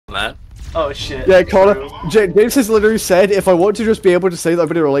man. Oh shit. Yeah, Connor. James has literally said if I want to just be able to say that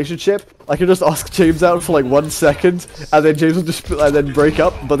I'm in a relationship, I can just ask James out for like 1 second, and then James will just and then break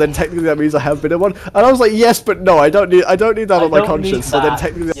up. But then technically that means I have been in one. And I was like, yes, but no, I don't need that on my conscience. So then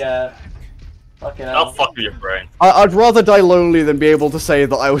technically, yeah. Fucking hell. I'll fuck with your brain. I'd rather die lonely than be able to say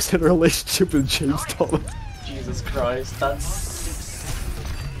that I was in a relationship with James Thomas. Jesus Christ, that's.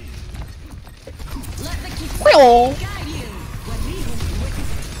 Well.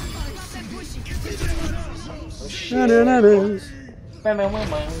 Ew!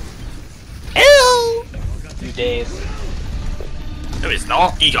 You dead. No, he's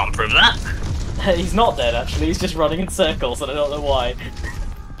not. You can't prove that. He's not dead, actually. He's just running in circles, and I don't know why.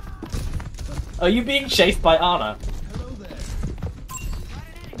 Are you being chased by Anna?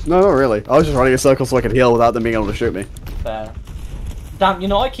 No, not really. I was just running a circle so I could heal without them being able to shoot me. Fair. Damn, you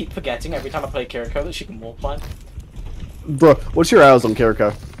know, I keep forgetting every time I play Kiriko that she can walk fine. Bro, what's your hours on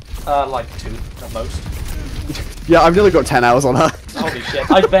Kiriko? Like 2 at most. Yeah, I've nearly got 10 hours on her. Holy shit.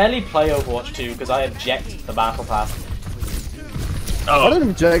 I barely play Overwatch 2 because I object the battle pass. Oh. I don't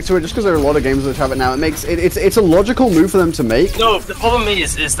object to it just because there are a lot of games which have it now. It makes it's a logical move for them to make. No, the problem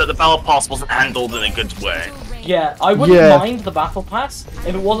is that the battle pass wasn't handled in a good way. Yeah, I wouldn't mind the battle pass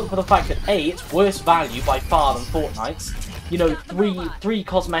if it wasn't for the fact that A, it's worse value by far than Fortnite's. You know, three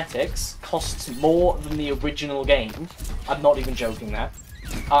cosmetics costs more than the original game. I'm not even joking there.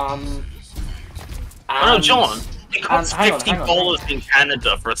 Oh, John, it costs $50 in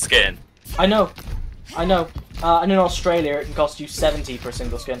Canada for a skin. I know. And in Australia, it can cost you 70 for a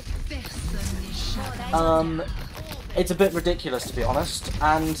single skin. It's a bit ridiculous, to be honest,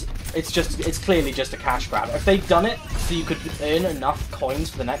 and it's clearly just a cash grab. If they'd done it so you could earn enough coins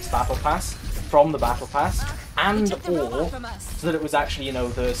for the next battle pass from the battle pass, and or so that it was actually, you know,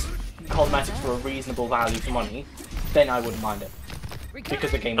 the cosmetics for a reasonable value for money, then I wouldn't mind it.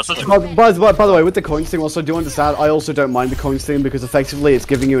 Because the game is by the way, with the coins thing, also, do you understand? I also don't mind the coins thing because effectively it's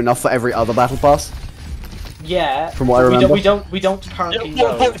giving you enough for every other battle pass. Yeah, from what I remember. We don't currently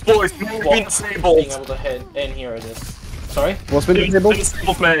know what being able to hit in here it is. Sorry? What's been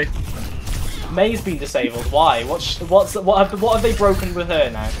disabled? May. May's been disabled. Why? What have they broken with her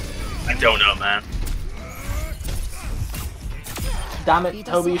now? I don't know, man. Damn it,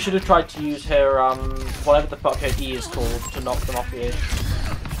 Toby! You should have tried to use her whatever the fuck her E is called to knock them off the edge.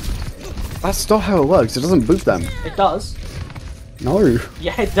 That's not how it works. It doesn't boot them. It does. No.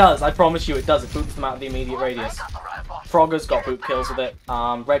 Yeah, it does. I promise you, it does. It boots them out of the immediate radius. Frogger's got boot kills with it.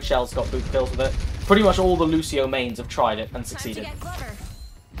 Red Shell's got boot kills with it. Pretty much all the Lucio mains have tried it and succeeded.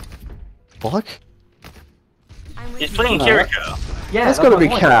 Fuck. He's playing Kiriko. Yeah, that's gotta be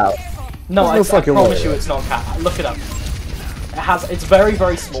cap. No, I promise you, it's not cap. Look it up. It's very,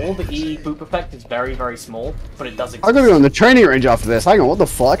 very small. The E boop effect is very, very small, but it does exist. I'm gonna be on the training range after this. Hang on, what the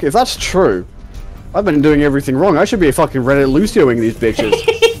fuck? If that's true, I've been doing everything wrong. I should be a fucking Reddit Lucioing these bitches.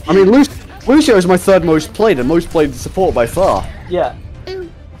 I mean, Lucio is my third most played and most played support by far. Yeah.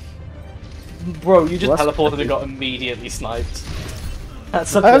 Bro, you just teleported and got immediately sniped.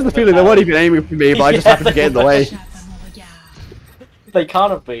 That's I have the feeling they weren't even aiming for me, but I just happened to get in the way. They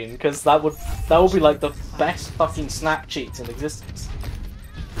can't have been, because that would be like the best fucking snap cheats in existence.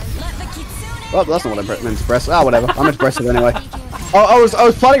 Well, that's not what I meant to press. Ah, whatever. I meant to press it anyway. I was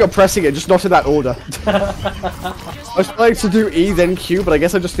planning on pressing it, just not in that order. I was planning to do E then Q, but I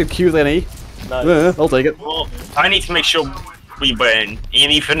guess I just did Q then E. Nice. I'll take it. Well, I need to make sure we win,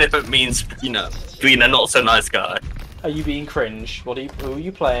 even if it means, you know, being a not so nice guy. Are you being cringe? Who are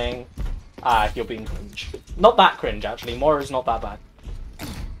you playing? Ah, you're being cringe. Not that cringe, actually. Moira's not that bad.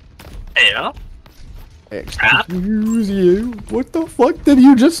 Yeah. Excuse you. What the fuck did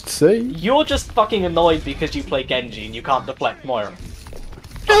you just say? You're just fucking annoyed because you play Genji and you can't deflect Moira.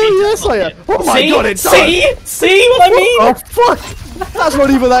 Oh yes, I am. Oh my god, it's See what I mean? Oh fuck! That's not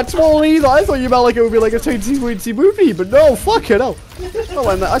even that small either. I thought you meant like it would be like a teensy weensy movie, but no, fuck it, no.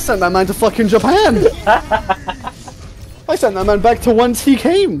 I sent that man to fucking Japan. I sent that man back to whence he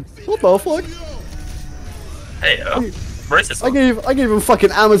came. What the fuck? Hey, racist. I gave him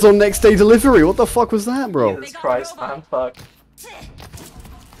fucking Amazon next day delivery. What the fuck was that, bro? Jesus Christ, man, fuck.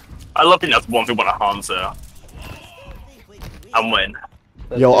 I love being that's one v one a Hanzo. And win.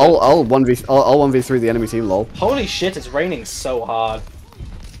 Yo, I'll 1v3 the enemy team, lol. Holy shit, it's raining so hard.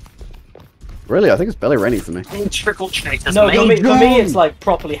 Really? I think it's barely raining for me. Trickle check. No, for me it's like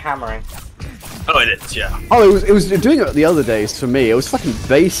properly hammering. Oh, it is, yeah. Oh, it was doing it the other days for me. It was fucking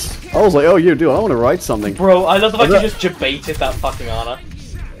base. I was like, oh, you do. I want to write something. Bro, I love the fact you just debated that fucking Ana.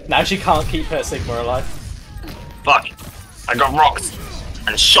 Now she can't keep her Sigma alive. Fuck. I got rocked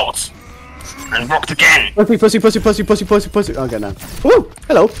and shot And rocked again! Pussy, pussy, pussy, pussy, pussy, pussy, pussy. Okay, now. Woo!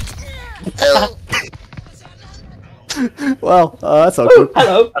 Hello! Well, that's awkward.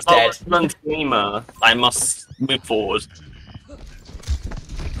 Hello. As Dead. a excellent gamer, I must move forward.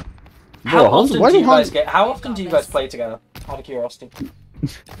 How Bro, often why do you Hans- guys get? How often do you guys play together? Out of curiosity.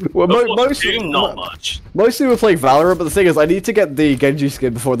 Well, Mostly, not much. mostly we're playing Valorant, but the thing is, I need to get the Genji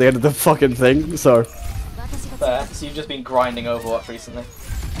skin before the end of the fucking thing, so... Fair. So you've just been grinding Overwatch recently.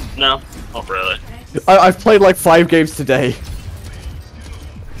 No, not really. I've played like 5 games today.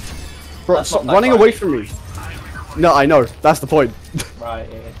 Bro, That's stop not that running grinding. away from me. No, I know. That's the point. Right.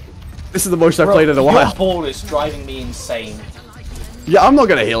 Yeah. This is the most I've Bro, played in a your while. ball is driving me insane. Yeah, I'm not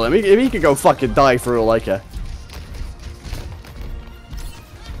gonna heal him. He could go fucking die for all I care.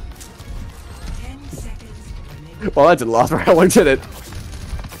 Well, that didn't last very long, did it?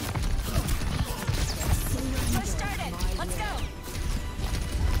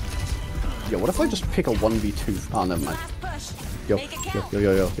 Yo, what if I just pick a 1v2? Oh, never mind. Yo. Come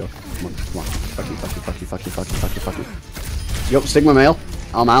on. Fuck you. Yo, Sigma male.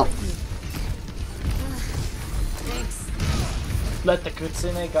 I'm out. Let the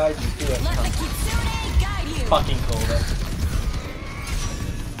Kitsune guide you do it. Fucking cool, though.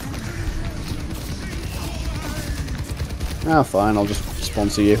 Ah, fine, I'll just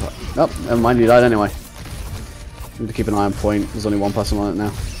sponsor you. Oh, never mind, you died anyway. Need to keep an eye on point. There's only one person on it now.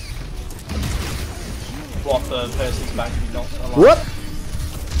 What the person's back not alive. What?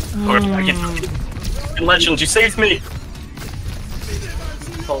 Legend, you saved me!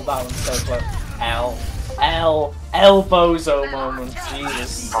 Pulled that one so close. L bozo moment.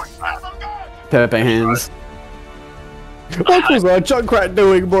 Jesus. Pepe hands. What was that Junkrat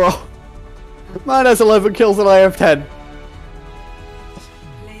doing, bro? Man has 11 kills and I have 10.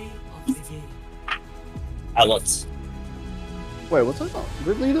 Alex. Wait, what's that?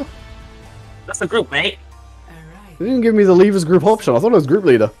 Group leader? That's the group, mate. They didn't give me the leavers group option. I thought it was group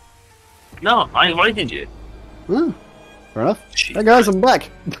leader. No, I invited you. Oh, fair enough. Hey guys, I'm back.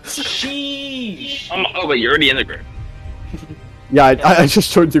 Sheesh. Oh wait, you're already in the group. Yeah, I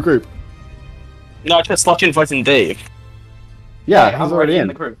just joined the group. No, I just like inviting Dave. Yeah, I'm he's already in.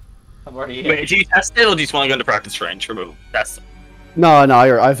 the group. I'm already in. Wait, do you test it or do you just want to go into practice range? Remove. That's No,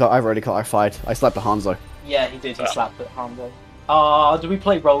 I've already clarified. I slept with Hanzo. Yeah, he did. He slapped at Hamdo. Do we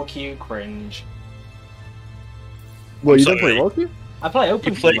play roll queue? Cringe. Well, you sorry. don't play Loki? I play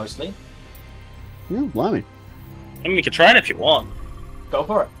open You queue play- mostly. Yeah, blimey. I mean, we can try it if you want. Go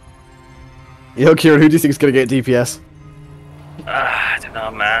for it. Yo, Kieran, who do you think is gonna get DPS? I don't know,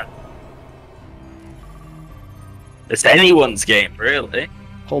 man. It's anyone's game, really.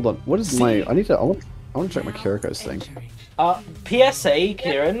 Hold on, what is my? I want to check my Kiriko's thing. PSA,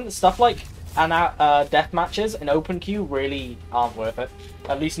 Kieran, stuff like death matches in open queue really aren't worth it.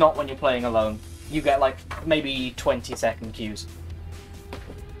 At least not when you're playing alone. You get like maybe 20-second queues.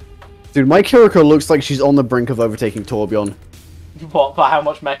 Dude, my Kiriko looks like she's on the brink of overtaking Torbjorn. What, for how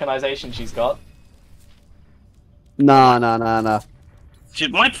much mechanization she's got? Nah.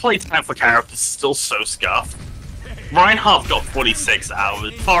 Dude, my playtime for characters is still so scuffed. Reinhardt got 46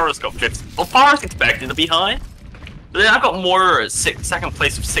 hours, Forrest got 50. Well, Forrest expected to be high. But then I got Moira at second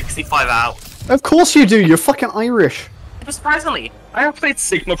place with 65 hours. Of course you do, you're fucking Irish. But surprisingly, I haven't played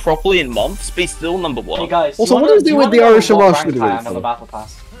Sigma properly in months, but he's still number one. Hey guys, Also, you what wanna- do you do wanna with the know Irish and what Welsh rank gonna I do am it on the for? battle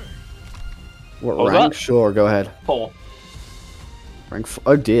pass? What What was rank? that? Sure, go ahead. 4. Rank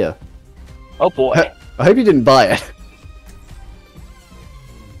oh dear. Oh boy. I hope you didn't buy it.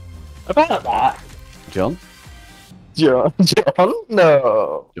 About that. John? John?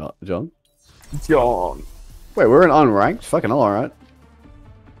 No. John? John. Wait, we're in unranked? Fucking hell, alright.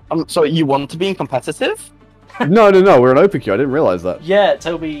 So you want to be in competitive? No, we're in open queue, I didn't realize that. Yeah,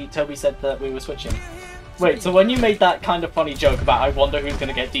 Toby said that we were switching. Wait, so when you made that kind of funny joke about I wonder who's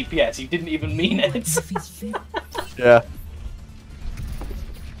gonna get DPS, you didn't even mean it. Yeah.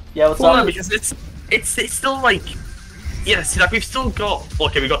 Yeah, what's Well, no, up? because it's still like, yeah. See, like we've still got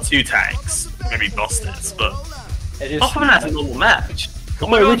we've got 2 tanks, maybe Busters, but It is. not having that a normal match. Oh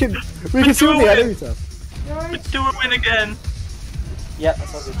my Wait, god, we can see what the do it. enemies have. we do a win again. Yeah,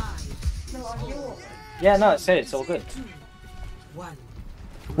 that's all good. Yeah, no, it's all good.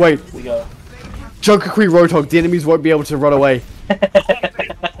 Wait, We go. Junkakui Roadhog, the enemies won't be able to run away. Do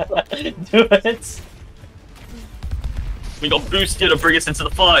it. We got boosted to bring us into the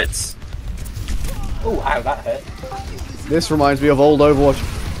fights. Oh, ow, that hurt. This reminds me of old Overwatch.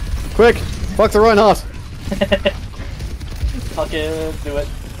 Quick, fuck the Reinhardt. Fucking do it.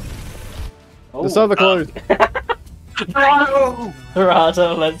 Oh, The server closed. No!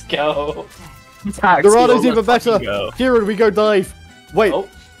 Dorado, let's go. Dorado's even better. Kieran, we go dive. Wait, Oh,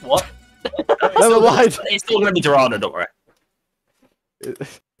 what? Never mind. It's still gonna be Dorado, don't worry.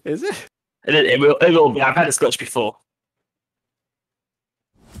 Is it? It will be. I've had this glitch before.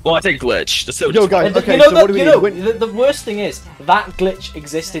 Well, I say glitch. The Yo, guys. And Okay, you know, so what do we need? the worst thing is that glitch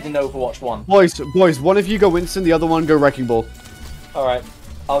existed in Overwatch 1. Boys, one of you go Winston, the other one go Wrecking Ball. All right,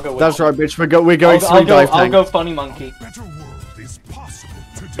 I'll go. That's right, bitch. We're going I'll through dive I'll tank. go Funny Monkey. Better world is possible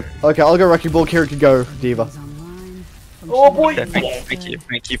today. Okay, I'll go Wrecking Ball. Kira can go Diva. Oh boy! Okay,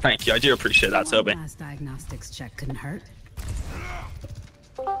 thank you. I do appreciate that, Toby. Last diagnostics check couldn't hurt.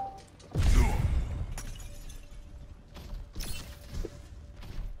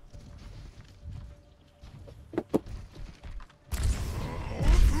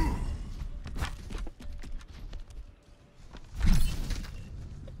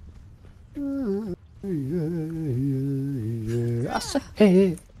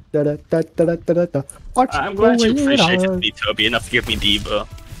 I'm glad you appreciated me, Toby, enough to give me Diva.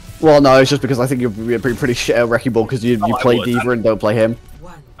 Well, no, it's just because I think you're pretty shit at Wrecking Ball because you I play would. Diva and don't play him.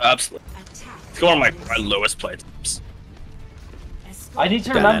 Absolutely. It's one of my lowest play times. I need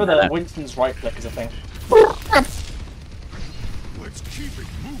to remember that Winston's right click is a thing. Let's keep it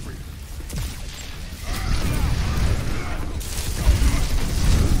moving.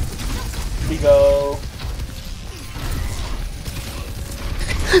 We go.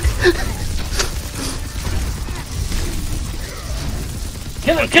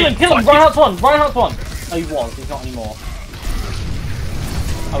 Kill him! Reinhardt's one! Oh, he was. He's not anymore.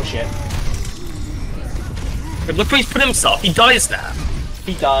 Oh shit. But look where he's put himself. He dies now.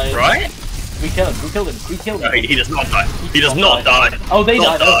 He died. Right? We killed him. No, he does not die. He does not die. Oh, they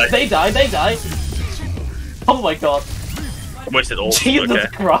Not died. die. They died. Oh my god. I wasted all. Jesus Okay.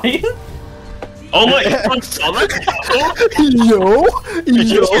 Christ. Oh my god, Sonic!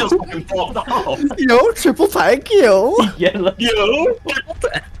 Yo, triple tank, yo. Yellow. Yo!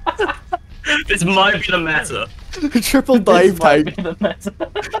 This might be the meta. Triple dive tank. Good to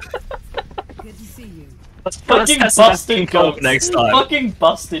see you. Fucking Let's busted go goats. next time. Fucking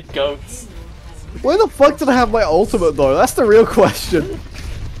busted goats. Where the fuck did I have my ultimate though? That's the real question.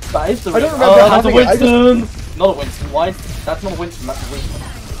 That is the I don't real- remember that's a having it, I Winston. Not a Winston. Why? That's not a Winston. That's a Winston.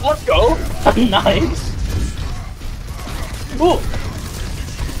 Let's go! Nice. Ooh.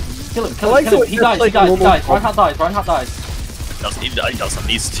 Kill him. I like the way He you're dies. playing normal Reinhardt dies. He doesn't.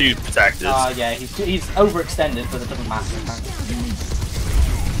 These two protectors. Yeah, he's overextended, but it doesn't matter.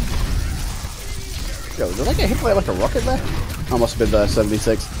 Yo, did I get hit by like a rocket there? I must have been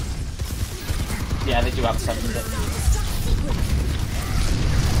 76. Yeah, they do have 76.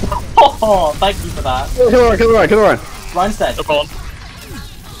 Oh, thank you for that. Kill the Ryan. Ryan's dead. Come on.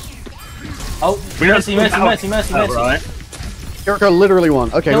 Oh, mercy. Alright. Kiriko literally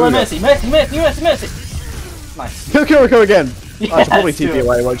won. Okay, Kill here her, we go. mercy. Nice. Kill Kiriko again. Yeah, I should probably let's do TP it.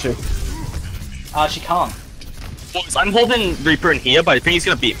 away, won't she? She can't. Boys, I'm holding Reaper in here, but I think he's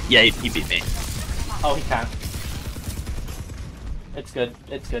gonna beat. Yeah, he beat me. Oh, he can. It's good.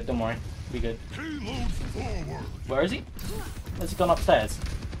 Don't worry. Be good. Payload forward. Where is he? Has he gone upstairs?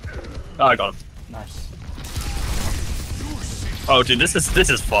 Oh, I got him. Nice. Oh, dude, this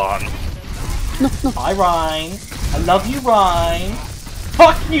is fun. Hi, Ryan. I love you, Ryan.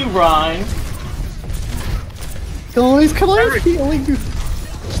 Fuck you, Ryan. Guys, can I have healing?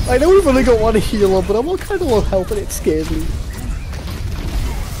 I know we've only got one healer, but I'm all kind of low health and it scares me.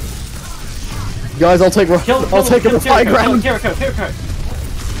 Guys, I'll take a high ground. Kiriko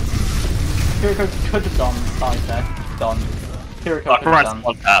could have died there. Done. Kiriko Fuck, could have Ryan's done.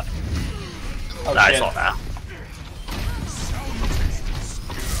 on tap. Oh, Nah, shit. it's not now.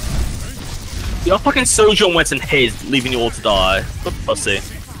 Your fucking Sojo and Winston hates leaving you all to die. What pussy.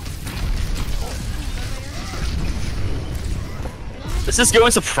 This is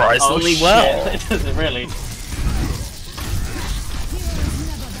going surprisingly Oh, well. shit. Does it really?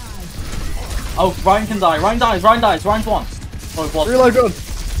 Oh, Ryan can die. Ryan dies. Ryan's one. Oh, it was. Reload gun.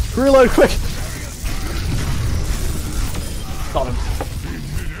 Reload quick. Got him.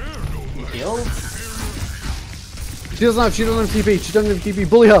 He healed. She doesn't have TP. She doesn't have TP.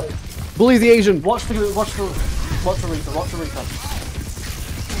 Bully her. Bully the Asian. Watch the Reaper.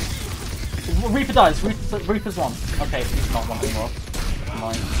 Reaper dies. Reaper's one. Okay, he's not one anymore.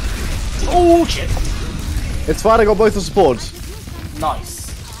 Mine. Oh shit! It's fine. I got both the supports. Nice.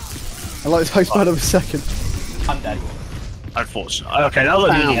 I like the Spider of a second. I'm dead. Unfortunately. Okay, that was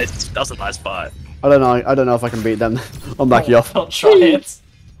a nice fight. I don't know if I can beat them. I'll back you off. Don't try it.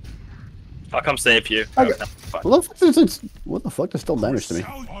 I'll come save you. Okay. Okay, fine. What the fuck? There's still damage to me.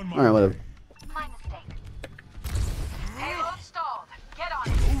 On my Alright, whatever. My mistake. Payload stalled. Get on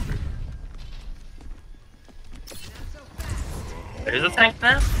it. Who's the tank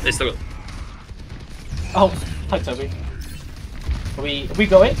now? They still got... Oh, hi Toby. Are we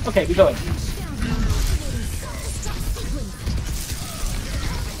going? Okay, we going.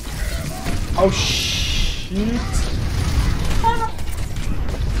 Oh shoot! Ah.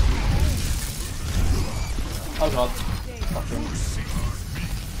 Oh god. Fucking.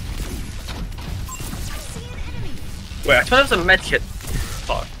 Wait, I thought it was a medkit.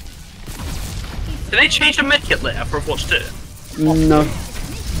 Fuck. Did they change the medkit later for Overwatch 2? No. No, I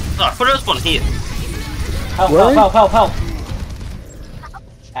thought there was one here. Help, Really? help, help, help,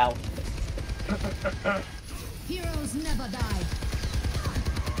 help! Ow. Heroes never die.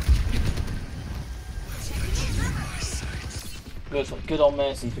 Good on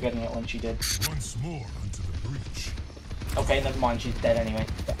Mercy for getting it when she did. Once more onto the breach. Okay, never mind, she's dead anyway.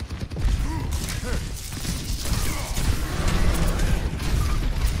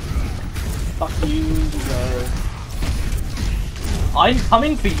 Fuck you, Reaper. I'm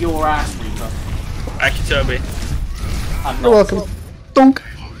coming for your ass, Reaper. Thank you, Toby. I'm You're not. welcome. Donk.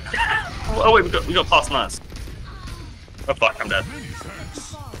 Oh wait, we got past nice. Oh fuck, I'm dead.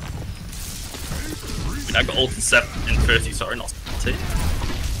 I got ult in 7 and 30, sorry, not 70.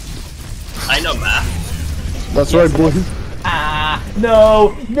 I know math. That's right, boy. Ah,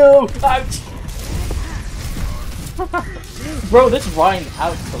 no, no, ouch. Bro, this Ryan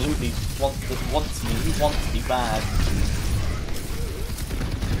absolutely wants me. He wants to be bad.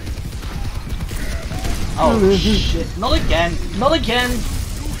 Oh shit! Not again! Not again!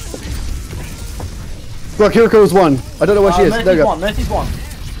 Look, here goes one. I don't know where she is. There Mercy's you go. one. Mercy's one.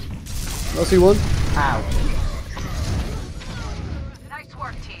 I see one. Ow. Nice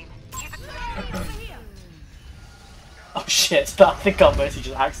work, team. Keep it. Oh shit! I think our Mercy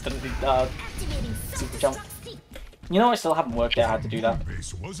just accidentally super jump. You know, I still haven't worked out how to do that.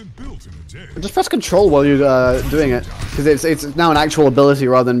 Base wasn't built in a day. Just press control while you're doing it, because it's now an actual ability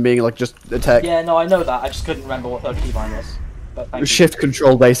rather than being like just a tech. Yeah, no, I know that. I just couldn't remember what her keybind was. But thank you. Shift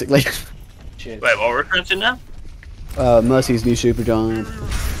control basically. Cheers. Wait, what we're referring to now? Mercy's new super giant.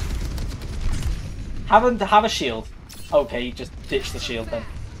 Have a shield. Okay, just ditch the shield then.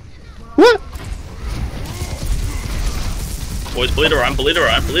 What? Boys, bleed around, bleed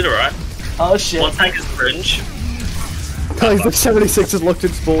around, bleed around. Oh shit! One tank is cringe. Guys, the 76 has looked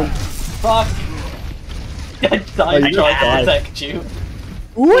in spawn. Fuck! I died you trying died. to protect you.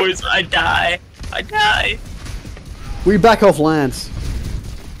 What? Boys, I die. I die. We back off Lance.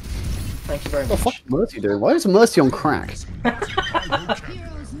 Thank you very What the much. fuck is Mercy doing? Why is Mercy on crack?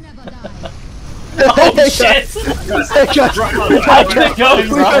 Heroes never die. Oh shit! Hey, guys, How can it go,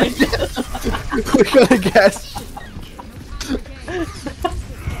 right? we gotta guess.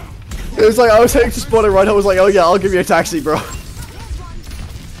 It was like I was heading to spawn and right. I was like, oh yeah, I'll give you a taxi, bro.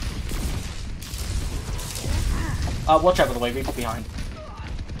 Watch out by the way, Reaper behind.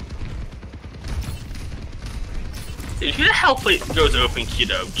 Dude, who the hell goes open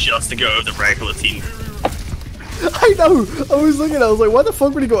Kido just to go over the regular team? I know. I was looking. I was like, why the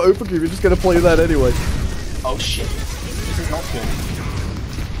fuck would he go open queue? You're just gonna play that anyway. Oh shit. This is not good.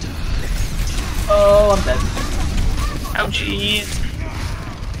 Oh, I'm dead. Oh jeez.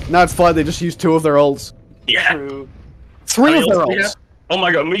 Now it's fine. They just used 2 of their ults. Yeah. True. 3 of their Ults we ults. have? Oh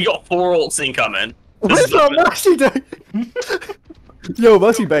my god, we got 4 ults incoming. What is that Mercy doing? Yo,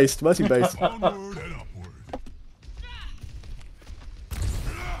 Mercy based. Mercy based. Onward and upward.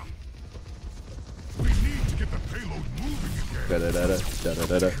 We need to get the payload moving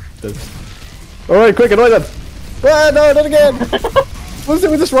again. Alright, quick, annoy them! Ah, no, not again! What's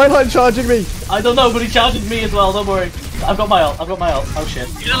it with this Reinhardt charging me? I don't know, but he charges me as well, don't worry. I've got my ult, I've got my ult. Oh shit.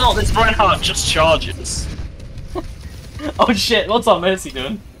 You know what, this Reinhardt just charges. Oh shit, what's our Mercy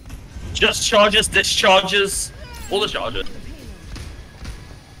doing? Just charges, discharges, all the charges.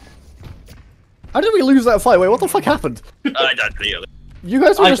 How did we lose that fight? Wait, what the fuck happened? I died pretty early. You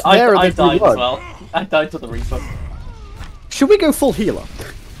guys were just I there and then died we won. as well. I died to the Reaper. Should we go full healer?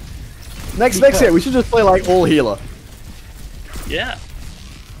 Next could. year, we should just play like all healer. Yeah.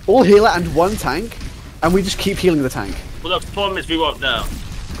 All healer and 1 tank, and we just keep healing the tank. Well, the problem is we won't know.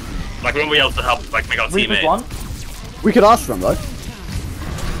 Like, we won't be able to help, like, make our Reaper's teammate. one. We could ask them though.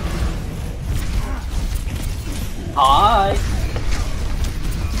 Hi.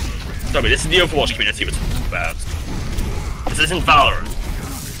 Sorry, this is the Overwatch community we're talking about. This isn't Valorant.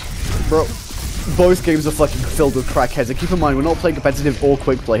 Bro, both games are fucking filled with crackheads, and keep in mind, we're not playing competitive or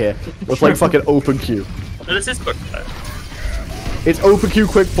quick play here. We're playing fucking open queue. No, this is quick play. It's open queue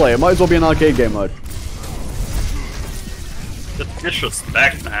quick play, it might as well be an arcade game mode. The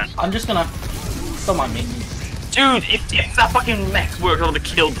disrespect, man. I'm just gonna... Don't mind me. Dude, if that fucking mech worked, I would have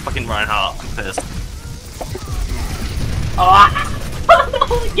killed the fucking Reinhardt. I'm pissed. Ah!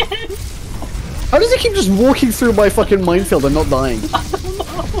 No, again! How does he keep just walking through my fucking minefield and not dying?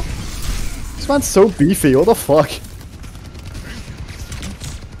 This man's so beefy, what the fuck?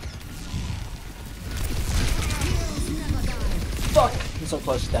 Fuck! I'm so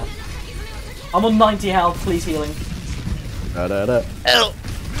close to death. I'm on 90 health, please healing. Da da da. Hell.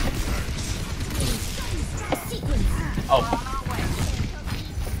 Oh.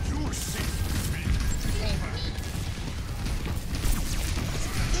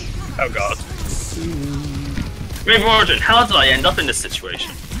 Oh god. Grave Origin, how did I end up in this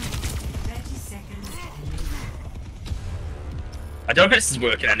situation? I don't think this is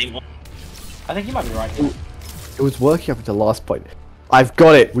working anymore. I think you might be right. It was working up until the last point. I've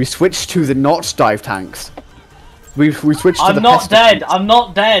got it. We switched to the not dive tanks. We switched to the I'm not pesticide. dead. I'm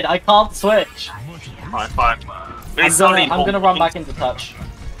not dead. I can't switch. Fine, fine. We need somebody I'm gonna run back into touch.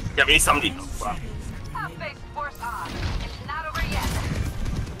 Yeah, we need somebody. Well, Half-base force on. It's not over yet.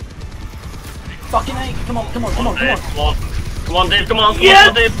 Fucking A. Come on, come on, come on, come on. Come on. Come on, Dave, come on. Come Yeah!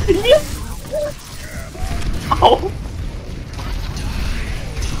 on, Dave. Oh!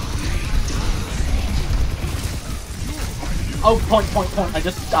 Oh, point. I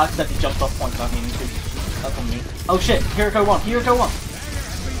just accidentally jumped off point without meaning to. That's on me. Oh shit, Kiriko won. Kiriko won.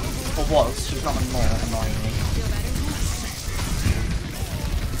 Or was. She's not anymore, annoyingly.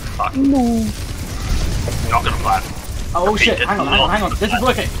 Fuck. No. Not gonna plan. Oh shit, hang on. This is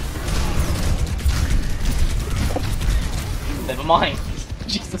working. Never mind.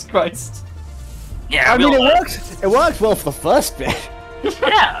 Jesus Christ. Yeah, I mean, we'll, it worked. It worked well for the first bit.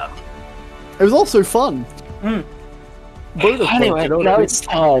 Yeah. It was also fun. Mm. Bonus Anyway, points, you know now what I it's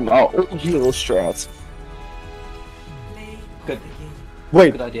time. Our heal strats. Good.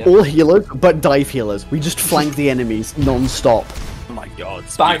 Wait, Good idea. all healers, but dive healers. We just flank the enemies non-stop. Oh my god.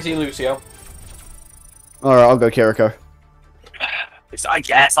 Spagsy Lucio. Alright, I'll go Kiriko. I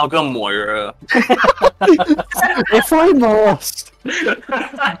guess I'll go Moira. If I lost!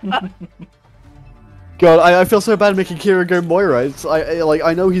 God, I feel so bad making Kira go Moira. It's,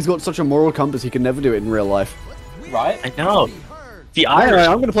 I know he's got such a moral compass, he can never do it in real life. Right? I know. The Alright, Irish.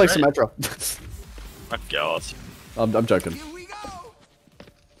 I'm gonna play Symmetra. Oh my god. I'm joking.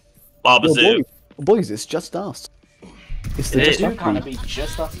 Baba Well, Zoo. boys, it's just us. It's the It just is. Do kind of be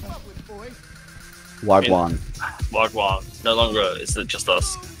just us. Wagwan. Wagwan. No longer is it just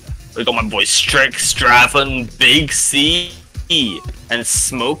us. We got my boy Strick, Straven, Big C, and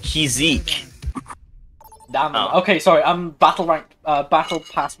Smokey Zeke. Damn. Oh. Okay, sorry. I'm battle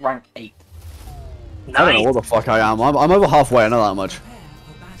pass rank 8. I don't know what the fuck I am. I'm over halfway, I know that much.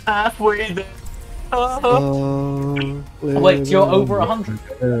 Halfway there. Wait, you're over 100.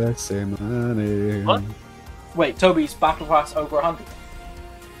 What? Wait, Toby's battle pass over 100.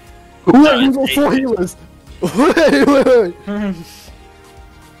 Wait, we got 4 healers! Wait.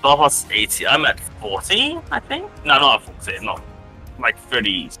 Baba 80. I'm at 40, I think. No, not at 40. Not like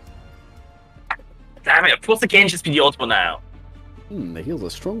 30. Damn it! Of course, the game just be the odd one now. The heals are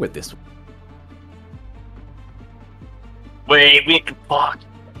strong with this one. Wait, fuck.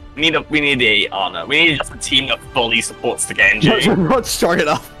 We need a honor. We need just a team that fully supports the Genji. Not strong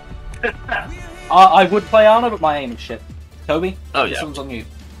enough. I would play Ana, but my aim is shit. Toby? Oh, This yeah. one's on you.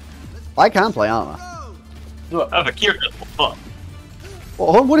 I can play armor. Do it. Oh, the Kira. Fuck.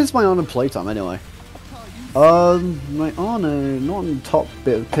 Well, what is my honor playtime anyway? My honor, not on the top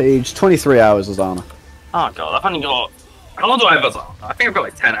bit of page, 23 hours is honor. Oh god, I've only got. How long do I have as honor? I think I've got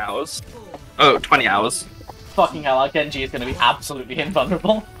like 10 hours. Oh, 20 hours. Fucking hell, our Genji is going to be absolutely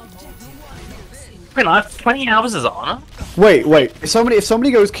invulnerable. Wait, I have 20 hours as honor? Wait. If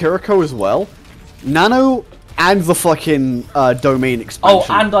somebody goes Kiriko as well, Nano and the fucking domain Oh,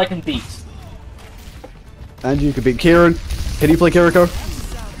 expansion. and I can beat. And you could beat Kieran. Can you play Kiriko?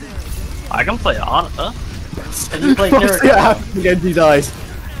 I can play honor. Can you play What's Kiriko? gonna happen again? He dies.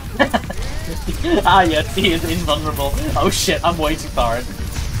 Ah, yes, he is invulnerable. Oh shit, I'm way too far in.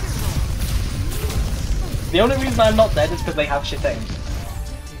 The only reason I'm not dead is because they have shit aim.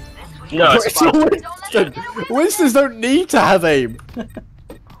 No, it's So fine. Winstons don't need to have aim. The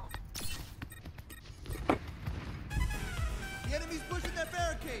enemy's pushing that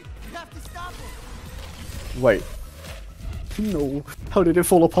barricade. You have to stop them. Wait. No. How did it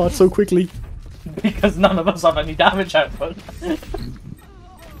fall apart so quickly? Because none of us have any damage output.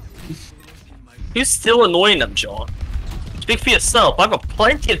 You're still annoying them, John. Speak for yourself. I've got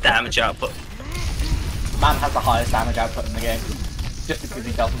plenty of damage output. Man has the highest damage output in the game. Just because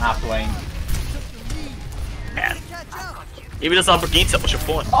he doesn't have to aim. Man. Even as Brigitte, what's your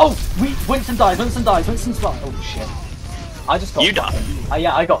point? Oh! Winston dies, Winston's fine. Oh shit. I just got You died.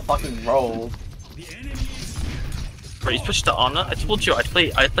 Yeah, I got fucking rolled. Bro, you pushed to honor. I told you I'd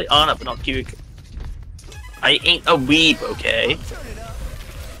play honor, but not Kiriko. I ain't a weeb, okay?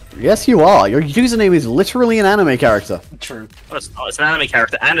 Yes, you are. Your username is literally an anime character. True. Well, it's not. It's an anime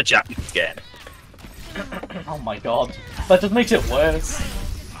character and a Japanese game. Oh my god. That just makes it worse.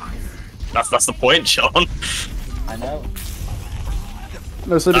 That's the point, Sean. I know.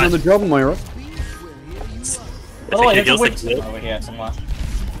 No sitting on the job, Moira. Oh, think there's a he Winston feels over here somewhere.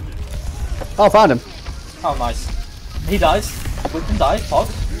 Oh, found him. Oh, nice. He dies. Winston dies. Pog.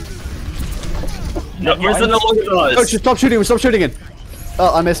 No, where's the no longer Oh, does? just stop shooting him. Stop shooting him.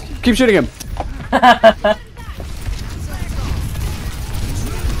 Oh, I missed. Keep shooting him.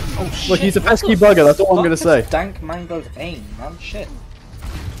 Oh shit. Look, he's a pesky bugger. That's all I'm gonna say. Dank Mango's aim, man. Shit.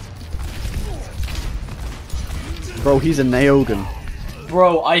 Bro, he's a Naogan.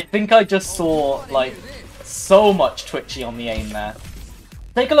 Bro, I think I just saw, like, so much twitchy on the aim there.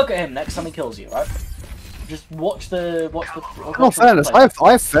 Take a look at him next time he kills you, right? Just watch the... No fairness,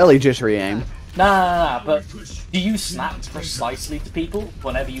 I have fairly jittery aim. Nah, but do you snap precisely to people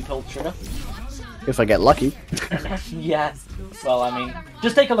whenever you pull the trigger? If I get lucky. Yeah. Well, I mean,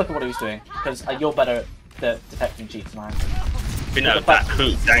 just take a look at what he was doing, because you're better at detecting cheats than I am. You know, that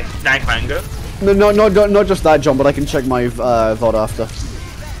who? Dank Mango? No, not just that, John, but I can check my VOD after.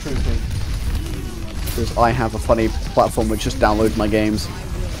 True. Because I have a funny platform which just downloads my games.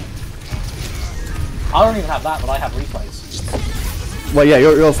 I don't even have that, but I have replays. Well, yeah,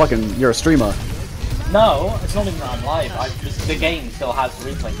 you're a streamer. No, it's not even that I'm live. The game still has the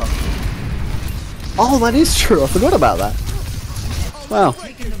replay function. Oh, that is true. I forgot about that. Wow.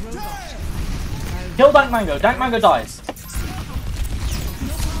 Kill Dank Mango. Dank Mango dies.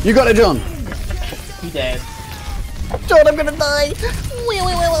 You got it, John. He dead. John, I'm gonna die.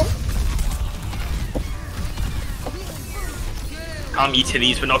 Calm you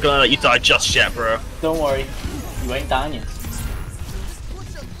titties, we're not gonna let you die just yet, bro. Don't worry. You ain't dying yet.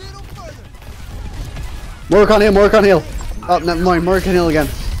 Morrican heal. Oh, never mind. Morrican heal again.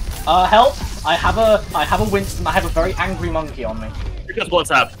 Help! I have a Winston. I have a very angry monkey on me. Because one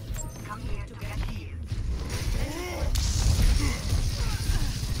tap.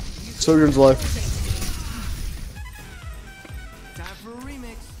 Sojourn's low. Time for a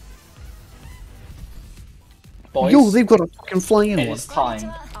remix. Boys, Yo, they've got a fucking flying it one. is time.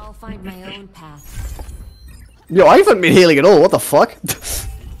 I'll find my own path. Yo, I haven't been healing at all. What the fuck?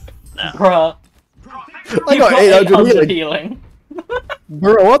 Bruh. I You've got 800 healing. healing.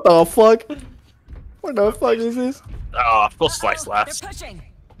 Bro, what the fuck? What the fuck is this? Oh, of course Slice laughs. They're pushing.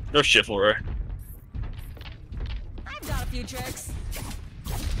 No chivalry. I've got a few tricks.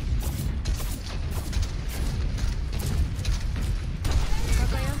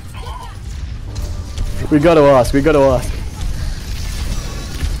 We gotta ask. Hang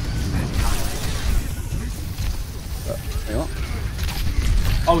on.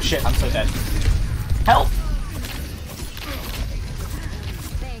 Oh shit, I'm so dead. Help!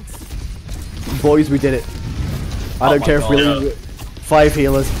 Thanks. Boys, we did it. I don't my care if we God. lose 5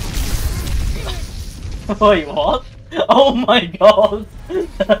 healers. Wait, what? Oh my god!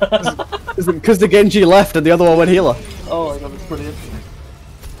 Because the Genji left and the other one went healer. Oh my god, that's brilliant.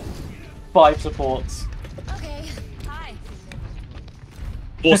 5 supports. Okay. Hi.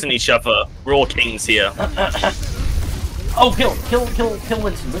 Forcing each other. We're all kings here. Oh, kill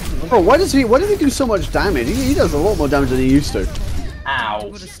Winston. Bro, why does he do so much damage? He does a lot more damage than he used to.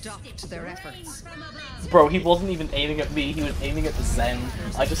 Ow. Stopped their efforts. Bro, he wasn't even aiming at me, he was aiming at the Zen.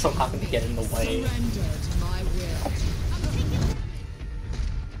 I just so happened to get in the way.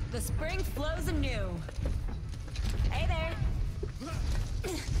 The spring flows anew. Hey there.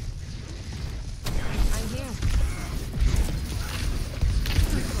 I'm here.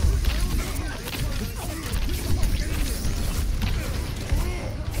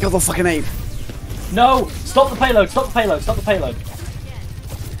 Kill the fucking ape. No! Stop the payload! Stop the payload! Stop the payload!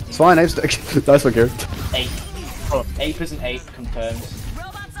 It's fine, ape's nice one, Kieran. Ape. Ape is an ape, confirmed.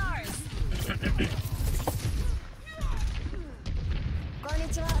 Robot's ours.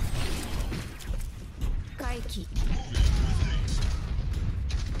 Konnichiwa. Kaiki.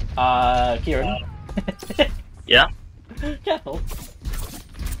 Kieran. Yeah? Careful.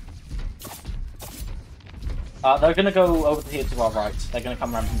 They're gonna go over here to our right. They're gonna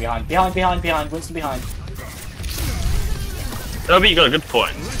come around from behind. Behind! Winston behind. That'll be you got a good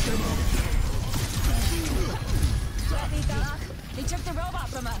point. They took the robot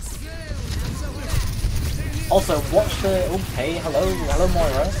from us. Also, watch the... Okay, hello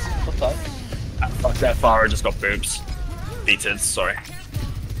Moira. What's up? Fuck that Farah just got boobs. Beated, sorry.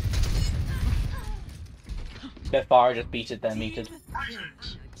 Bit far, just beat it, then meted.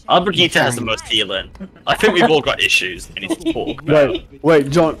 Our Brigitte has the most healing. I think we've all got issues and he's poor.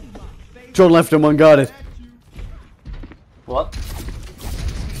 Wait, John left him unguarded. What?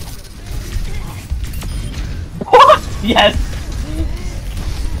 What? Yes!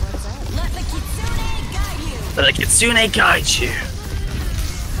 Let the Kitsune guide you. Let the Kitsune guide you.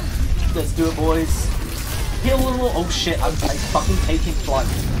 Let's do it, boys. Heal a little. Oh shit, I'm fucking taking flight.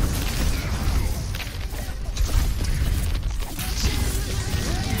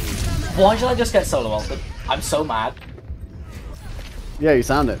 Why did I just get solo ulted? I'm so mad. Yeah, you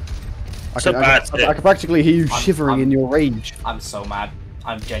sound it. I So can, bad, I can practically hear you shivering I'm- in your rage. I'm so mad.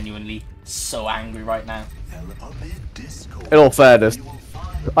 I'm genuinely so angry right now. In all fairness,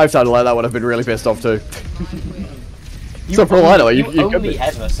 I've sounded like that when I've been really pissed off too. So for all I know, you could only be.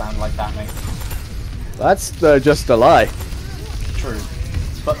 ever sound like that, mate. That's just a lie. True.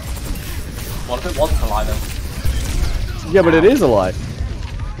 But what if it wasn't a lie though? Yeah, but it is a lie.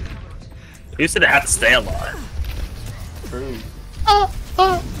 Who said it had to stay alive? True.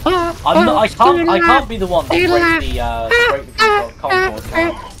 I'm not, I can't be the one to break the concord.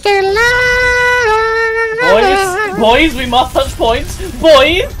 Boys, we must touch points.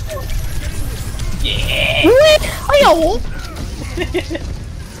 Boys. Yeah.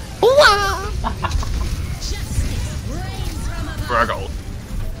 Burgle.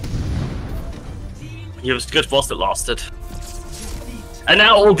 It was good whilst it lasted. And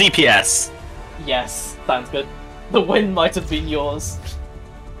now all DPS. Yes, sounds good. The win might have been yours.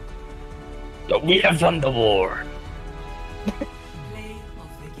 We have won the war.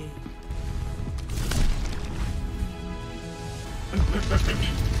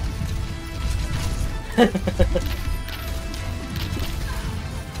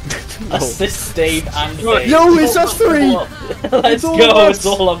 Assist Dave and Dave. Yo, it's us three! Let's all go, of it's us.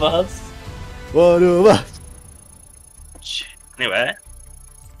 all of us. One of us. Anyway.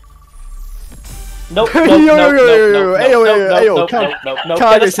 Nope, Yo, nope, yo, nope, yo, yo, nope, yo, nope, hey, yo, nope, yo, nope, hey, yo, nope, calm- nope, nope, nope,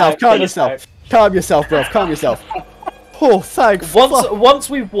 Calm get us yourself, out, calm get us yourself. out. Calm yourself, bro, calm yourself. Oh, thank fuck. Once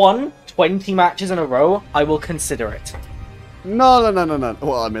we've won 20 matches in a row, I will consider it. No.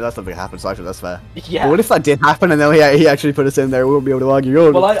 Well, I mean, that's not gonna happen, so actually that's fair. Yeah. But what if that did happen and then he actually put us in there? We won't be able to argue.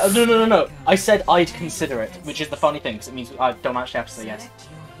 Oh, Well, no. I said I'd consider it, which is the funny thing, because it means I don't actually have to say yes.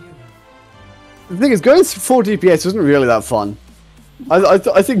 The thing is, going for DPS isn't really that fun. I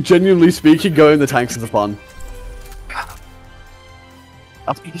think, genuinely speaking, going the tanks is the fun.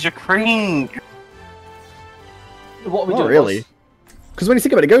 That's because you're cring. What we Not do? really. Because when you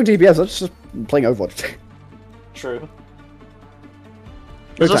think about it, going DPS, that's just playing Overwatch. True.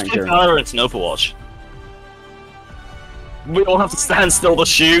 Go Let's tank, play Kieran. Valorant and Overwatch. We all have to stand still to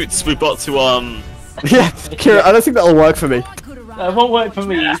shoot. We've got to Yeah, Kieran, I don't think that'll work for me. It won't work for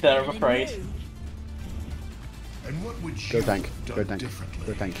me either, I'm afraid. Go tank, go tank,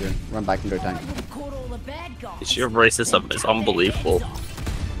 go tank, Kieran. Run back and go tank. Caught all the bad guys. Your racism is unbelievable.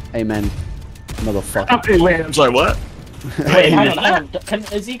 Amen, motherfucker. Wait, I'm sorry, what? Wait, hang on.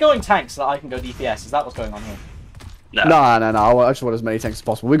 Is he going tank so that I can go DPS? Is that what's going on here? No. No. I just want as many tanks as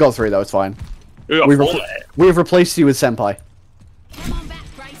possible. We got 3 though, it's fine. We got We've, four, repl- mate. we've replaced you with Senpai. Come on back,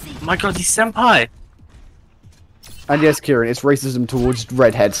 Gracie. Oh my god, he's senpai. And yes, Kieran, it's racism towards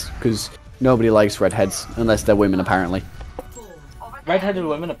redheads, because nobody likes redheads, unless they're women, apparently. Red-headed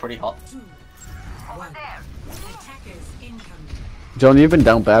women are pretty hot. John, you've been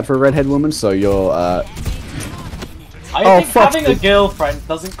down bad for a redhead woman, so you're, I Oh, think fuck having a this. girlfriend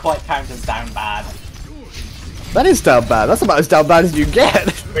doesn't quite count as down bad. That is down bad. That's about as down bad as you get.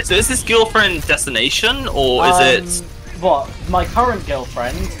 Wait, so is this girlfriend destination, or is it... What? My current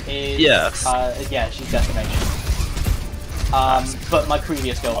girlfriend is... Yes. Yeah, she's destination. But my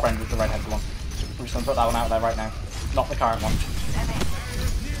previous girlfriend was the redheaded one. I'm just gonna put that one out there right now. Not the current one.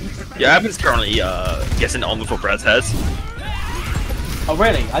 Yeah, Evan's currently getting on with her Brad's head. Oh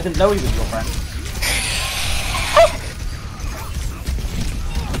really? I didn't know he was your friend.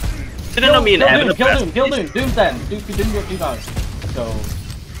 Didn't know me and Evan are Kill best Doom, kill buddies. Doom, Doom then. Doom guys. Let's go.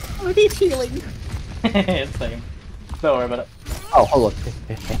 I need healing. Same. Don't worry about it. Oh, hold on.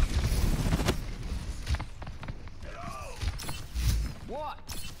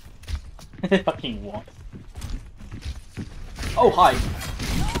 Fucking what? Oh, hi.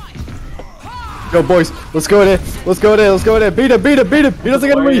 Go, boys. Let's go in there. Let's go in there. Let's go in there. Beat him. Beat him. Beat him. He doesn't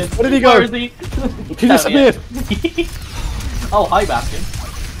get a Where move. is- Where did he go? Where is he? He disappeared. Oh, hi, Bastion.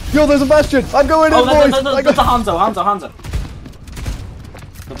 Yo, there's a Bastion. I'm going Oh, in, there's boys. a Hanzo.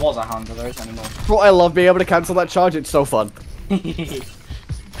 There was a Hanzo, there isn't anymore. Bro, I love being able to cancel that charge. It's so fun.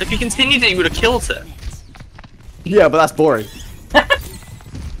 If you continued it, you would have killed it. Yeah, but that's boring.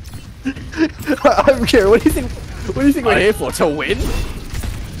 I'm curious. What do you think? What do you think we're here for? To win?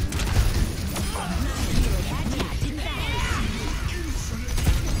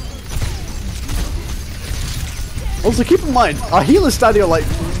 Also, keep in mind, our healer's standing like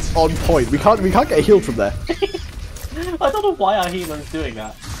on point. We can't get healed from there. I don't know why our healer is doing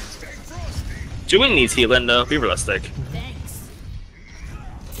that. Jewin needs healing though, be realistic. Thanks.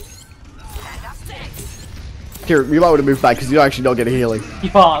 Here, you might want to move back because you actually don't get a healing. You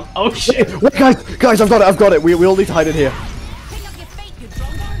can't. Oh shit. Wait, guys, I've got it. We all need to hide in here. Pick up your fate, you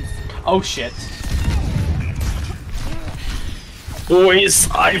drongos. Oh shit. Boys,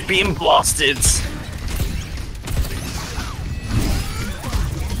 I've been blasted.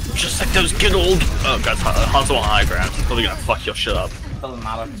 Just like those good old. Oh god, Hanzo on high ground. He's probably gonna fuck your shit up. Doesn't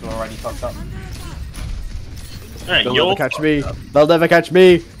matter because we're already fucked up. Hey, They'll you're never catch me. They'll never catch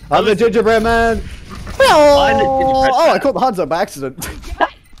me. I'm the gingerbread man. Oh, I caught the Hanzo by accident.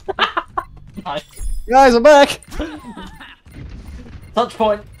 Nice. Guys, I'm back. Touch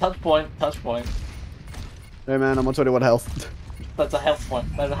point, touch point, touch point. Hey man, I'm on 21 health. That's a health point.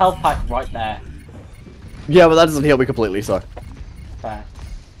 There's a health pack right there. Yeah, but that doesn't heal me completely, so. Fair.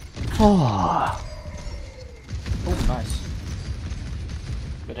 Oh. Oh, nice.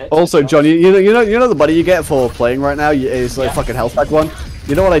 Good hit. Also, John, you know the money you get for playing right now is like Yeah. fucking health pack one.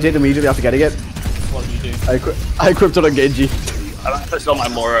 You know what I did immediately after getting it? What do you do? I equipped it on Genji. I put it on my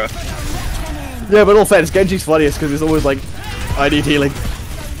Mora. Yeah, but all fairness, Genji's funniest because it's always like, I need healing.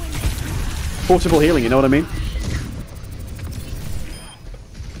 Portable healing, you know what I mean?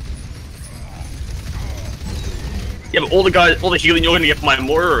 Yeah, but all the healing you're gonna get from my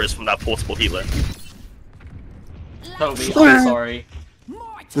Mora is from that portable healer. Toby, I'm sorry.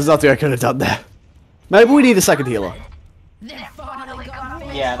 There's nothing I could have done there. Maybe we need a second healer.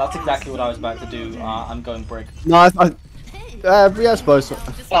 Yeah, that's exactly what I was about to do. I'm going brick. No, yeah, I suppose. So.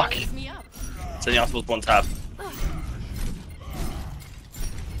 Fuck. So the was one tap.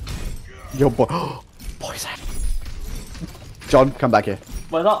 Yo, boy. Poison. John, come back here.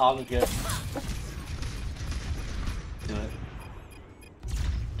 Well, that armor good. Do it.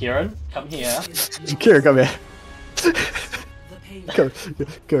 Kieran, come here. Kira, come here. Come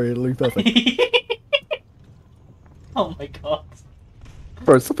here, look perfect. Oh my god.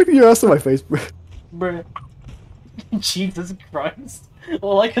 Bro, stop putting your ass in my face, bro. Bruh. Jesus Christ.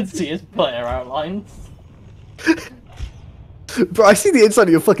 All I can see is player outlines. Bro, I see the inside of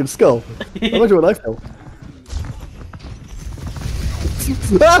your fucking skull. Imagine what I feel.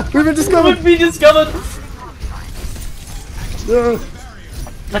 Ah! We've been discovered! We've been discovered! Ah.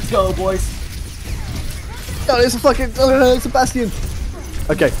 Let's go, boys. Oh, it's a fucking... it's a bastion.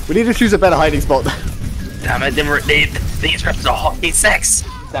 Okay, we need to choose a better hiding spot. Damn it, the instructions are hockey sex.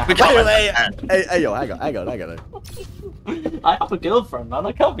 Damn. We can't Hey, let that. hey, yo, hang on. I have a girlfriend, man.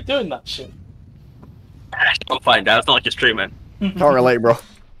 I can't be doing that shit. We'll find out. It's not like you're streaming. Can't relate, bro.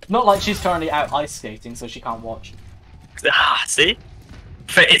 Not like she's currently out ice skating, so she can't watch. Ah, see?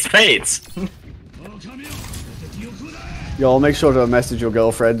 It's fades. Yo, I'll make sure to message your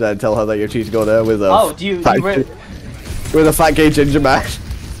girlfriend and tell her that you're cheating on her with a... Oh, do you with a fat gay ginger man.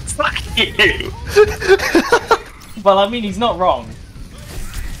 Fuck you. Well, I mean, he's not wrong.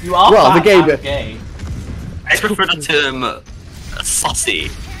 You are Well, fat the gay and bit. gay. I prefer the term sussy.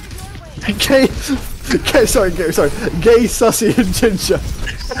 Gay, gay, sussy, and ginger.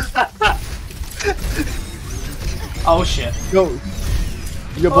 Oh shit.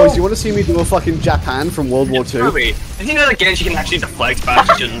 Yo, boys, you want to see me do a fucking Japan from World War II? Toby, did you know that Genji can actually deflect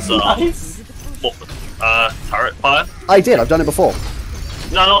Bastion's Nice. turret fire? I did. I've done it before.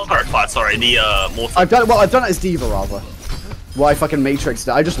 No, not turret fire. Sorry, the mortar. I've done it as Diva rather. Where I fucking matrixed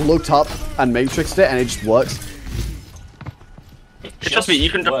it. I just looked up and matrixed it, and it just works. It's just me. You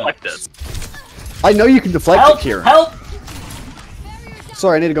can deflect works. it. I know you can deflect Help! it, Kieran. Help!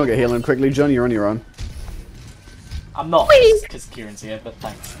 Sorry, I need to go and get healing quickly, John. You're on your own. I'm not, because Kieran's here, but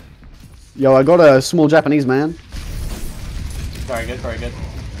thanks. Yo, I got a small Japanese man. Very good, very good.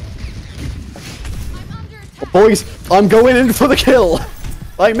 Boys, I'm going in for the kill.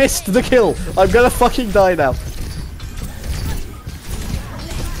 I missed the kill. I'm gonna fucking die now.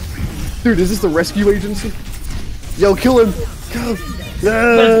 Dude, is this the rescue agency? Yo, kill him. Go.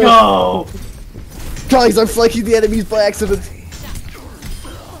 Let's go! Guys, I'm flanking the enemies by accident.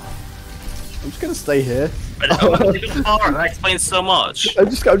 I'm just gonna stay here. That explains so much. I'm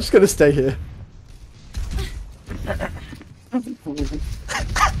just gonna stay here.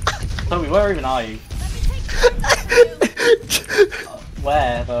 Toby, where even are you?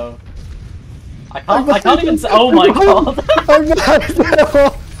 Where though? I can't even say. Oh my god! I'm back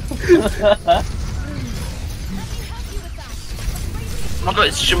now. Oh my god,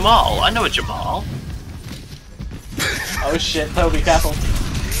 it's Jamal. I know a Jamal. Oh shit, Toby, careful.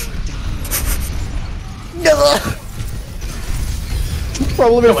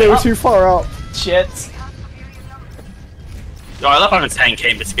 Probably if they were too far out. Shit. Yo, I love having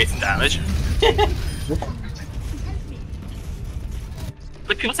 10k mitigating damage.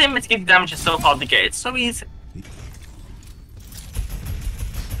 But people say mitigating damage is so hard to get. It's so easy.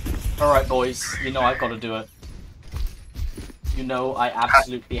 Alright, boys. You know I've got to do it. You know I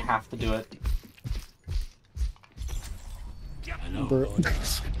absolutely have to do it.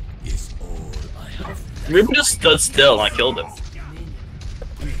 Reaper just stood still and I killed him.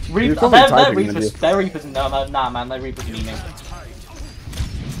 Reaper, their Reaper's, nah man, their Reaper's memeing.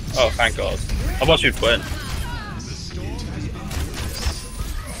 Oh, thank God. I watched you win.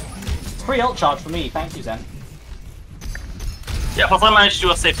 Free ult charge for me, thank you, Zen. Yeah, plus I managed to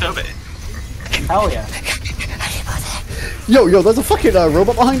do a safe Toby. Hell yeah. Yo, there's a fucking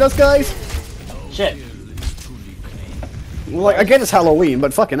robot behind us, guys! Shit. Like, again, it's Halloween,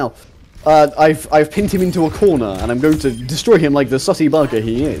 but fucking hell. I've pinned him into a corner, and I'm going to destroy him like the sussy bugger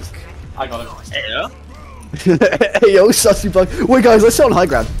he is. I got it. Yeah? Hey, yo, sussy bug. Wait, guys, let's sit on high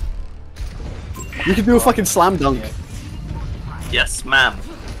ground. You can do a fucking slam dunk. Yes, ma'am.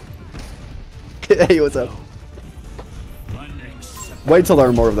 Hey, what's up? Wait till there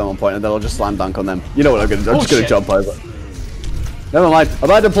are more of them on point, and then I'll just slam dunk on them. You know what I'm gonna do? I'm just gonna jump over. Never mind. I've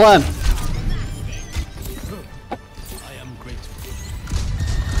had a plan.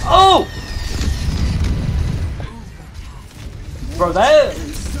 Oh! Bro,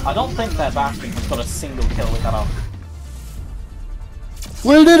 I don't think their Bastion has got a single kill with that ult.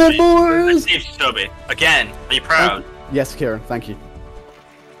 We did it, I boys! saved Toby. Again. Are you proud? Yes, Kieran, thank you.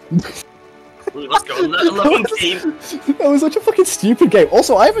 Ooh, let's go. Loving team. That was such a fucking stupid game.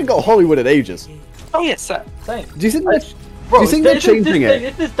 Also, I haven't got Hollywood in ages. Oh, yes, sir. Same. Do you think they're, Bro, do you think they're changing it?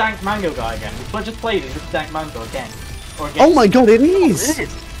 It's this Dank Mango guy again. We just played it. This Dank Mango again. Or again. Oh my god, it is!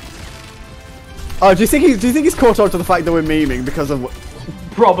 Oh, do you think he's caught on to the fact that we're memeing because of?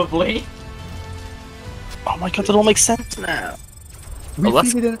 Probably. Oh my God, it all makes sense now. We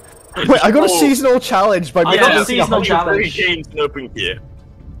let's- figured it- Wait, I got a seasonal challenge by I got a mitigating seasonal 100 challenge. Games in open queue.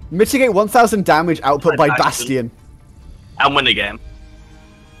 Mitigate 1,000 damage output by Bastion. And win the game.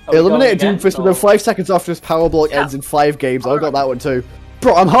 Are we Eliminate a going again? Doomfist within 5 seconds after his power block ends in 5 games. I got that one too.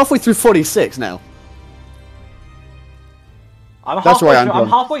 Bro, I'm halfway through 46 now. That's where I am I'm going.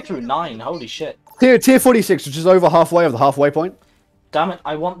 halfway through 9. Holy shit. Tier 46, which is over halfway of the halfway point. Damn it!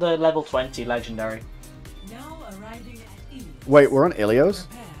 I want the level 20 legendary. Now arriving at E. Wait, we're on Ilios?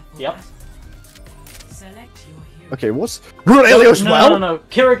 Yep. Select your hero. Okay, what's... We're on Ilios No, well? no.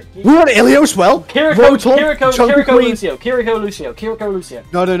 Kiriko, We're on Ilios well? Rotom, Kiriko Lucio.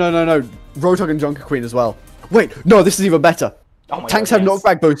 No. Rotok and Junker Queen as well. Wait, no, this is even better. Oh my Tanks God, have yes.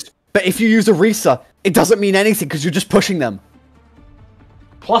 knockback boost, but if you use a Risa, it doesn't mean anything because you're just pushing them.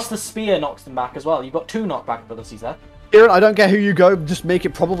 Plus the spear knocks them back as well. You've got 2 knockback abilities there. Kieran, I don't care who you go, just make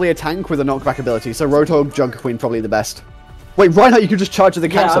it probably a tank with a knockback ability. So Rotok, Junker Queen, probably the best. Wait, Reinhardt, you could just charge at the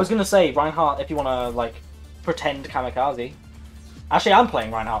Yeah, cancel. I was gonna say Reinhardt if you wanna like pretend kamikaze. Actually, I'm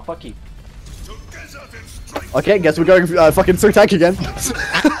playing Reinhardt. Fuck you. Okay, guess we're going fucking 3 tank again.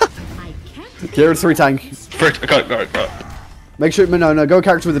 Kieran, 3 tank. Go. Make sure, no, go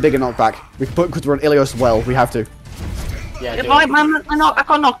character with a bigger knockback. We can put, because we're on Ilios well, we have to. Yeah, If do I it. got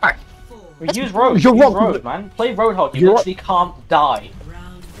knockback. We use Road. You're Use wrong. Road, man. Play Roadhog. You You're- literally can't die.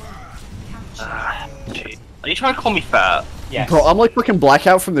 Round 1. Gee. Are you trying to call me fat? Yes. Bro, I'm like fucking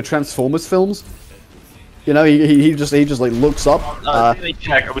Blackout from the Transformers films. You know, he just like looks up. Let me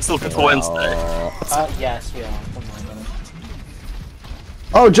check. Are we still good for Wednesday? Yes, we are. Don't worry about it.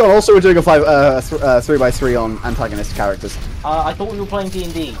 Oh, John, also we're doing a 3x3 on antagonist characters. I thought we were playing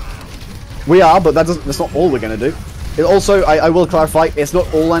D&D. We are, but that's not all we're gonna do. It also, I will clarify, it's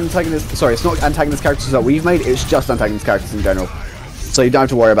not all antagonist. Sorry, it's not antagonist characters that we've made. It's just antagonist characters in general. So you don't have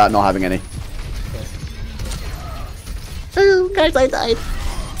to worry about not having any. Oh, guys, I died.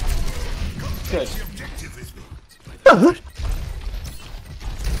 Good.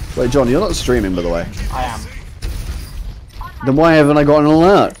 Wait, John, you're not streaming, by the way. I am. Then why haven't I got an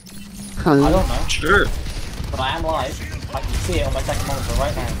alert? I don't know, Sure. but I am live. I can see it on my second monitor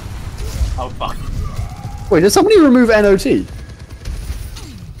right now. Oh fuck. Wait, did somebody remove NOT?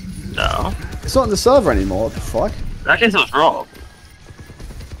 No. It's not in the server anymore. What the fuck? That case it was wrong.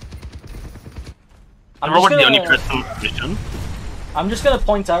 I'm Robert just the only gonna- person mission. I'm just gonna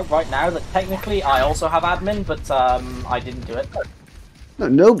point out right now that technically I also have admin, but I didn't do it.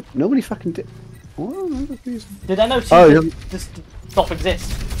 No, nobody fucking did. What? Did NOT Oh, yeah. just stop exist?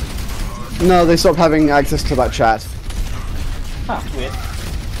 No, they stopped having access to that chat. Huh, weird.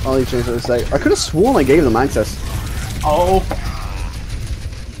 I'll leave change what to say. I could have sworn I gave them access. Oh,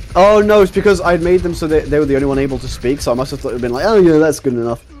 Oh no, it's because I'd made them so they were the only one able to speak, so I must have thought it would been like, oh yeah, that's good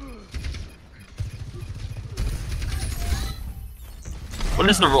enough.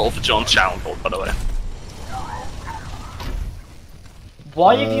 is the role for John Challenboard, by the way?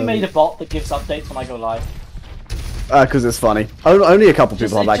 Why have you made a bot that gives updates when I go live? Because it's funny. Only a couple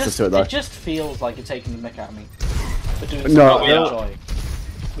people have access to it though. It just feels like you're taking the mick out of me. For doing No, something I enjoy.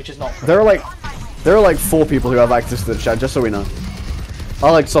 Which is not. There are like 4 people who have access to the chat, just so we know.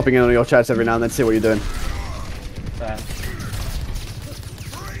 I like stopping in on your chats every now and then, see what you're doing. Fair.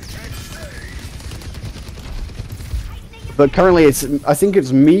 But currently, I think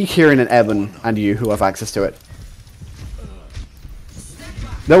it's me, Kieran, and Evan, and you who have access to it.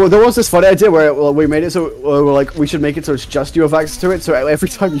 There was this funny idea where we made it so we're like, we should make it so it's just you have access to it, so every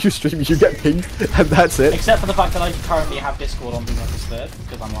time you stream you get pinged, and that's it. Except for the fact that I currently have Discord on Do Not Disturb,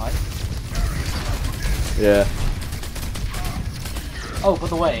 because I'm live. Yeah. Oh, by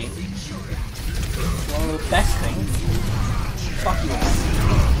the way, one of the best things. Fuck you all.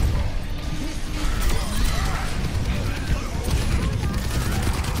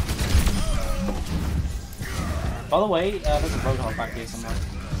 By the way, there's a Roadhog back here somewhere.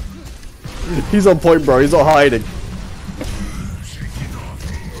 He's on point, bro. He's not hiding.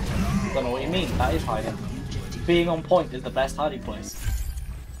 Don't know what you mean. That is hiding. Being on point is the best hiding place.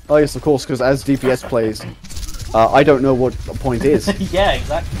 Oh yes, of course, because as DPS plays, I don't know what a point is. Yeah,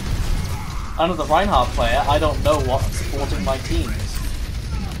 exactly. And as a Reinhardt player, I don't know what supporting my team is.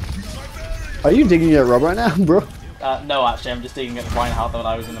 Are you digging at Rob right now, bro? No, actually, I'm just digging at Reinhardt that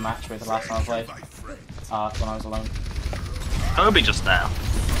I was in the match with the last time I played. When I was alone. Toby just now.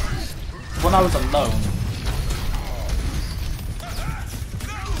 When I was alone.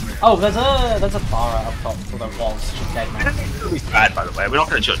 Oh, there's a Pharah up top. Well, there was. She's dead now. He's bad, by the way. We're not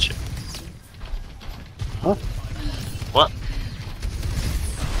going to judge him. Huh? What?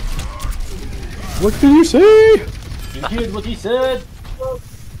 What did you say? You heard what he said?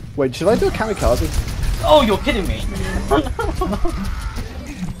 Wait, should I do a kamikaze? Oh, you're kidding me!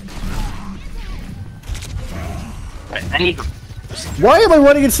 I need to... Why am I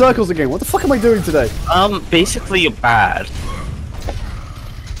running in circles again? What the fuck am I doing today? Basically you're bad.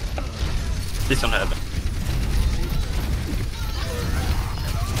 This one hurt me.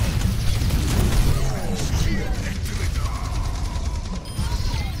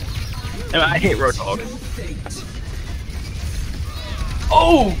 Anyway, I hate Roadhog.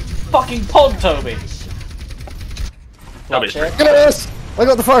 Oh! Fucking pod, Toby! Toby's Watch it. Yes! I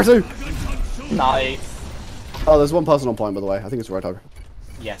got the fire too! Nice. Oh, there's one person on point, by the way. I think it's Roadhog.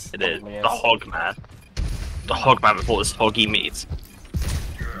 Yes, It is. probably The Hog Man. The Hog Man before this hoggy meat.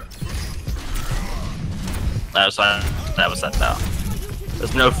 That was said that.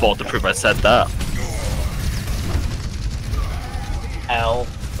 There's no fault to prove I said that.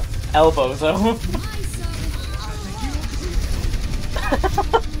 Elbozo.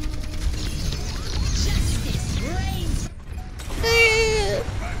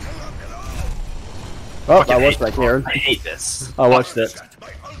 Oh, I watched that, Kieran. I hate this. I watched it.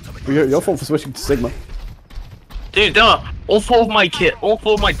 Your fault for switching to Sigma. Dude, no, all four of my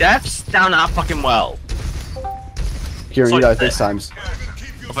deaths down that fucking well. Kieran, you died 6 times.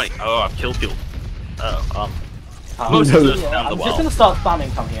 Oh, I've killed people. Oh, Most of those down the I'm well. just gonna start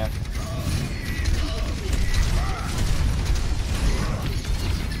spamming come here.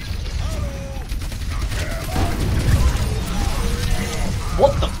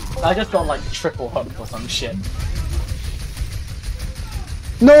 What the? I just got like triple hooked or some shit.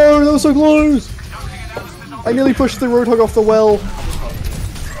 No, that was so close! I nearly pushed the Roadhog off the well.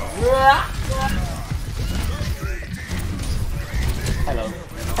 Hello.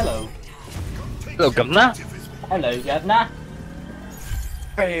 Hello. Hello, Governor. Hello, Governor.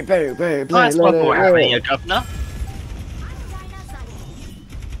 Nice one for having you, Governor.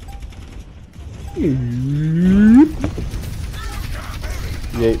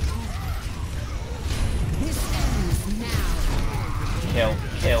 Yeah.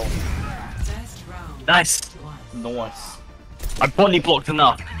 Kill. Nice. Nice. I body blocked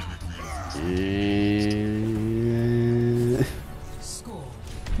enough.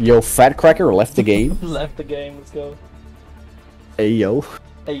 Yo, Fat Cracker left the game. Left the game, let's go. Hey, yo.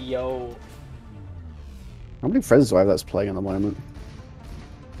 Hey, yo. How many friends do I have that's playing at the moment?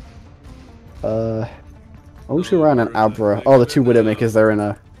 Ocean and Abra. Oh, the 2 Widowmakers, they're in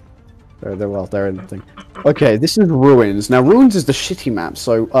a... They're in the thing. Okay, this is Ruins. Now, Ruins is the shitty map,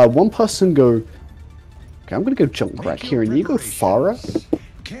 so, one person go... Okay, I'm gonna go Junkrat here, and you go Farah.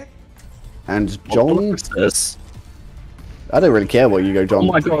 And John... This. I don't really care what you go, John.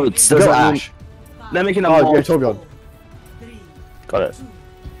 Oh my god, there's Go Ash. They're making a Oh, mod. go Torbjorn. Got it.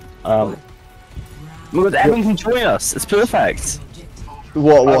 Look, everyone can join us. It's perfect.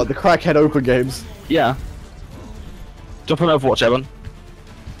 What, the Crackhead Open Games? Yeah. Jump on Overwatch, everyone.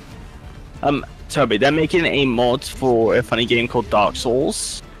 Toby, they're making a mod for a funny game called Dark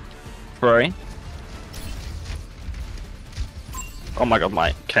Souls. Right? Oh my god,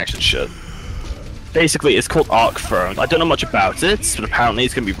 my connection's shit. Basically, it's called Arc Throne. I don't know much about it, but apparently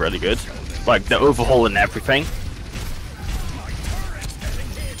it's gonna be really good. Like, they're overhauling everything.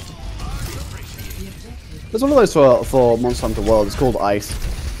 There's one of those for Monster Hunter World. It's called Ice.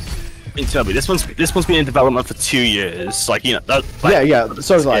 I mean, Toby, this one's been in development for 2 years. Like, you know, that, like, Yeah.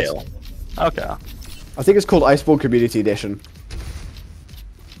 So is Ice. scale. Okay. I think it's called Iceborne Community Edition.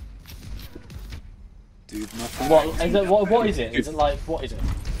 Dude, nothing. What is it? Is it like what is it?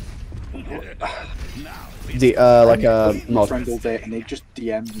 The like a mod. Friend all day, and they just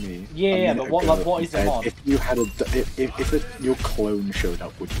DM'd me. Yeah, but what is the mod? If you had your clone showed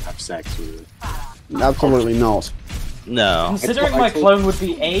up, would you have sex with it? Absolutely not. No. Considering I my told- clone would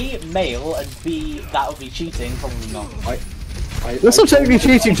be A, male, and B, that would be cheating, probably not. That's not technically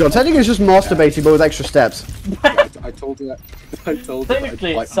cheating, John. Technically, it's just masturbating, but with extra steps. I told you that. I told you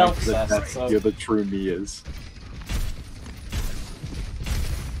Technically, that it's self-assessed, so- you're the true me is.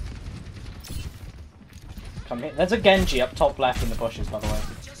 Come here. There's a Genji up top left in the bushes, by the way.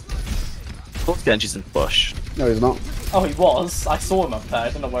 Of course Genji's in the bush. No, he's not. Oh, he was. I saw him up there. I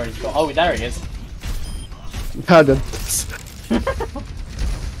don't know where he's gone. Oh, there he is. Pardon.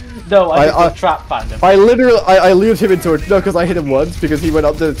 No, I I- did trap fandom. I literally, I lured him into it. No, because I hit him once because he went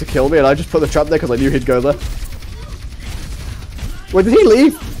up to kill me, and I just put the trap there because I knew he'd go there. Wait, did he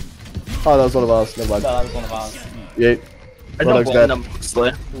leave? Oh, that was one of ours. Never No, mind. that was one of ours. Yeah. I Well, don't looks want dead. them,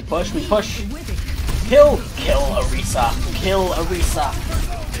 honestly. We push. Kill Orisa. Kill Orisa.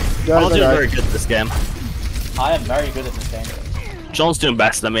 I'm not doing Guys, very good at this game. I am very good at this game. John's doing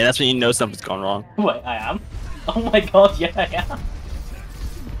better than me, that's when you know something's gone wrong. Wait, I am? Oh my god, yeah, I am.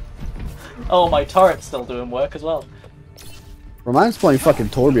 Oh, my turret's still doing work as well. Roman's playing fucking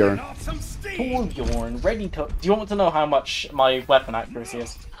Torbjorn. Torbjorn, ready to... Do you want to know how much my weapon accuracy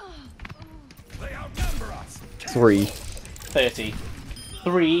is? 3. 30.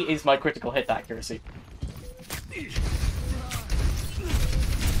 3 is my critical hit accuracy. Need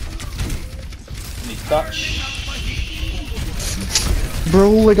touch.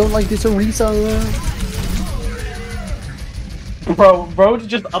 Bro, I don't like this Orisa. Bro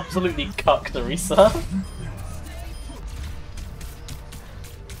just absolutely cucked Orisa.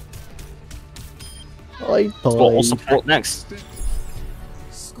 All support next.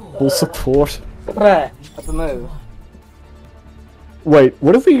 Full support. Right, I don't know. Wait,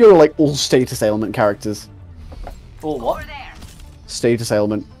 what if we go like all status ailment characters? Oh, what? Status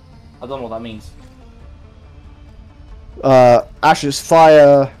ailment. I don't know what that means. Ashes,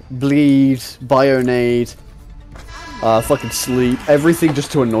 fire, bleed, bionade, fucking sleep, everything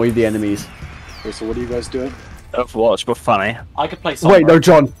just to annoy the enemies. Okay, so what are you guys doing? Overwatch, but funny. I could play Sombra. Wait, no,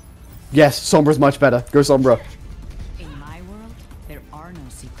 John. Yes, Sombra's much better. Go Sombra. In my world, there are no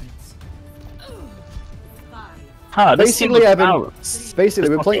secrets. Huh, this seems Basically, I've been balanced. basically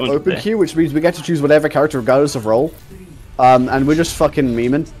we're It's playing not open going queue, which means we get to choose whatever character regardless of role. And we're just fucking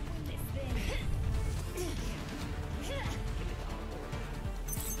memeing.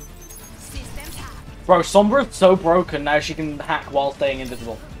 Bro, Sombra's so broken now she can hack while staying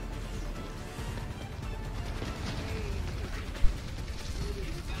invisible.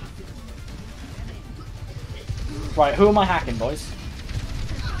 Right, who am I hacking, boys?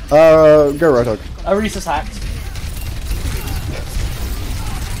 Go Roadhog. Orisa's hacked.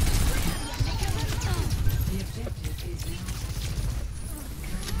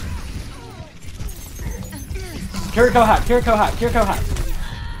 Kiriko hack.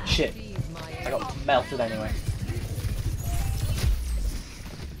 Shit. I got melted anyway.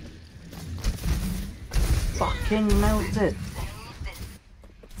 Fucking melted.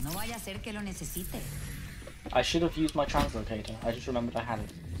 No vaya a ser que lo necesite. I should have used my translocator. I just remembered I had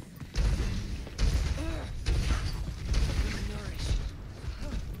it.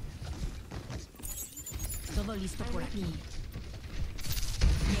 Todo listo por aquí.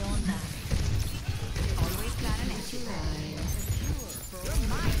 ¿Qué onda? Always got an extra.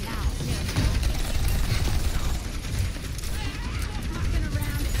 Mine now.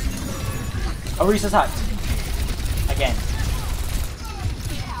 Orisa's hacked. Again.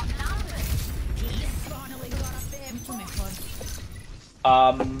 Mucho mejor.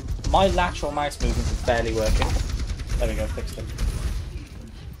 My lateral mouse movement is barely working. There we go, fixed it.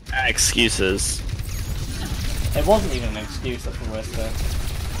 Excuses. It wasn't even an excuse, that's the worst bit.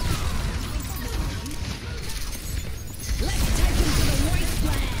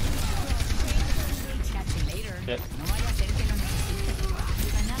 Catch you later. Shit. No vaya a ser que lo necesite.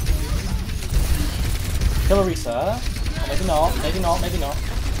 Kill Orisa. Maybe not.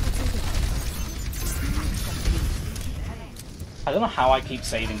 I don't know how I keep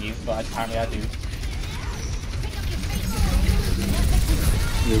saving you, but apparently I do.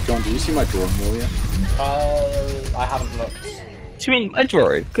 Yo, John, do you see my drawing wheel yet? I haven't looked. What do you mean my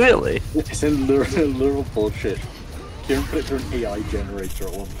drawing? Clearly. It's in literal bullshit. Kieran put it through an AI generator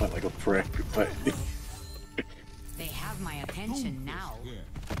at one point, like a prick, but... They have my attention now.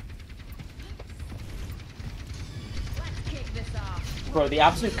 Bro, the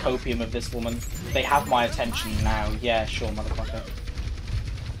absolute copium of this woman. They have my attention now. Yeah, sure, motherfucker.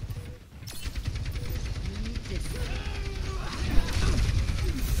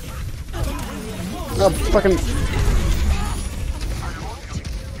 Oh, fucking...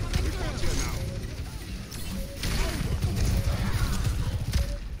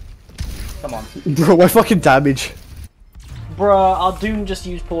 Come on. Bro, my fucking damage. Bruh, our Doom just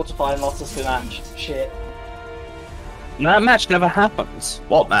used Portify and lost us to that shit. That match never happens.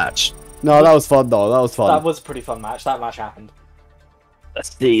 What match? No, that was fun though, that was fun. That was a pretty fun match. That match happened.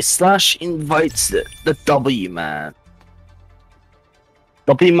 That's the Slash invites the W man.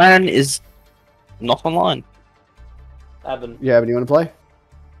 W man is not online. Evan, Yeah, Evan, you want to play?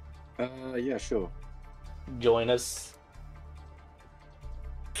 yeah, sure. join us.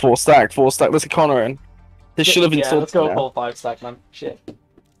 4 stack. Let's get Connor in. This should have been Yeah, let's sorted go now. full 5 stack, man. Shit.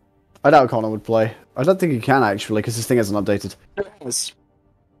 I doubt Connor would play. I don't think he can actually, because this thing isn't updated. Yes.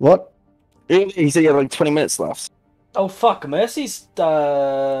 What? He said he had like 20 minutes left. Oh fuck, Mercy's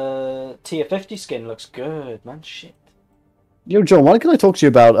tier 50 skin looks good, man. Shit. Yo, John, why can't I talk to you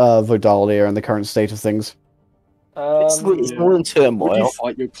about Vodalia and the current state of things? It's yeah. more in Would turmoil. you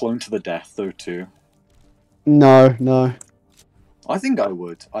fight your clone to the death, though, too? No, no. I think I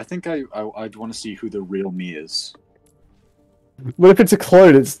would. I think I'd want to see who the real me is. But if it's a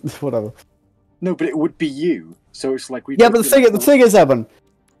clone, it's... whatever. No, but it would be you. So it's like we. Yeah, but the thing is, Evan,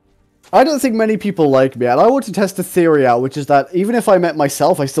 I don't think many people like me, and I want to test a theory out, which is that even if I met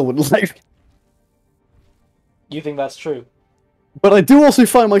myself, I still wouldn't like me. You think that's true? But I do also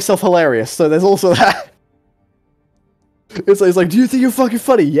find myself hilarious, so there's also that. It's like, do you think you're fucking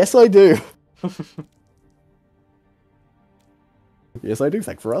funny? Yes, I do. Yes, I do.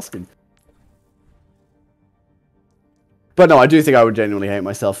 Thanks for asking. But no, I do think I would genuinely hate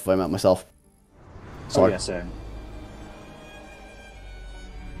myself if I met myself. Oh, Sorry. yeah, same.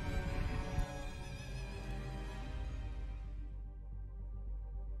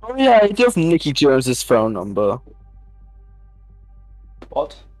 Oh yeah, I do have Nicky Jones's phone number.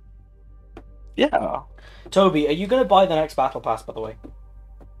 What? Yeah. Toby, are you gonna buy the next battle pass, by the way?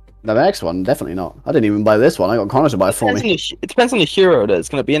 The next one, definitely not. I didn't even buy this one. I got Connor to buy it for me. It depends on the hero that's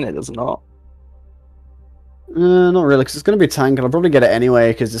going to be in it, does it not? Not really, because it's going to be a tank, and I'll probably get it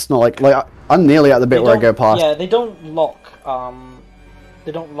anyway, because it's not like I'm nearly at the bit They where I don't- go past. Yeah, they don't lock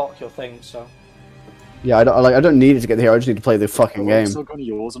your thing, so. Yeah, I don't need it to get here. I just need to play the fucking game. Still going to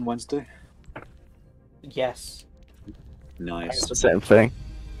yours on Wednesday. Yes. Nice. It's the same thing.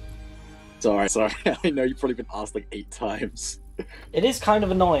 Sorry. I know you've probably been asked like 8 times. It is kind of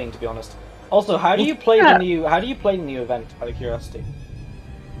annoying, to be honest. Also, how do you play the new event, out of curiosity?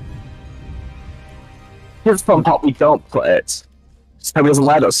 Here's from how we don't play it. Toby doesn't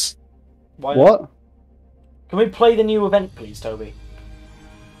let us. Why not? What? Can we play the new event, please, Toby?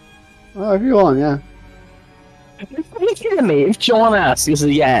 Oh, if you want, yeah. Are you kidding me? If John asks, he says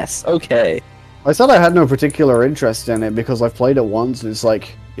yes. Okay. I said I had no particular interest in it because I've played it once, and it's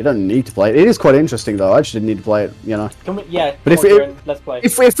like, you don't need to play it. It is quite interesting, though. I just didn't need to play it, you know. Can we? Yeah. But come on, Kieran, let's play.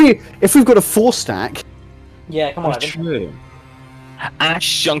 If we've got a 4-stack, Yeah, come on, Evan. True.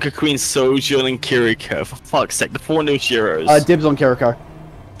 Ash, Junker Queen, Sojourn, and Kiriko. For fuck's sake, the 4 new heroes. dibs on Kiriko.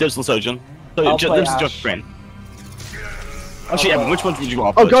 Dibs on Sojourn. I'll Dibs play on Ash. Junker Queen. Actually, Evan, which ones would you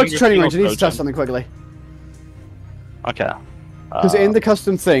want? Oh, go to Junker training Queen or range. I need to Sojourn? test something quickly. Okay. Because in the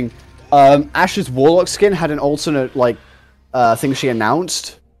custom thing, Ash's Warlock skin had an alternate, like, thing she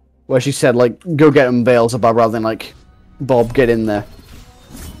announced, where she said, like, go get him Beelzebub rather than, like, Bob, get in there.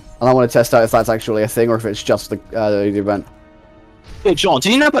 And I want to test out if that's actually a thing or if it's just the event. Hey, John,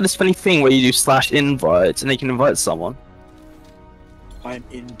 do you know about this funny thing where you do slash invites and they can invite someone? I'm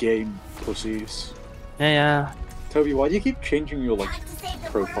in-game pussies. Yeah. Toby, why do you keep changing your like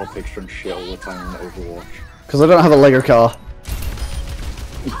profile picture and shit all the time in Overwatch? Because I don't have a Lego car.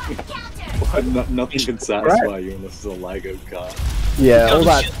 Nothing can satisfy you unless it's a Lego car. Yeah, all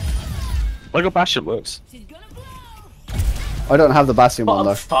that. Lego Bastion works. I don't have the Bastion one, Oh,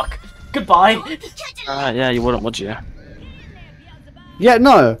 though. fuck. Goodbye. Yeah, you wouldn't, would you? Yeah,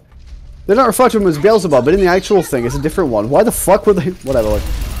 no. They don't refer to him as Beelzebub, but in the actual thing, it's a different one. Why the fuck would they... Whatever, like,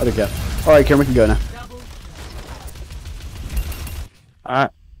 I don't care. Alright, Kieran, we can go now.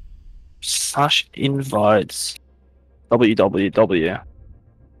 Alright. Slash invites. www.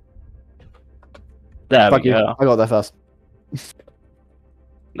 There Fuck we you. go. I got there first.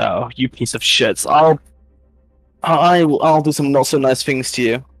 No, you piece of shit. I'll do some not so nice things to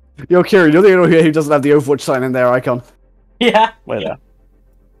you. Yo, Kieran, you're the only one who doesn't have the Overwatch sign in their icon. Yeah. Wait there.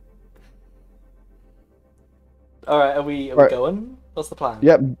 Alright, are we Right. going? What's the plan?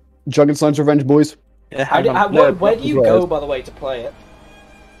 Yep, Junkenstein's Revenge, boys. Yeah, Where do you go, by the way, to play it?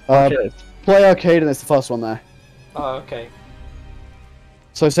 Play arcade, and it's the first one there. Oh, okay.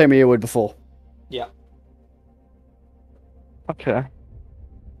 So same as you would before. Yeah. Okay.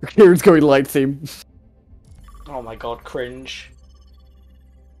 Kieran's going light theme. Oh my god, cringe.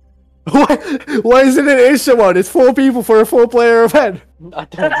 Why is it an issue one? It's 4 people for a 4-player event. I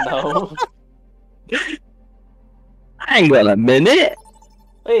don't know. Hang on a minute.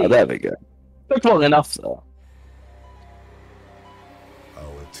 Hey, Oh, there we go. Took long enough, though.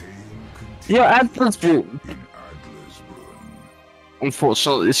 Yeah, Adler's Rune.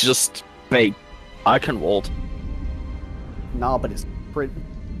 Unfortunately, it's just fake icon walled. Nah, but it's print.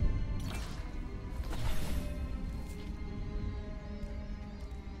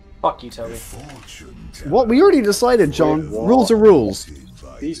 fuck you, Toby. What? We already decided, John. Wait, what? Rules are rules.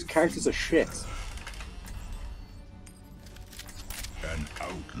 These characters are shit. An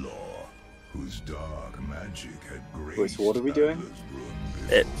outlaw whose dark magic had graced Wait, so what are we doing?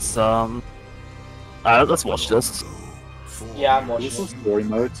 It's, let's watch this. Yeah, I'm watching This is it. story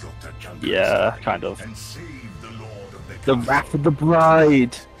mode. Yeah, kind of. The Wrath of the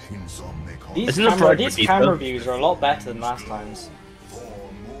Bride. These Isn't the camera, Bride these Benito? camera views are a lot better than last time's.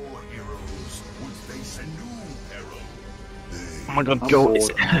 Oh my god, I'm go.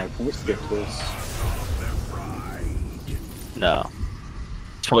 bored now. Can we skip this? No.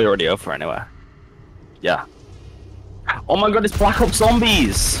 It's probably already over anyway. Yeah. Oh my god, it's Black Ops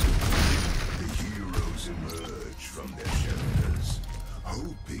Zombies! The heroes emerge from their shelters,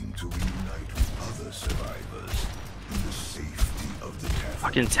 hoping to reunite with other survivors in the safety of the tavern.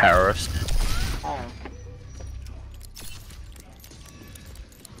 Fucking terrorist. Oh.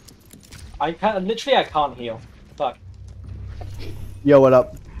 I can't, literally I can't heal. Fuck. Yo, what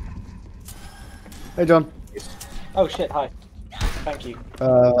up? Hey, John. Oh shit, hi. Thank you.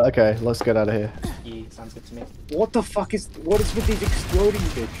 Okay, let's get out of here. Yeah, sounds good to me. What the fuck is... What is with these exploding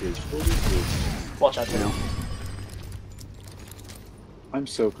bitches? What is this? Watch out now. I'm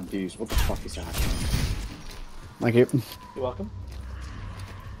so confused. What the fuck is happening? Thank you. You're welcome.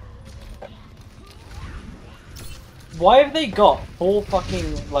 Why have they got 4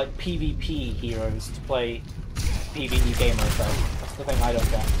 fucking, like, PvP heroes to play PvE game mode though? That's the thing I don't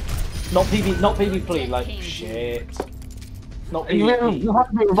get. Not PvP, like, shit. Not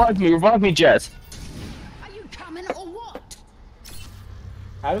PvP. Revive me, Jet. Are you coming or what?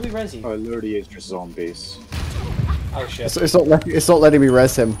 How do we res you? Oh, it literally is just zombies. Oh shit. It's not letting me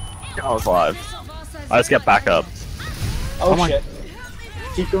res him. I was alive. I just get back up. Oh shit.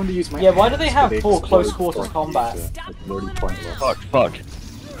 Keep going to use my Yeah, why do axe, they have but 4 explode close quarters before I combat? use it. It's literally pointless. Fuck.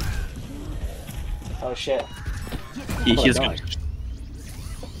 Oh shit. He's died. good.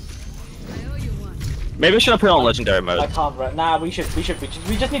 Maybe I should have put it on legendary I mode. can't nah, we just need to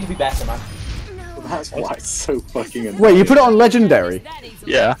be better, man. That's why it's so fucking annoying. Wait, you put it on legendary?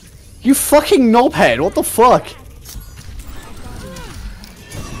 Yeah. You fucking knobhead! What the fuck?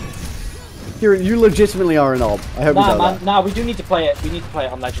 You legitimately are a knob. I hope you Nah, know man, that. nah, we do need to play it. We need to play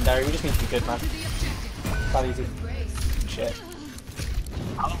it on legendary. We just need to be good, man. That easy. Shit.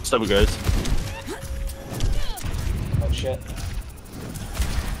 So we good. Oh shit.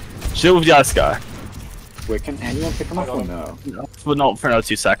 Chill with the ice guy. Wait, can anyone pick them up or no? But not for another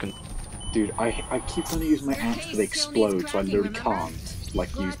 2 seconds. Dude, I keep trying to use my axe, but they explode, so I literally can't,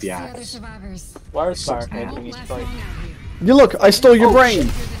 like, use the axe. Where is Barricade? We need to play. You look, I stole your brain!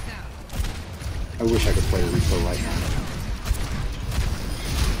 I wish I could play Repo right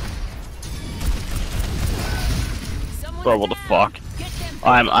now. Bro, what the fuck?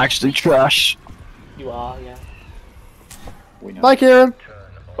 I'm actually trash. You are, yeah. We know. Bye, Kieran!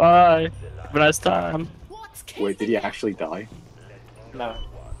 Bye. Have a nice time. Wait, did he actually die? No.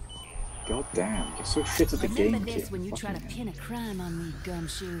 God damn, you're so shit at the game, Remember this kid. when you try to Fucking pin a crime on me,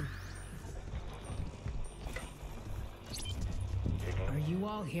 Gumshoe. Are you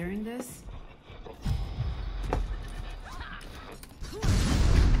all hearing this?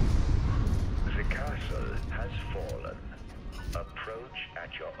 The castle has fallen. Approach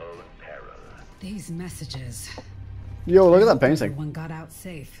at your own peril. These messages. Yo, look at that painting. Everyone got out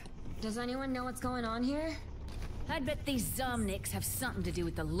safe. Does anyone know what's going on here? I'd bet these Zomniks have something to do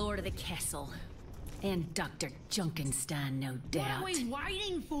with the Lord of the Castle. And Dr. Junkenstein, no doubt. What are we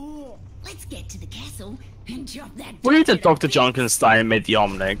waiting for? Let's get to the castle and drop that. We need that Dr. Junkenstein made the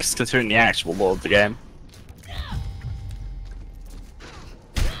Omnics, considering the actual lore of the game.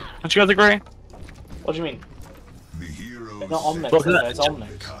 Don't you guys agree? What do you mean? The heroes It's not Omnics, Look, it's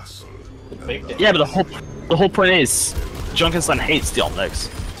Omnics. castle. It's a big difference. Yeah, but the whole point is, Junkenstein hates the Omnics.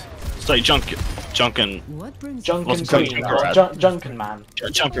 So Junken. What brings Junkin What's Queen, Junkin Junkin Man.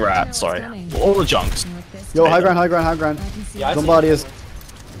 Junkerat, sorry. All the Junks. Yo, high ground, high ground, high ground. Yeah, I see Somebody it. is.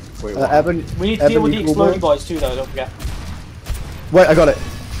 Wait, what? Eben. We need to Eben, deal with you the cool exploding boy? boys too, though. Don't forget. Wait, I got it.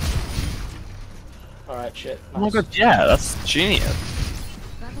 All right, shit. Oh my Nice. god, yeah, that's genius.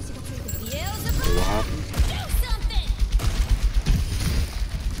 What happened?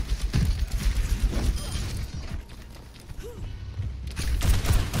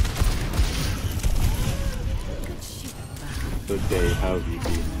 Good day, how have you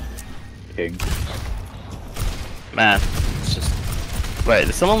been, King? Man, it's just. Wait,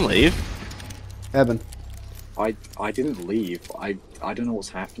 did someone leave? Eben. I didn't leave. I don't know what's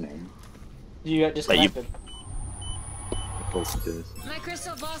happening. You get disconnected. Of course it is. My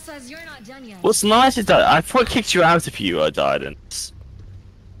crystal ball says you're not done yet. What's nice is that I thought I kicked you out if you died, and It's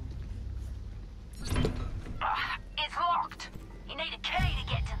locked. You need a key to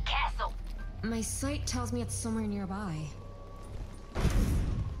get to the castle. My sight tells me it's somewhere nearby.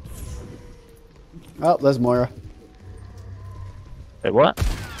 Oh, there's Moira. wait, what?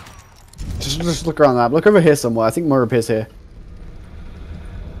 Just look around that. Look over here somewhere. I think Moira appears here.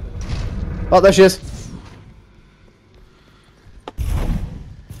 Oh, there she is.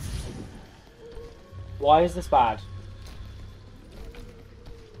 Why is this bad?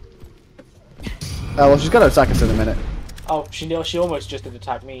 Oh, well, she's gonna attack us in a minute. Oh, she almost just did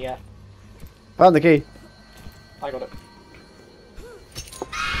attack me. Yeah, Found the key. I got it.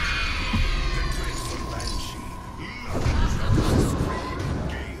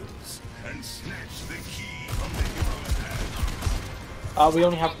 And snatch the key from the hero's hand. We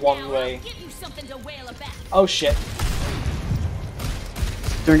only have one way. Give you something to wail about. Oh shit.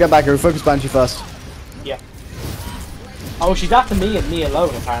 Don't get back here. Focus Banshee first. Yeah. Oh, she's after me and me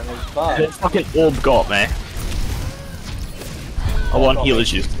alone apparently. The But fucking orb got me. I want heal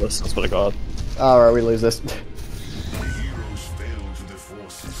is useless, that's what I got. Alright, we lose this. The heroes fell to the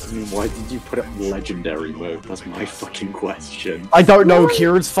forces I of mean, why did you put it in legendary mode? That's my fucking question. I don't know.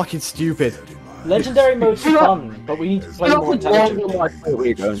 Kieran's fucking stupid. legendary mode's fun, but we need to play more intelligently. Where are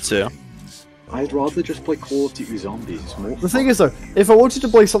you going to? I'd rather just play Call of Duty Zombies. It's more The thing is though, if I wanted to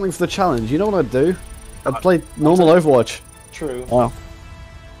play something for the challenge, you know what I'd do? I'd play normal Overwatch. True. Oh.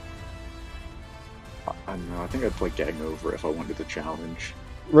 I don't know, I think I'd play Gang Over if I wanted the challenge.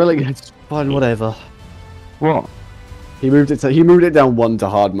 Really, it's fine, whatever. What? He moved it down 1 to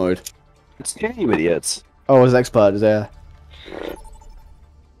hard mode. It's you idiots. Oh, as expert is there.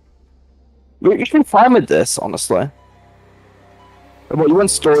 You should be fine with this, honestly. Well, you want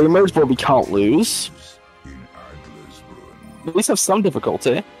story modes, but we can't lose. in Adler's Run. At least have some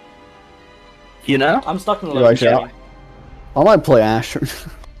difficulty. You know? I'm stuck in the You're right, legendary. yeah. I might play Ash.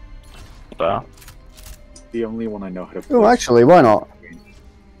 Well, The only one I know how to play. Oh, actually, why not?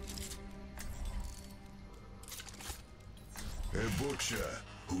 A butcher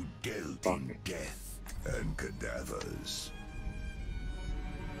who dealt in death and cadavers.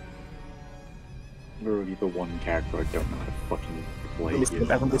 Literally the one character I don't know how to fucking play.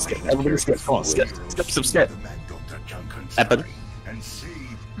 everybody skip. Come on, skip. Skip. The man Dr. Junkenstein Eben. and saved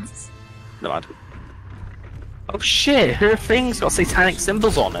No mind. Oh shit, her thing's got satanic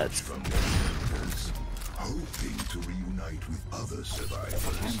symbols on it. from their shadows, hoping to reunite with other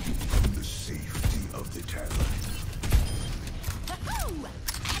survivors in the safety of the tavern. Woohoo!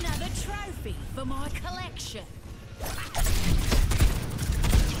 Another trophy for my collection.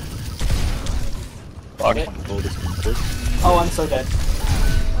 Oh, I'm so dead.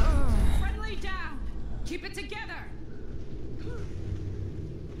 Friendly down. Keep it together.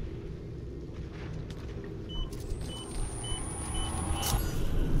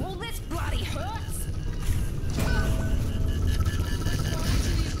 Well, this bloody hurts.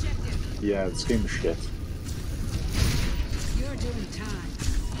 Yeah, this game is shit. You're doing time.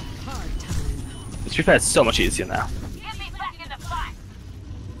 Hard time. To be fair, it's so much easier now. Get me back in the fight.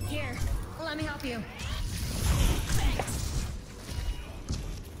 Here, let me help you.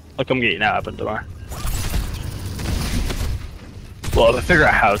 I'll come get you now, Eben, don't worry. Well, if I figure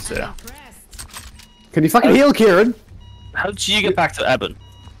out how to. Can you fucking heal, Kieran? How did you get back to Eben?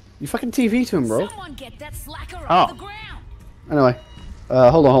 You fucking TV to him, bro. Someone get that slacker Oh. off the ground. Anyway.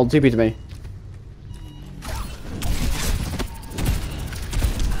 Hold on, TP to me.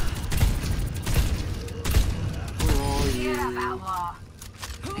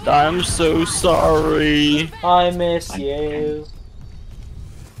 I'm so sorry. I miss you.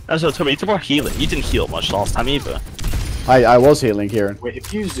 That's what Toby. You took more healing. You didn't heal much last time either. I was healing, Kieran. Wait,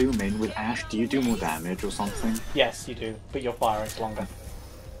 if you zoom in with Ash, do you do more damage or something? Yes, you do, but your fire rate's longer.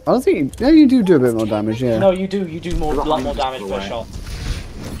 I don't think. Yeah, you do a bit more damage. Yeah. No, you do. You do more, lot more damage per shot.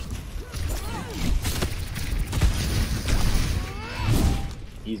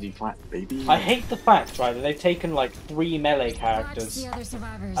 Easy flat, baby. I hate the fact, right, that they've taken like 3 melee characters The other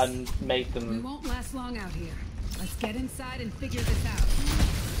survivors. and made We them. won't last long out here. Let's get inside and figure this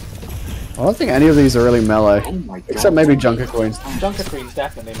out. I don't think any of these are really melee, Oh my god. except maybe Junker Queen. Junker Queen's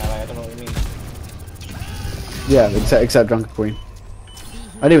definitely melee. I don't know what you mean. Yeah, except Junker Queen.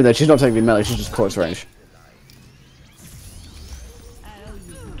 And even then, she's not technically melee. She's just close range.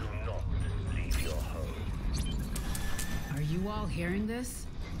 Are you all hearing this?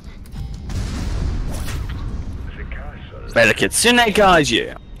 The castle. May the Kitsune guide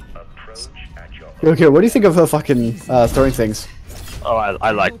you. Approach at your Okay, what do you think of her fucking throwing things? Oh,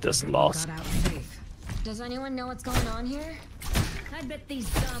 I like this a lot. Got out safe. Does anyone know what's going on here? I bet these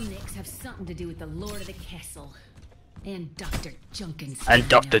Dominics have something to do with the Lord of the Castle. And Dr. Junkenstein. And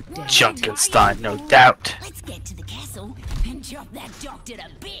Dr. Junkenstein, no doubt. Let's get to the castle and chop that doctor to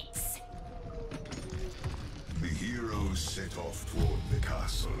bits. The heroes set off toward the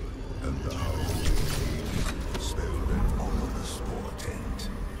castle, and the howl spelled an ominous portent.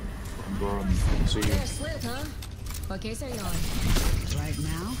 So you... You're sleuth, huh? What case are you on? Right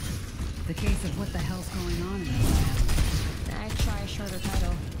now, the case of what the hell's going on in this town. I'd try a shorter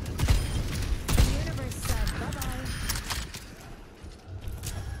title. The universe said bye-bye.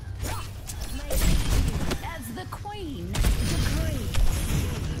 As the Queen decrees.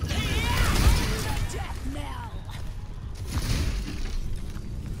 The death knell.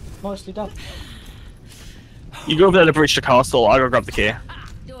 Nicely done. You go over there to breach the castle. I'll go grab the key.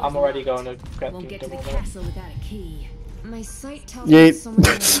 I'm already going to get Won't get to the double. castle without a key. My sight tells me someone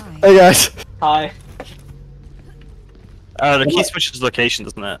nearby. Hey guys. Hi. The key switches location,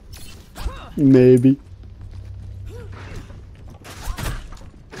 doesn't it? Maybe.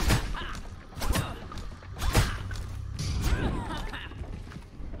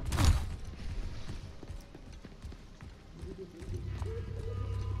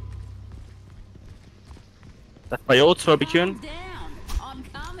 That's by your Toby-kun. Down. I'm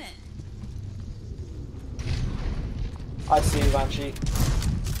coming. I see you, Banshee.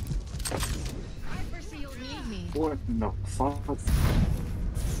 I foresee you'll need me. What the fuck?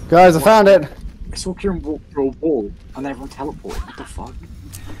 Guys, I found it. I saw Kieran walk through a wall and everyone teleported. What the fuck?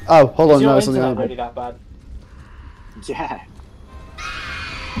 Oh, hold on. Is No, your it's on the internet other really bit. that bad? Yeah.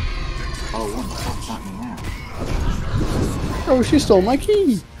 Oh, what the fuck's happening now? Oh, she stole my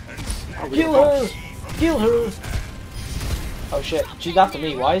key. Kill her! Kill her! Oh shit, she's after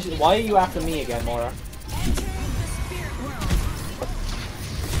me. Why are you after me again, Mora?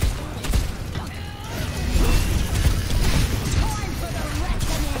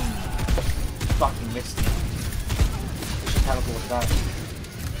 Fucking missed me. She teleported out.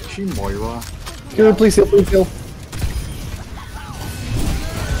 Is she Moira? Kieran, please heal, please heal.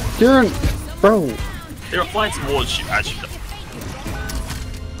 Kieran, bro. They were flying towards you, actually.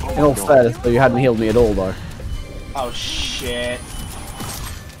 In all fairness, though, you hadn't healed me at all, though. Oh shit.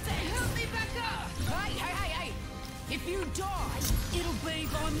 Help me back up! Hey, hey, hey, hey! If you die, it'll be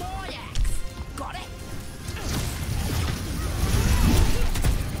by my axe. Got it?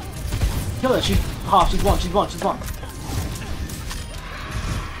 Kill her, she's one.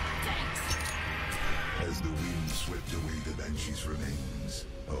 As the wind swept away the Banshee's remains,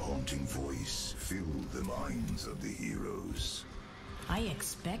 a haunting voice filled the minds of the heroes. I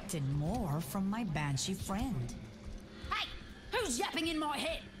expected more from my Banshee friend. Hey! Who's yapping in my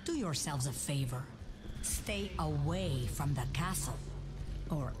head? Do yourselves a favor. Stay away from the castle.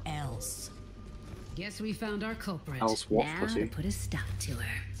 Or else. Guess we found our culprit. Else what, now pussy? to put a stop to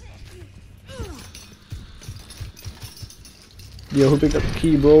her. Yo, who picked up the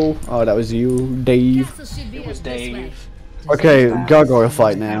key, bro? Oh, that was you, Dave. Castle should be It was up this way. Dave. Okay, gargoyle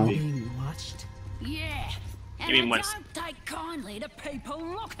fight now. Yeah. And You mean I when- don't take kindly to people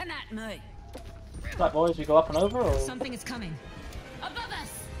looking at me. Right boys, we go up and over or? Something is coming. Above us!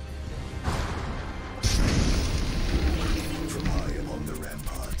 From high upon the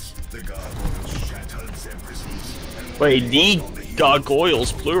ramparts, the gargoyles shattered their prisons. And Wait, the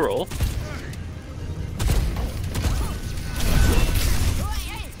gargoyles, plural.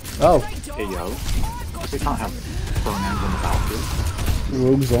 Oh, Hey yo. We can't have pronouns on the battlefield.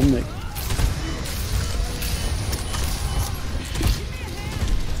 Rogue Zomnic.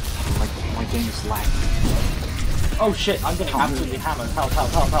 My game is lagging. Oh shit, I'm getting absolutely hammered. Help,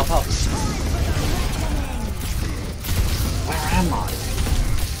 help, help, help, help. Where am I?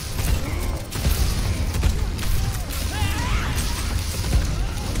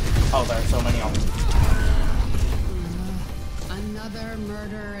 Oh, there are so many of them. Another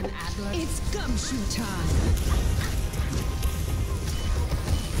murder in Adler. It's gumshoe time.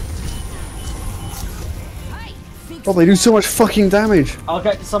 Oh, they do so much fucking damage. I'll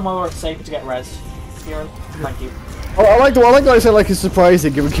get somewhere where it's safe to get res. Kieran, thank you. Oh, I like that I said like it's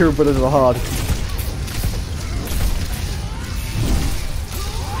surprising given Kieran put it in the hard.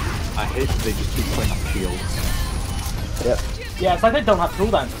 I hate that they just keep putting up shields. Yep. Yeah, it's like they don't have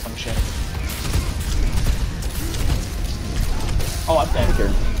cooldowns or some shit. Oh, I'm dead.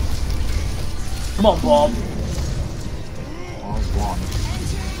 Okay. Come on, Bob. Oh, one.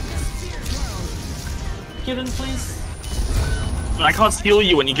 Kieran, please. I can't steal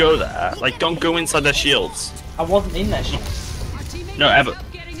you when you go there. Like, don't go inside their shields. I wasn't in there, shield. No, ever.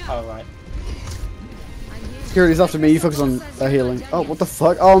 Oh, right. Kieran, he's after me. You focus on healing. Oh, what the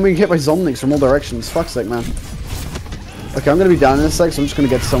fuck? Oh, I'm being hit by zombies from all directions. Fuck's sake, man. Okay, I'm gonna be down in a sec, so I'm just gonna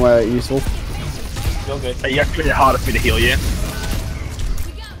get somewhere useful. You're good. You have to make it harder for me to heal you.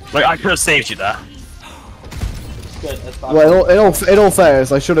 Like, I could have saved you there. Good, that's fine. Well, in all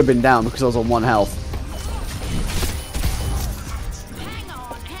fairness, I should have been down because I was on 1 health. Hang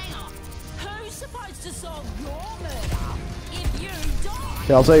on. Who's supposed to solve your murder if you die?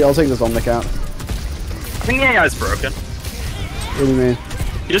 Okay, I'll take this Omnic out. I think the AI is broken. What do you mean?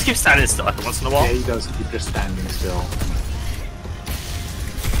 He just keeps standing still every once in a while. Yeah, he does keep just standing still.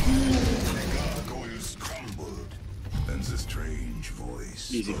 Gargoyles crumbled, and the strange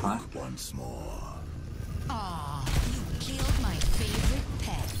voice Easy, huh? spoke once more. Aw, you killed my favorite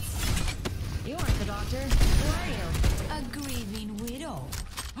pet. You aren't the doctor. Who are you? A grieving widow.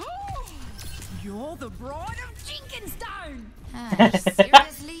 You're the bride of Jenkinstone.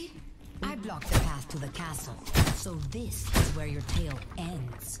 Seriously? I blocked the path to the castle, so this is where your tale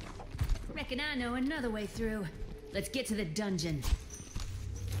ends. Reckon I know another way through. Let's get to the dungeon.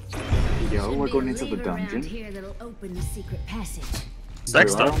 Yo, we're Should going be a into the lever around dungeon. here that'll open the secret passage.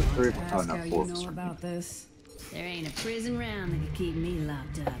 Next We're up. on through- Oh Ask no, how you fourth. know about this. There ain't a prison round that can keep me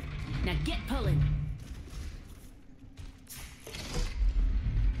locked up. Now get pulling.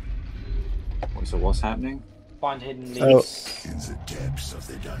 So what's happening? Find hidden Oh. leads. In the depths of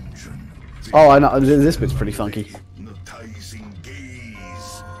the dungeon. Oh, I know. This bit's pretty funky. Hypnotizing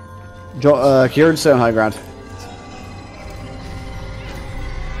gaze. Kieran's still on high ground.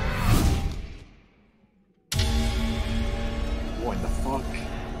 What the fuck?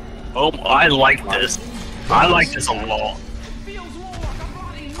 Oh, I like this. I like this a lot.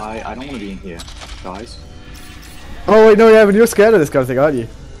 I don't want to be in here, guys. Oh wait, no, Evan, you're scared of this kind of thing, aren't you?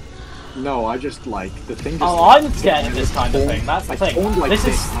 No, I just like the thing. Just, Oh, I'm scared of this kind of thing. That's the I thing. don't like This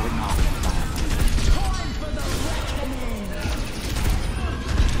this. is. I don't know.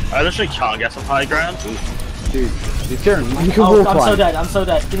 I literally can't get some high ground. Dude, Kieran, you can Oh, walk I'm so climb. dead. I'm so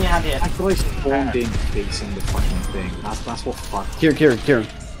dead. Give me a hand here. I feel like spawned in facing the fucking thing. That's what fucked. Kieran.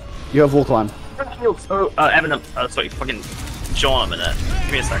 You have wall climb. Oh, Evan, sorry, fucking John a minute.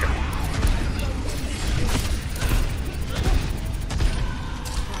 Give me a second.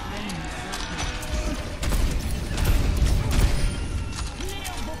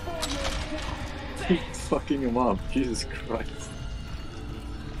 Fucking him up. Jesus Christ.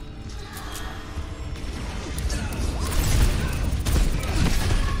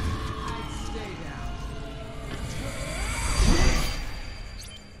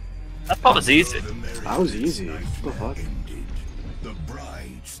 That part was easy. That was easy. What the fuck? Ended. The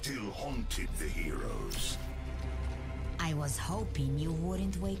bride still haunted the heroes. I was hoping you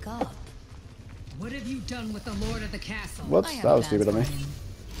wouldn't wake up. What have you done with the Lord of the Castle? What? I have That was plans stupid of me. for him.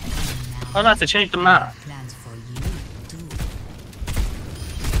 Oh no, they changed the map. Plans for you, too.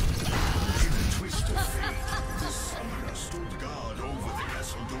 Twist of fate. The summoner stood guard over the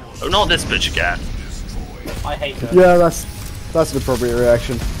castle doors. Oh, not this bitch again. I hate her. Yeah, that's an appropriate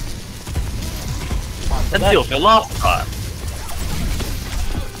reaction. That feels your last time.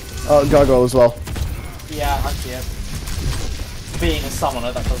 Oh, Gargoyle as well. Yeah, I see it. Being a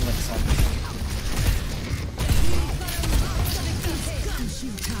summoner, that doesn't make sense.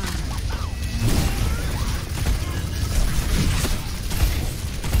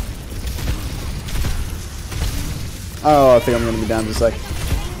 Oh, I think I'm gonna be down in a sec.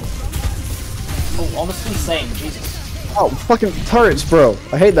 Oh, honestly, same. Jesus. Oh, fucking turrets, bro.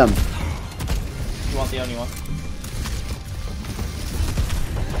 I hate them. You want the only one?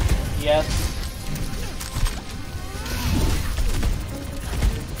 Yes.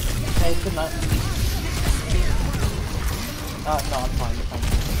 Okay, good night. No, I'm fine. Thank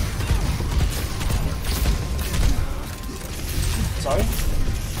you. Sorry?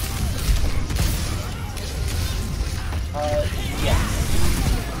 Yeah.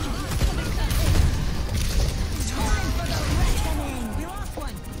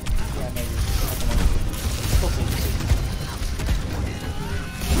 Yeah, maybe. I don't know. We'll see.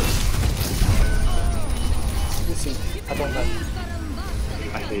 We'll see. I don't know.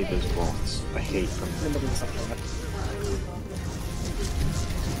 I hate those bots. I hate them.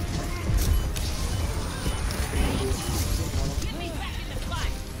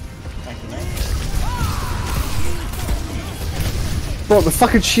 Thank you, mate. Bro, the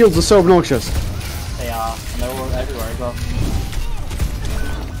fucking shields are so obnoxious. They are, and they're all everywhere as well.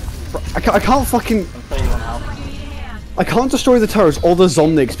 Bro, I can't fucking... I'm 31 health. I can't destroy the turrets or the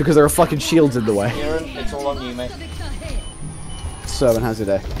Zomnics because there are fucking shields in the way. Kieran, it's all on you, mate. Servant has a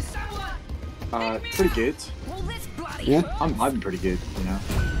day. Pretty good. Yeah? I'm pretty good, you know.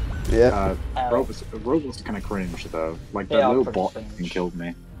 Yeah. Robots kind of cringe though. Like They that are little pretty bot thing killed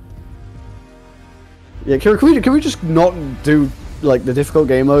me. Yeah, can we just not do, like, the difficult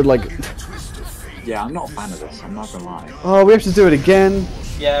game mode? Like... Yeah, I'm not a fan of this, I'm not gonna lie. Oh, we have to do it again?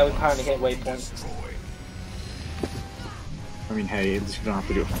 Yeah, we apparently hit waypoints. I mean, hey, at least we don't have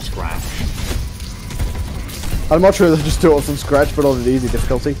to do it from scratch. I'm not sure they'll just do it from scratch, but on an easy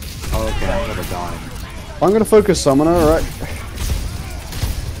difficulty. Oh, okay, I'm gonna die. I'm gonna focus Summoner, alright?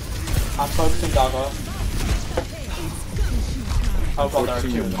 I'm focusing Gargoyle. Oh god, there are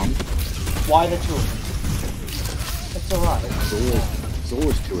two of them. Why are there two of them? It's alright. There's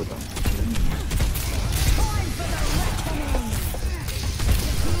always two of them.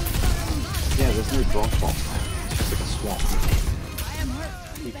 Yeah, there's no drop off. It's just like a swamp.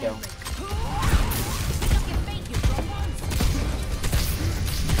 You kill.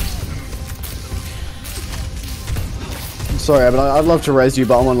 I'm sorry, Evan, I'd love to res you,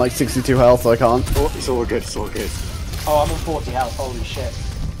 but I'm on like 62 health, so I can't. Oh, it's all good, it's all good. Oh, I'm on 40 health, holy shit.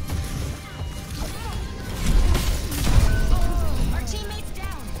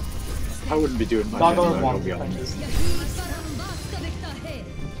 I wouldn't be doing much Gargoyle anyway, one, I'll be thank honest. you.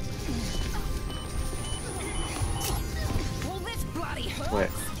 Wait.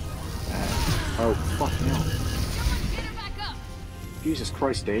 Oh, fucking hell. Jesus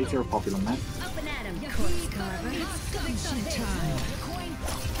Christ, Dave, you're a popular man. Up and at him, corpse carver.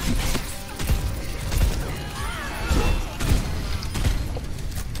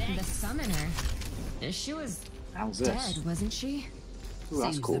 The summoner. She was How's this? dead, wasn't she? Ooh,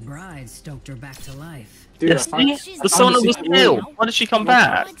 that's Seems cool. the bride stoked her back to life. Dude, Yes, I found the Summoner was secret killed. room. Why did she come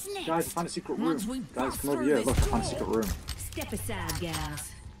back? Guys, I found a secret room. Guys, come over here. Look, I found a secret room. Step aside,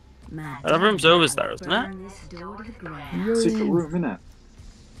 gals. My That room's always there, isn't it? burn this door to the ground. Secret room, innit?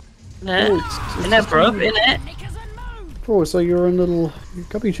 In there, bro, in it. Oh, so you're in a little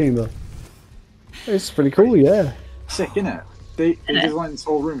cubby chamber. It's pretty cool, yeah. Sick, innit? They designed this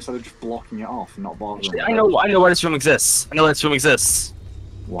whole room instead of just blocking it off and not bothering. I know why this room exists. I know why this room exists.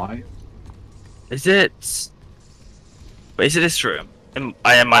 Why? Is it? Wait, is it this room? It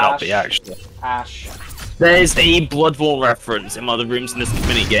might not be, actually. Ash. There's a Bloodborne reference in one of the rooms in this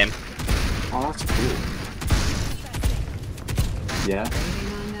mini game. Oh, that's cool. Yeah.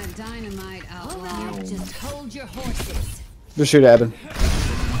 Waiting on that dynamite outlaw. Just hold your horses. Just shoot at Evan.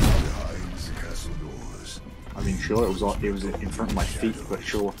 I mean, sure, it was in front of my feet, but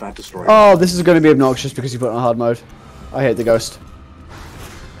sure, if that destroyed. Oh, this is going to be obnoxious because you put it on hard mode. I hate the ghost.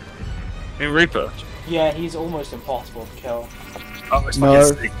 I mean, Reaper. Yeah, he's almost impossible to kill. Oh, it's No.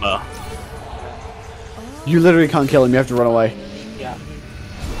 fucking Sigma. You literally can't kill him, you have to run away. Yeah.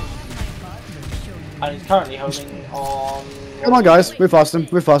 And he's currently homing on... Come on, guys, move past him,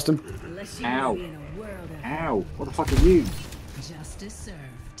 move past him. Ow. Ow. What the fuck are you? Justice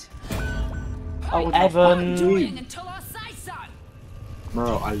served. Oh, Evan! Until I say so.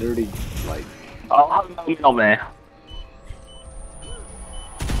 Bro, I literally, like... Oh, no, man.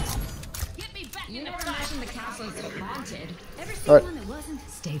 You never mentioned the castle's haunted. Ever seen Alright. one that wasn't?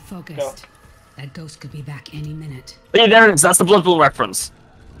 Stay focused. Go. That ghost could be back any minute. Yeah, there it is. That's the Bloodborne reference.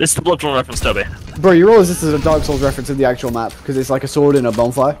 This is the Bloodborne reference, Toby. Bro, you realize this is a Dark Souls reference in the actual map, because it's like a sword in a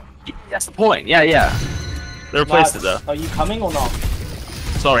bonfire? That's the point. Yeah, yeah. They replaced it though. Are you coming or not?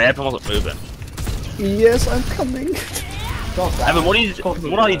 Sorry, Evan wasn't moving. Yes, I'm coming. God, Evan, what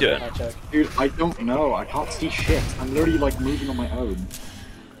are you doing? Dude, I don't know. I can't see shit. I'm literally, like, moving on my own.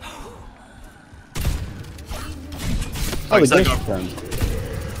 Oh, the so ghost go- returned.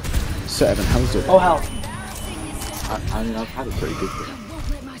 So, Evan, how's it? Oh, hell. I mean, I've had a pretty good day.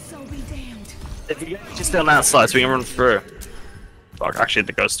 If you just stay on that side so we can run through. Fuck, actually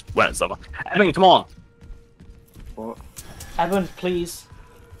the ghost went somewhere. Evan, come on. What? Evan, please.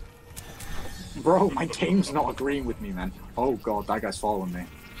 Bro, my team's not agreeing with me, man. Oh god, that guy's following me.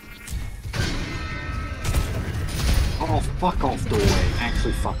 Oh, fuck off, doorway.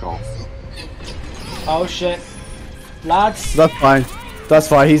 Actually, fuck off. Oh shit. Lads. That's fine. That's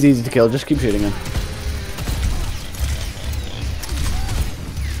fine. He's easy to kill. Just keep shooting him.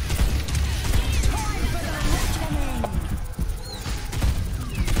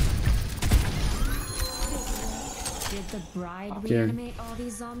 Did the bride reanimate all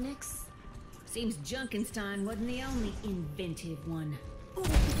these Zomnics? Seems Junkenstein wasn't the only inventive one. Ooh,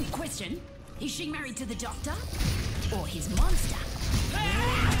 question. Is she married to the doctor? Or his monster?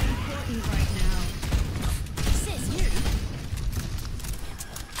 Important right now. Says you.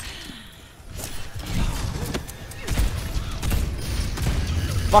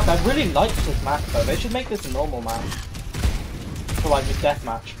 Fuck, I really like this map though. They should make this a normal map. For like a death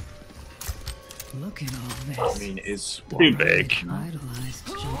match. Look at all this. I mean, is Too big. Idolized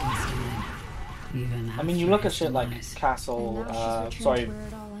Junkenstein. Even I mean, you look at shit like Castle, sorry, where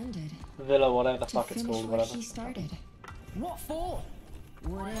it all ended. Villa, whatever the fuck it's Finish called, where whatever. she started. What for?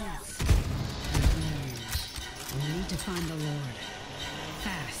 What else? We need to find the Lord.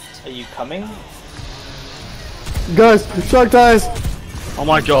 Fast. Are you coming? Guys, shark ties! Oh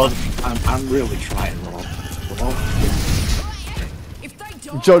my god. I'm really trying, Rob. If they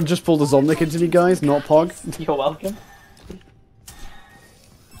don't, John just pulled a Zomnic into me, guys, not Pog. You're welcome.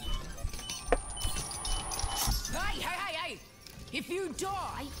 hey! If you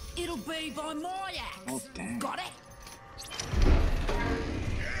die, it'll be by my axe. Oh, damn. Got it?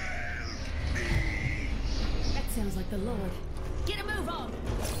 That sounds like the Lord. Get a move on.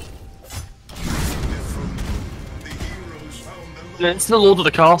 It's the Lord of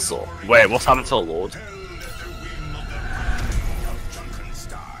the Castle. Wait, what's happened to the Lord?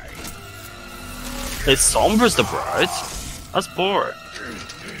 It's Sombra's the bride? That's boring.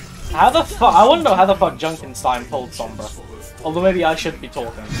 How the fuck? I wanna know how the fuck Junkenstein pulled Sombra. Although maybe I should be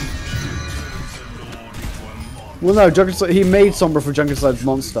talking. Well, no, Junkenstein, he made Sombra for Junkenstein's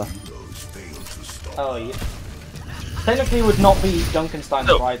monster. Oh, yeah. Technically, it would not be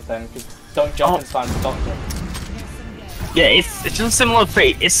Junkenstein's bride then, because Junkenstein's the doctor. Yeah, it's just similar to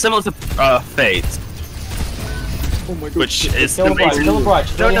Fate. It's similar to Fate. Oh my god. Which is Kill the bride, kill the bride.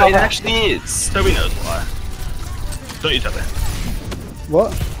 No, no, it actually is. Toby knows why. Don't you tell me.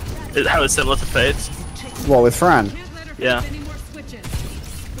 What? How it's similar to Fate. What, with Fran? Yeah.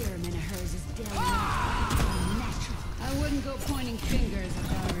 Experiment of hers is down unnatural. I wouldn't go pointing fingers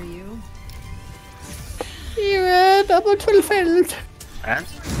if I were you. You're double fulfilled. And?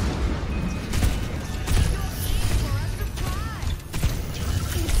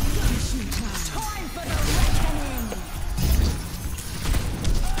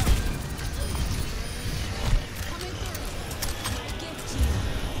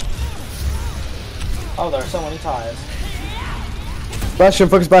 Oh, there are so many tires. Bastion,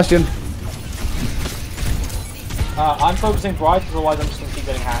 focus Bastion. I'm focusing bride, otherwise I'm just gonna keep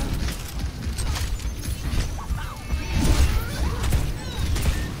getting hacked.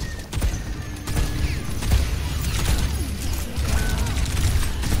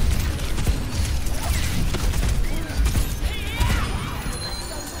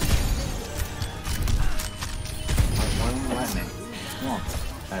 Why won't you let me? Come on.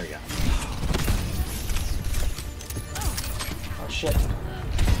 There we go. Oh shit.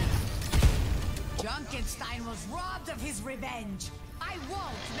 Junkenstein was robbed of his revenge. I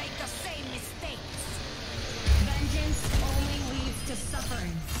won't make the same mistakes. Vengeance only leads to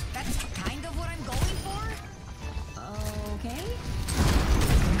suffering. That's kind of what I'm going for. Okay.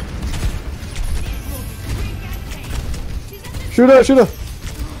 Shoot her, shoot her.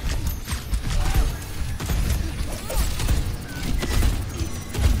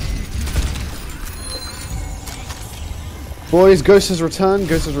 Boys, Ghost has returned,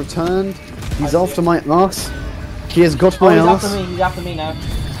 Ghost has returned. He's after my ass. He has got my ass. He's after me now.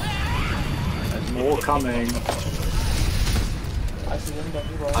 There's more coming. I see him, don't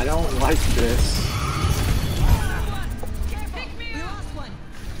be wrong. I don't like this.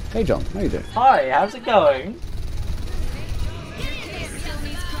 Hey John, how you doing? Hi, how's it going?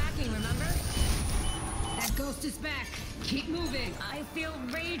 That ghost is back. Keep moving. I feel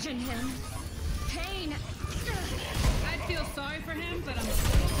rage in him. Pain. I feel sorry for him, but I'm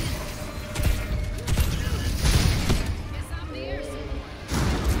still guess I'm the air support.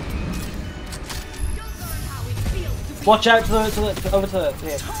 Watch out over to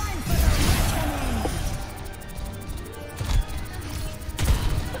here.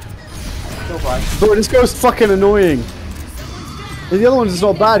 Kill bride. Bro, this guy's fucking annoying. And the other one is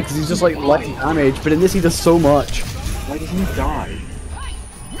not bad because he's just like light damage, but in this he does so much. Why doesn't he die?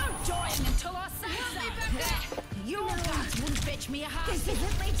 No dying until I say so. Your guns wouldn't fetch me a heart. This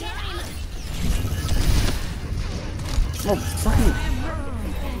isn't my time. Oh, fucking.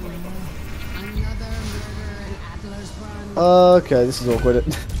 Another murder in Adler's Run. Okay, this is awkward.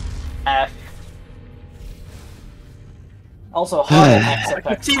 F. Also, higher X I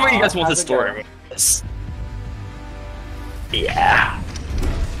effect. see where you guys want the How's it story going? with this. Yeah.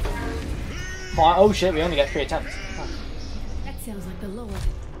 Oh shit, we only get 3 attempts. That sounds like the Lord.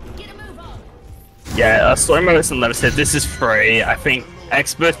 Get a move on. Yeah, story mode is unlimited. This is free. I think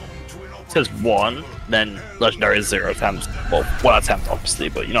expert says 1, then legendary is 0 attempts. Well, 1 attempt obviously,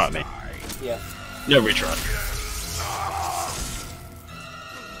 but you know what I mean. Yeah. No retry.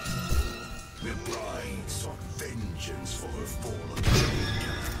 The bride sought vengeance for her fallen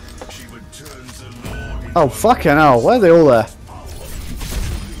king. She would turn the Lord into Oh, fucking hell. Why are they all there?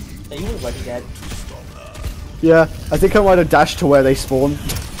 Are you already dead? Yeah, I think I might have dashed to where they spawn.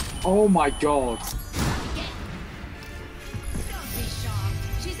 Oh my god.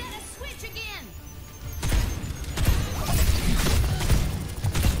 She's at a switch again.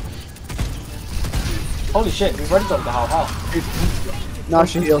 Holy shit, we've already done the half. No,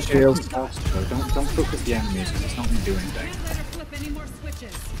 she heals, she heals. Don't focus the enemies because it's not going to do anything. Let her flip any more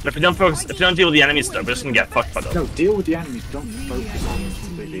switches. If you don't focus, if you don't deal with the enemies, though, we're just gonna get fucked by them. No, deal with the enemies. Don't focus on them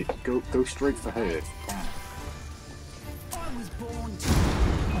completely. Go straight for her. Yeah. I was born to. I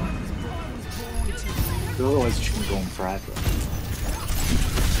was born to. Otherwise, it's going to go on forever.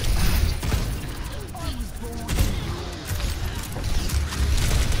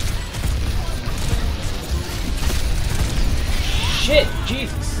 Shit,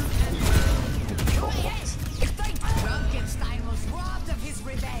 Jesus. Frankenstein was robbed of his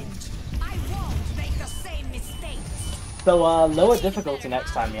revenge. I won't make the same mistake. So, lower difficulty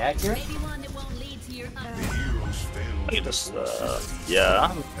next time, yeah, Kira? Maybe one that won't lead to your I can just,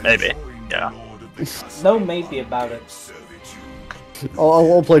 yeah, maybe, yeah. No maybe about it.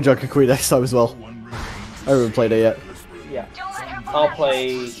 I'll play Junker Queen next time as well. I haven't played it yet. Yeah. I'll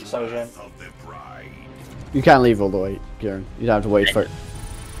play Sojin. You can't leave all the way, Kieran. You don't have to wait for it.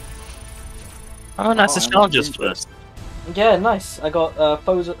 Oh, nice, the challenges first. Yeah, nice. I got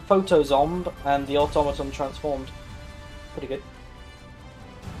Photozomb and the Automaton transformed. Pretty good.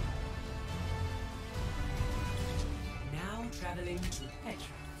 Now traveling to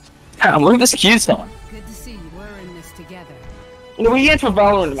Petra. Damn, look at this cute song. Good to see we're in this together. We're in for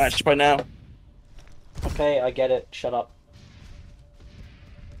Valorant match by now. Okay, I get it. Shut up.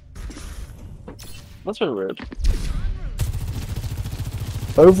 That's very rude.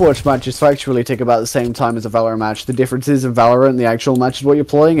 Overwatch matches factually take about the same time as a Valorant match. The difference is in Valorant, the actual match is what you're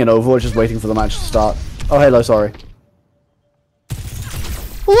playing, and Overwatch is waiting for the match to start. Oh, hello, sorry.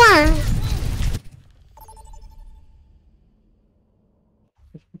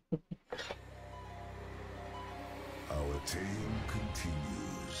 Our tale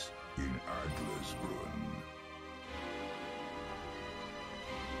continues in Adler's Run.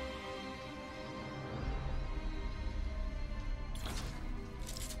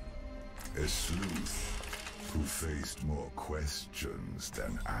 A sleuth who faced more questions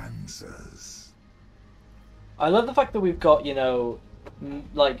than answers. I love the fact that we've got, you know,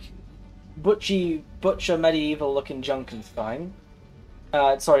 like, Butcher medieval looking Junkenstein.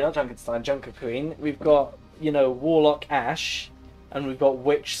 Sorry, not Junkenstein, Junker Queen. We've got, you know, Warlock Ash, and we've got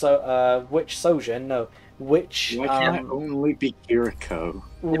Witch Sojin. No, Witch. Why can't it only be Kiriko?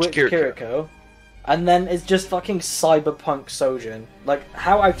 Witch Kiriko. And then it's just fucking cyberpunk Sojin. Like,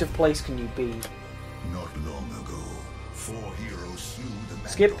 how out of place can you be? Not long ago, 4 heroes slew the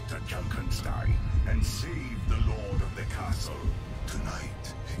mad Skip. Dr. Junkenstein and saved the Lord of the Castle.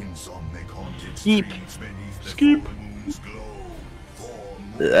 Tonight, insomniac haunted Skip. streets beneath the Skip. full moon's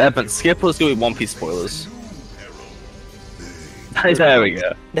glow. But skip was gonna be One Piece spoilers. There we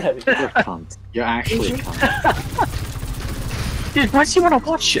go. There we go. You're a cunt. You're actually a cunt. Dude, why do you want to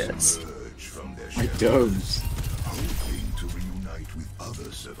watch it? I don't. Hoping to reunite with other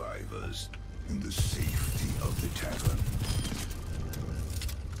survivors in the safety of the tavern.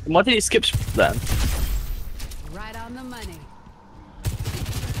 Why did he skip then? Right on the money.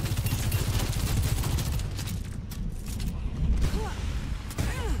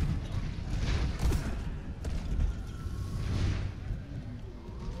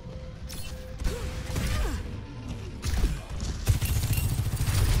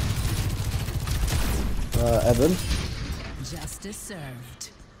 Evan? Justice served.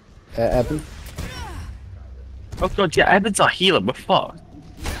 Evan? Oh god, yeah, Evan's our healer, we're fucked.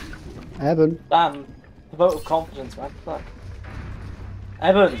 Evan? Damn. The vote of confidence, man. Fuck.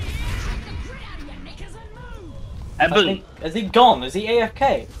 Evan! Evan, Is he gone? Is he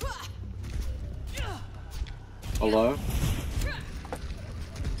AFK? Hello?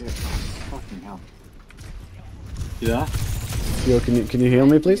 Dude, fucking hell. You there? Yo, can you heal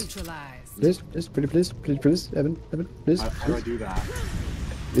me, please? Please, pretty please, please, Evan, please. How do I do that?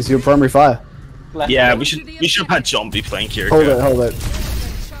 Is your primary fire? yeah, we should have had John be playing Kiriko. Hold it.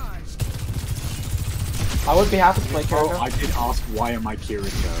 I would be happy to play Oh, Kiriko. I did ask why am I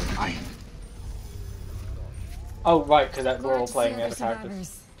Kiriko? Oh right, because we're all playing as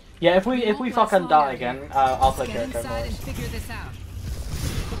characters. Yeah, if we fucking die again, I'll play Kiriko.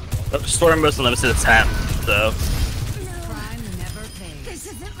 The story mode's unlimited attempt, so. This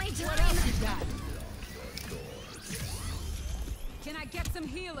isn't my time. Can I get some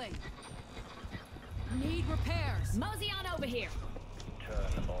healing? Need repairs. Mosey on over here.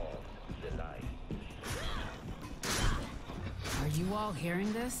 Turn on the light. Are you all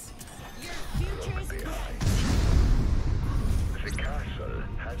hearing this? Your future is The castle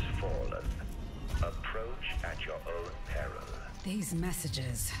has fallen. Approach at your own peril. These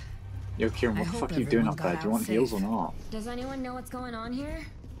messages. Yo, Kieran, what the fuck are you doing up there? Do you want heals or not? Does anyone know what's going on here?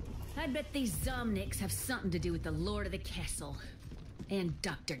 I bet these Zomniks have something to do with the Lord of the Castle. And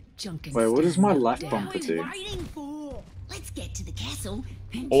Dr. Junkenstein. Wait, what does my left bumper What are do? we waiting for? Let's get to the castle.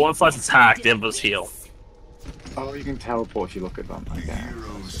 And Well, one slide's attack, the other's heal. Oh, you can teleport if you look at them. Okay.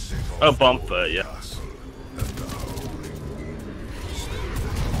 Oh, bumper, yeah.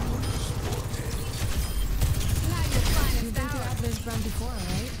 You've been to Adler's Run before,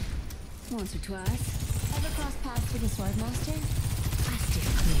 right? Once or twice. Ever crossed paths with the Swordmaster? I steer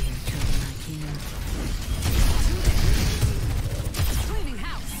clear, trouble like him. Cleaning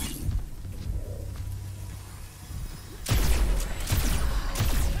house.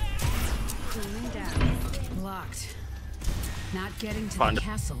 Cooling down. Locked. Not getting to Find the it.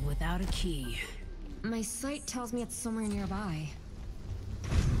 castle without a key. My sight tells me it's somewhere nearby.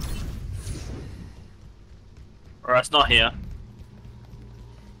 Alright, it's not here.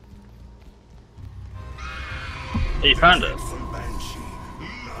 Hey, you found it.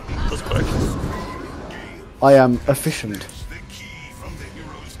 That's quick. I am efficient. Drop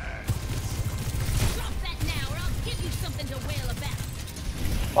that now, or I'll give you something to wail about.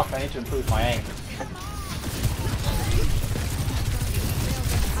 Fuck, I need to improve my aim.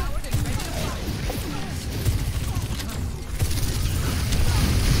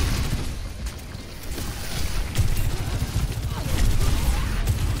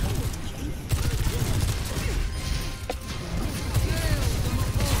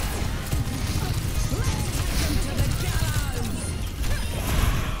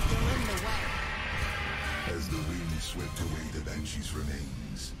 As the wind swept away the Banshee's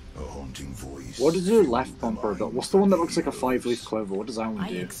remains, a haunting voice. What does your left bumper do? What's the one that looks like a 5-leaf clover? What does that one I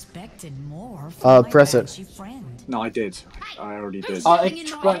do? expected more from my Press it. banshee friend. No, I did. I already did.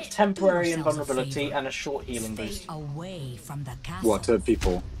 It grants temporary invulnerability and a short healing boost. Away from the castle. What, to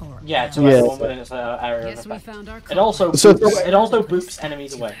people? Yeah, to Yeah. everyone within its area of Guess we effect. found our It also So- boops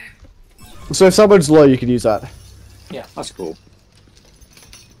enemies away. So if someone's low, you can use that. Yeah, That's cool.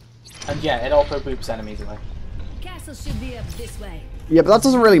 and yeah, it also boops enemies away. Castle should be up this way. Yeah, but that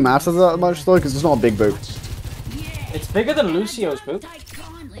doesn't really matter that much though, because it's not a big boop. It's bigger than Lucio's boop. Take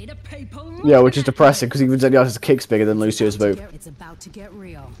kindly to people. Yeah, which is depressing because even Zenyatta's kick's bigger than Lucio's boop. It's about to get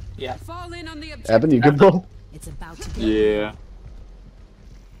real. Yeah. Fall in on the objective. Evan, you good bro? It's about to get Yeah.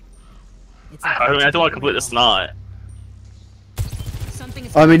 It's I mean, I don't want to complete this tonight. Something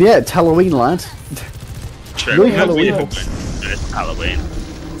is I mean, yeah, it's Halloween, lad. True. Really It'd be weird if we Halloween. weren't doing this on Halloween.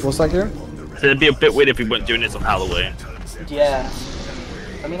 What's that, Kieran? So it'd be a bit weird if we weren't doing this on Halloween. Yeah.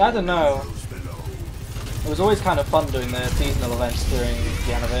 I mean, I don't know. It was always kind of fun doing the seasonal events during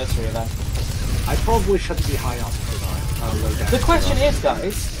the anniversary event. I probably shouldn't be high up for that. Low down. The question is,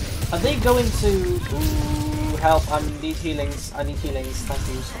 guys, are they going to... Ooh, help, I need healings, thank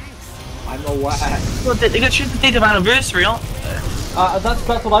you. I'm aware. Well, they're going to choose the date of anniversary, aren't they? That's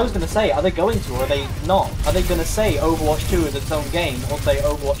what I was going to say. Are they going to, or are they not? Are they going to say Overwatch 2 is its own game, or say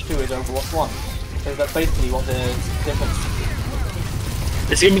Overwatch 2 is Overwatch 1? Because that's basically what the difference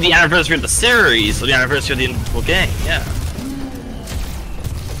is. It's going to be the anniversary of the series, or the anniversary of the individual game, yeah.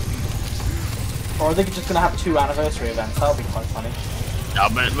 Or are they just going to have 2 anniversary events? That would be quite funny. No,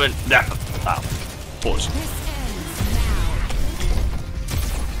 but definitely. Pause.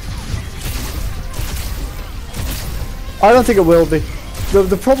 I don't think it will be.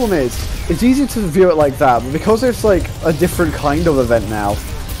 The problem is, it's easy to view it like that, but because it's like a different kind of event now,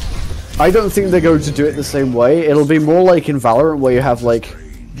 I don't think they're going to do it the same way. It'll be more like in Valorant where you have like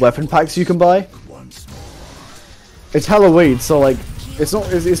weapon packs you can buy. It's Halloween, so like It's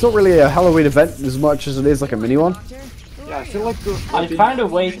not really a Halloween event as much as it is like a mini one. Yeah, I feel like I found a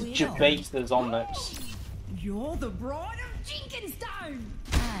way to debate the Zomnics. You're the bride of Jenkinstone!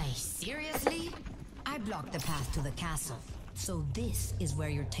 Aye, seriously? I blocked the path to the castle, so this is where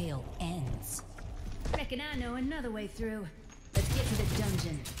your tale ends. Reckon I know another way through. Let's get to the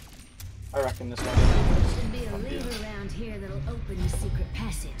dungeon. I reckon this one. Should be a lever around here that'll open the secret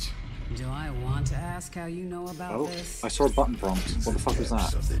passage. Do I want to ask how you know about Oh, this? I saw a button prompt. What the fuck was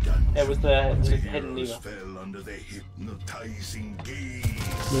that? It was the hidden lever. Fell under the hypnotizing gaze.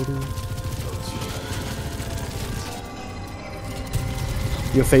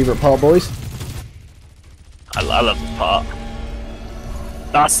 Your favorite part, boys? I love this part.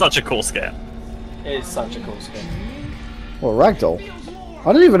 That's such a cool skin. It is such a cool skin. Well, Ragdoll.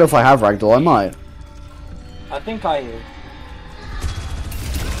 I don't even know if I have Ragdoll. I might. I think I do.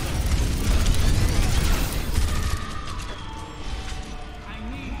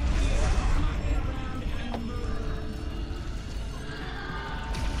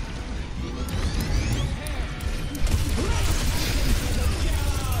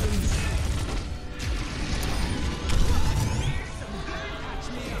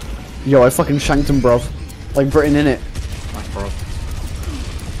 Yo, I fucking shanked him, bruv. Like Britain in it.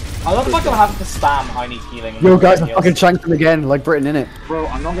 I love the fact I'm having to spam I need healing. Yo, guys, I fucking shanked him again, like Britain in it. Bro,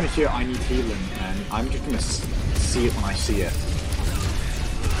 I'm not gonna hear I need healing, man. I'm just gonna see it when I see it.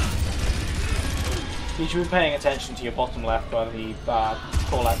 You should be paying attention to your bottom left where the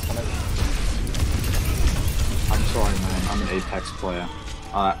call-outs come in. I'm sorry, man. I'm an Apex player.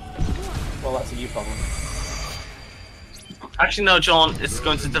 Well, that's a you problem. Actually, no, John. It's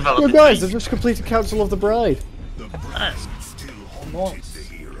going to develop. Yo, guys, I've just completed Council of the Bride. Nice. Nice.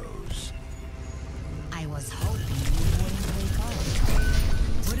 I was hoping you wouldn't wake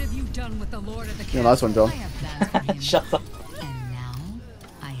up. What have you done with the Lord of the Yeah, nice one, John. I have plans for him. Shut up. And now,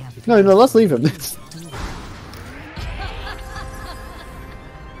 I have No, let's leave him.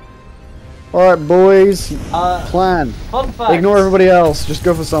 Alright, boys. Plan. Fun fact. Ignore everybody else. Just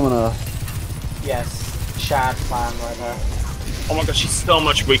go for Summoner. Yes. Shad plan right there. Oh my god, she's so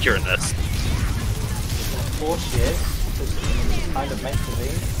much weaker in this. Of course she is. It's kind of meant to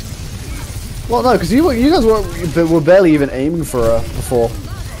be. Well, no, because you guys were barely even aiming for her before.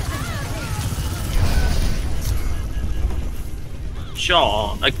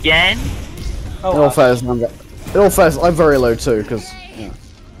 John, again? Oh, In all fairness, I'm very low too, because yeah.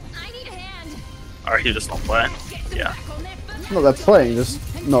 Are you just not playing? Yeah. Not they're playing, just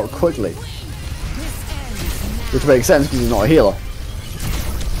not quickly. Which makes sense because he's not a healer.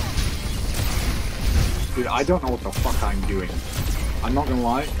 Dude, I don't know what the fuck I'm doing. I'm not gonna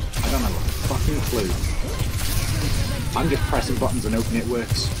lie, I don't have a fucking clue. I'm just pressing buttons and hoping it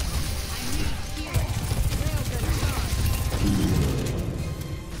works.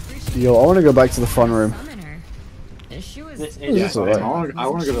 Yo, I want to go back to the fun room. This is This is alright. I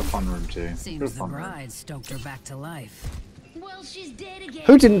want to go to the fun room too. Go to the Seems the fun room. bride stoked her back to life. Well, she's dead again.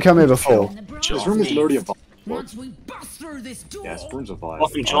 Who didn't come here before? This room is literally a vibe. Once we bust through this door. Yeah, this room's a vibe.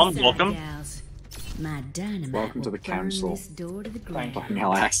 Welcome, John. Welcome. My dynamite Welcome to will the burn council. this door to the ground. Fucking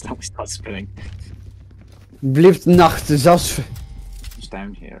hell, I accidentally started spinning. Blieft nacht zelfs It's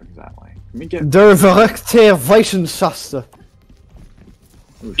down here, exactly. Let me get. de verrukte Weissenschaste.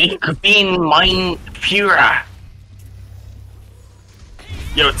 Ich bin mein Führer.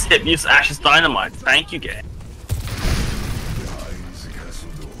 Yo, Tip, use Ash's dynamite. Thank you, game.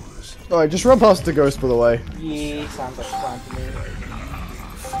 Alright, just run past the ghost, by the way. Yeah, sounds like a plan to me.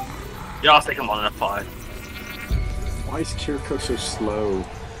 Yeah, I'll take him on in a fight. Why is Kiriko so slow?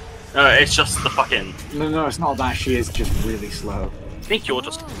 No, it's just the fucking. No, it's not that. She is just really slow. I think you're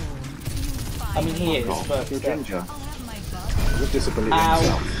just. I mean, he is, but You're still. Ginger. With disability Ow.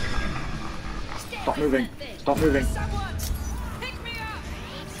 himself. Stop moving. Stop moving.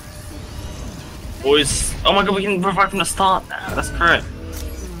 Boys. Oh my god, we can revive from the start now. That's correct.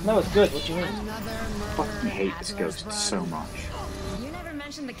 No, it's good. What do you mean? I fucking hate this ghost so much. You never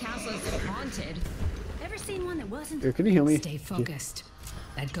mentioned the castle is haunted. Ever seen one that wasn't? Yo, can you heal me? Stay focused.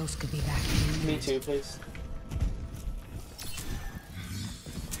 That ghost could be back. Me too, please.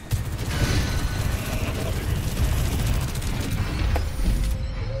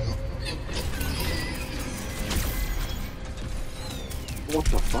 What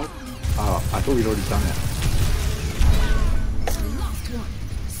the fuck? Oh, I thought we'd already done it. Lost one.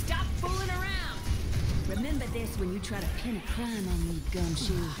 Stop fooling around. Remember this when you try to pin a crime on me,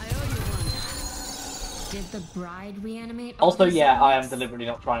 Gumshoe. I owe you one. Did the bride reanimate? Also, Olga yeah, I am Sanders? deliberately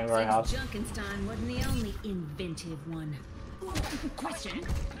not trying very hard. Junkenstein wasn't the only inventive one. Question: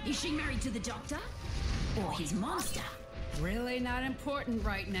 is she married to the doctor or his monster? Really not important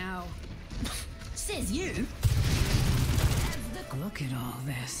right now. Says you. Look at all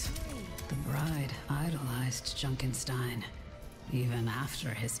this. The bride idolized Junkenstein, even after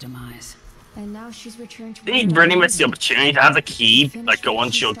his demise. And now she's returned to. Did he really miss the opportunity to have the key, like, go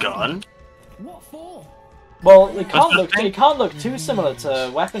onto your gun? What for? Well, it can't look too similar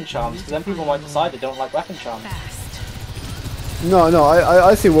to weapon charms, because then people might decide they don't like weapon charms. No,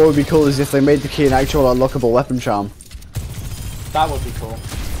 I think what would be cool is if they made the key an actual unlockable weapon charm. That would be cool.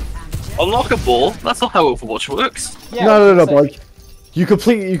 Unlockable? That's not how Overwatch works. Yeah, no, like you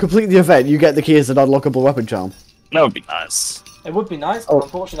complete the event, you get the key as an unlockable weapon charm. That would be nice. It would be nice, but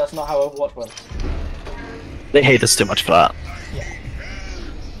unfortunately that's not how Overwatch works. They hate us too much for that.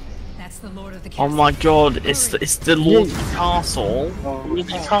 That's the Lord of the Oh my god, it's the Lord of the Castle. Lord of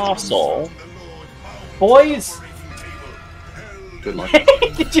the Castle. Boys! Good luck.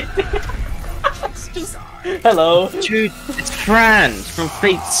 Did you just... Hello. Dude, it's Fran from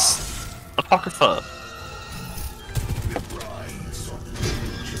Fate's Apocrypha.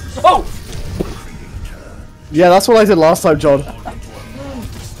 Oh! Yeah, that's what I did last time, John.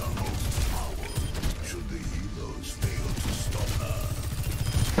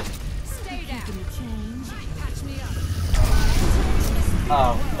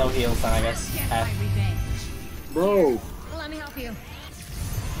 Oh, no heals then, I guess. Bro! Let me help you.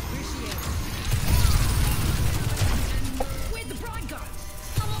 Where'd the bride go? I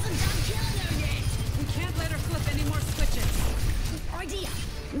wasn't done killing her yet. We can't let her flip any more switches. Idea.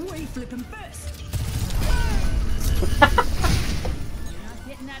 We flip him first. Not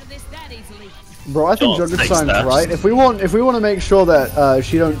getting out of this that easily. Bro, I think Junkenstein's right. If we want to make sure that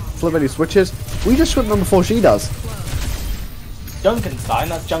she don't flip any switches, we just switch them before she does. Junkenstein,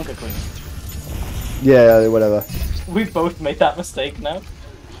 that's Junker Queen. Yeah, whatever. We both made that mistake now.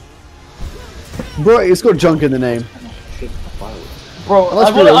 Bro, it's got junk in the name. Bro, Unless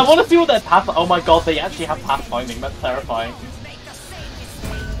I want to see what their path. Oh my god, they actually have pathfinding. That's terrifying.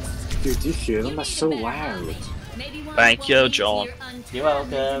 Dude, do you hear them? They're so loud. Thank you, John. You're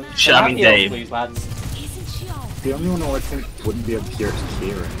welcome. Shut up, Dave. Please, lads. The only one I think wouldn't be able to hear is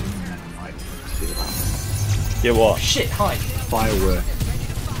Kieran. Yeah, what? Shit, hi. Firework.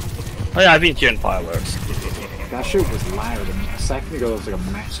 Oh yeah, I've been hearing fireworks. That shit was loud, and a second ago there was like a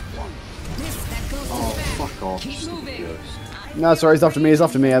massive one. Oh, fuck off, stupid ghost. No, sorry, he's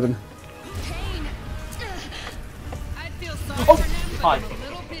after me, Evan. Oh, hi.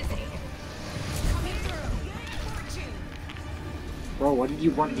 Bro, why did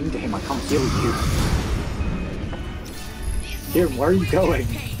you run into him? I can't heal you. Kieran, where are you going?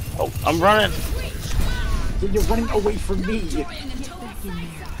 Oh, I'm running. Dude, you're running away from me.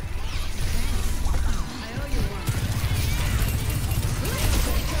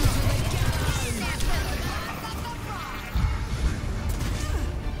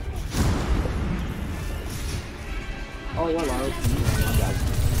 Oh, hello.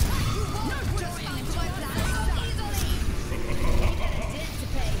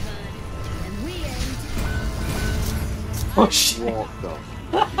 Oh shit.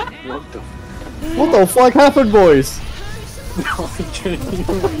 What the fuck happened, boys?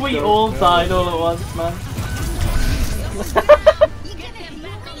 We all died all at once, man.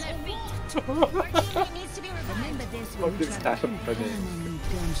 What just happened for me?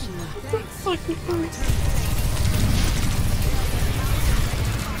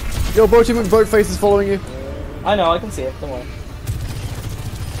 Yo, Boatface is following you. I know, I can see it, don't worry.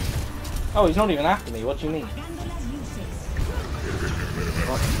 Oh, he's not even after me, what do you mean?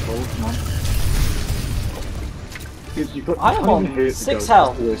 I am on 6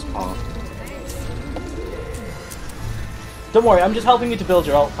 health. Don't worry, I'm just helping you to build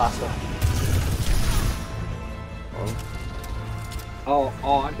your ult faster. Oh,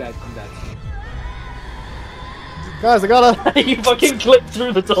 I'm dead, Guys, I got You fucking clipped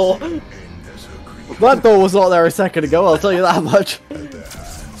through the door. That door was not there a second ago, I'll tell you that much.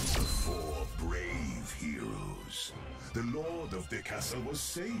 The Lord of the Castle was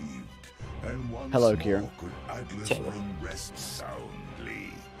saved, and once Hello, more Kieran. could Atlas Run rest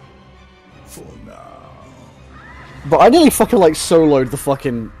soundly. For now. But I nearly fucking like soloed the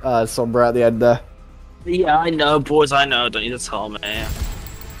fucking Sombra at the end there. Yeah, I know, boys, I know. Don't need to tell me.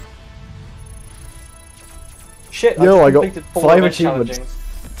 Shit, Yo, I got completed 4 5 event achievements.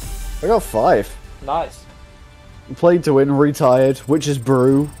 challengings. I got 5. Nice. Played to Win, Retired, Witch's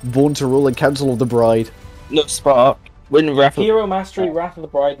Brew, Born to Rule, and Council of the Bride. No Spark. Win Wrath of... Hero Mastery, Wrath of the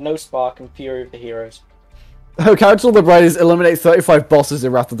Bride, No Spark, and Fury of the Heroes. Oh, Council of the Bride is eliminate 35 bosses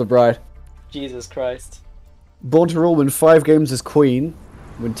in Wrath of the Bride. Jesus Christ. Born to Rule, win 5 games as Queen.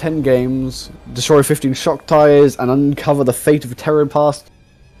 Win 10 games, destroy 15 shock tires, and uncover the fate of a Terran past.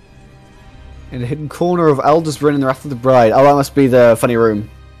 In the hidden corner of Aldous Rin in the Wrath of the Bride. Oh, that must be the funny room.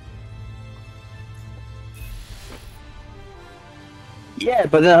 Yeah,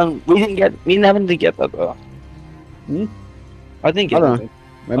 but we didn't get that though. Hmm? I think I don't know.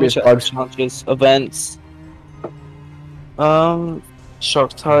 Maybe it's bugs. Challenges, events.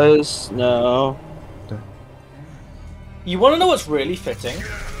 Shock tires, no. You want to know what's really fitting?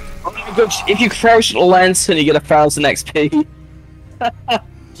 If you crouch Lantern, you get 1000 XP.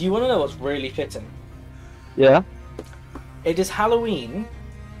 Do you want to know what's really fitting? Yeah. It is Halloween,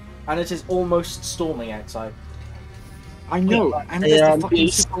 and it is almost storming outside. I know, and there's the fucking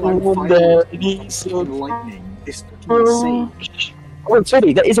super loud fire and lightning. It's fucking insane. Oh,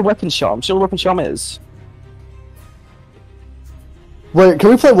 sorry, that is a weapon charm. I'm sure the weapon charm is. Wait, can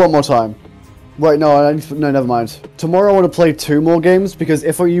we play one more time? Wait, no, never mind. Tomorrow I want to play 2 more games, because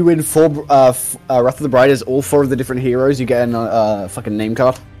if you win 4, Wrath of the Bride is all 4 of the different heroes, you get a fucking name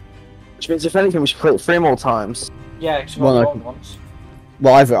card. Which means if anything we should play it 3 more times. Yeah, because we won once.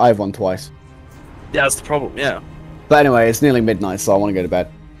 Well, I've won twice. Yeah, that's the problem, yeah. But anyway, it's nearly midnight, so I want to go to bed.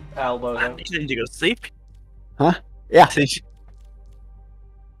 Elbow. Did you go to sleep? Huh? Yeah.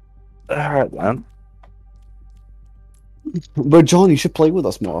 Alright, man. But John, you should play with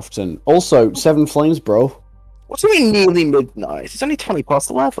us more often. Also, 7 Flames, bro. What do you mean nearly midnight? It's only 20 past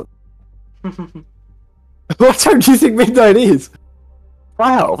 11. What time do you think midnight is?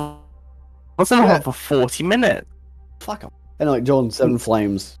 Wow. Wasn't on for 40 minutes. Fuck up. Anyway, John, 7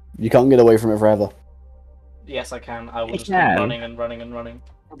 Flames. You can't get away from it forever. Yes, I can. I will just keep can. running and running and running.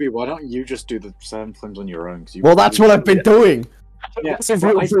 Robbie, why don't you just do the 7 Flames on your own? Well, that's what I've been doing. Yeah, It's a but I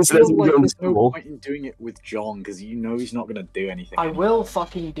real- feel like it's there's no real. point in doing it with John, because you know he's not going to do anything. I will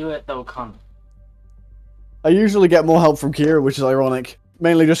fucking do it though, cunt. I usually get more help from Kieran, which is ironic.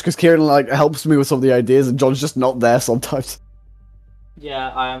 Mainly just because Kieran helps me with some of the ideas, and John's just not there sometimes. Yeah,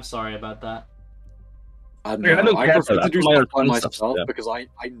 I am sorry about that. I Yeah, I don't don't know. I care prefer for to that. do My stuff by own stuff, myself yeah. because I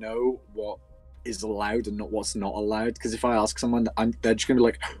know what is allowed and not what's not allowed. Because if I ask someone, they're just gonna be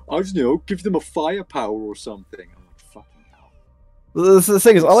like, I don't know, give them a firepower or something. I'm like, fucking hell. The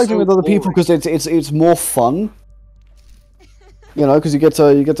thing is, I like So doing it with other people because it's more fun. You know, because you get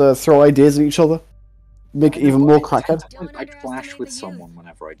to throw ideas at each other, make it even more crackhead. I clash with someone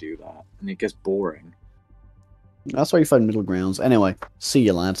whenever I do that, and it gets boring. That's why you find middle grounds. Anyway, see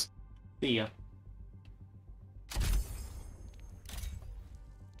you lads. See ya.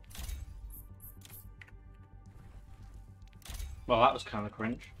 Well, that was kind of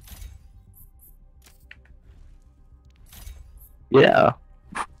cringe. Yeah.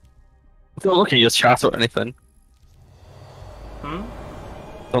 Don't look at your chat or anything. Hmm?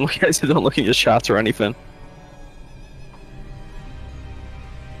 Don't look at your chat or anything.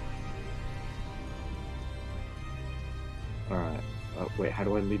 Alright. Wait, how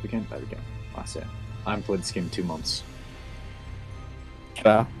do I leave again? There we go. That's it. I haven't played this game in 2 months.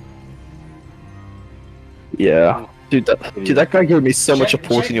 Fair. Yeah. Dude, that guy gave me so much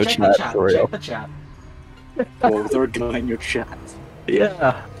support in your chat, for real. Check the chat. Or was there a guy in your chat?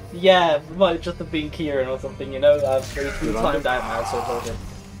 Yeah. Yeah, it might just have been Kieran or something, you know? It's been timed out now, so it's all good.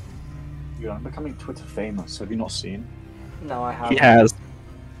 Dude, I'm becoming Twitter famous. Have you not seen? No, I haven't. He has.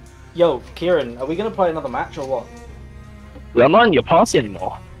 Yo, Kieran, are we gonna play another match or what? Well, I'm not in your party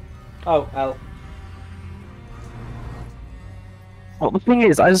anymore. Oh, L. Well, the thing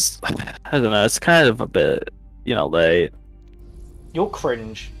is, I don't know, it's kind of a bit, late. You're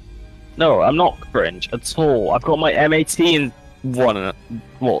cringe. No, I'm not cringe at all. I've got my M18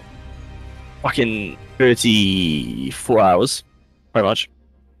 fucking 34 hours, pretty much.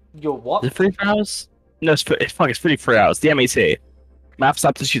 You're what? Is it 34 hours? No, it's 33 hours. The M18. Maths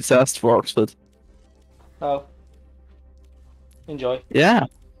aptitude test for Oxford. Oh. Enjoy. Yeah.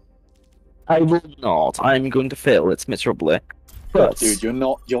 I will not. I'm going to fail it miserably. But Dude, you're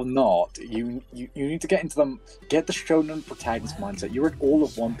not. You need to get into them. Get the shonen protagonist mindset. You read all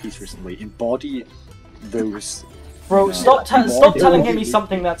of One Piece recently. Embody those. Bro, stop telling him he's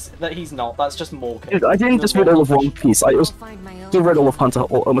something that he's not. That's just more. Dude, I didn't just read all of One Piece. I also read all of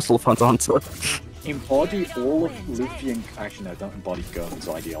almost all of Hunter x Hunter. Embody all of Luffy and actually no, don't embody Gohan's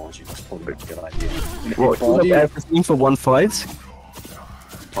ideology. That's probably not a good idea. What? Give up everything for one fight?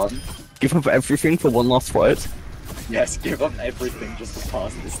 Pardon? Give up everything for one last fight? Yes, give up everything just to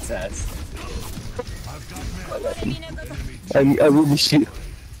pass this test. I really should.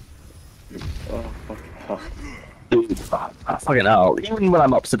 Oh, fucking hell. Dude, fucking hell. Even when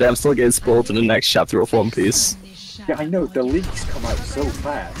I'm up to date, I'm still getting spoiled in the next chapter of One Piece. Yeah, I know, the leaks come out so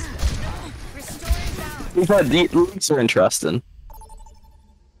fast. In fact, the leaks are interesting.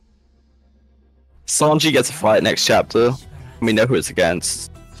 Sanji gets a fight next chapter. We know who it's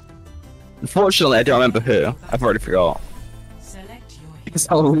against. Unfortunately, I don't remember who. I've already forgot. Because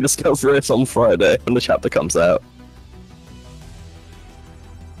I'll rediscover it on Friday when the chapter comes out.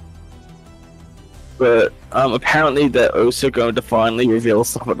 But apparently they're also going to finally reveal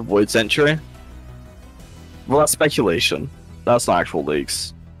stuff at the Void Century. Well, that's speculation. That's not actual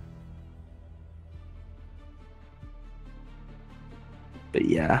leaks. But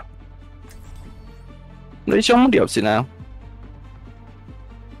yeah. What is John Moody up to now?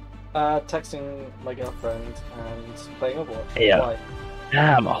 Texting my girlfriend and playing Overwatch. Yeah. Why?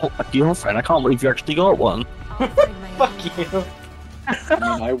 Damn, a girlfriend. I can't believe you actually got one. Fuck you. I mean,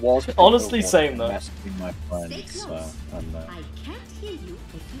 I was Honestly, same though. messaging my friends, and I can't hear you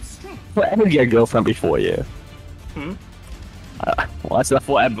if you stress. But Evan get a girlfriend before you. Hmm? Well, I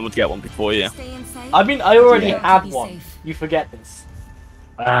thought Evan would get one before you. I mean, I already Yeah. had one. You forget this.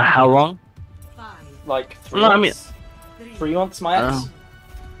 How long? Like 3 No, I months. 3 months, my ex.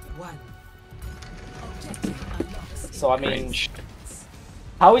 So I mean, Cringe.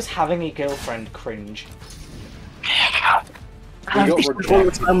 how is having a girlfriend cringe? we got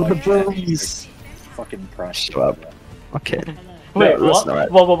rejected I'm the by boys. fucking press. Shut up. Okay. Wait, No, what? that's not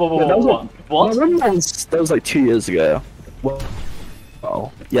right. Whoa, that was what? What? No, that was like 2 years ago. Well,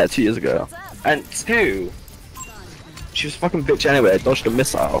 oh, yeah, 2 years ago. And 2, she was a fucking bitch anyway. I dodged a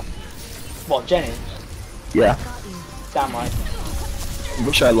missile. What, Jenny? Yeah. Damn right.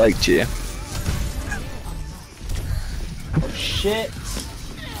 Wish I liked you. Oh shit.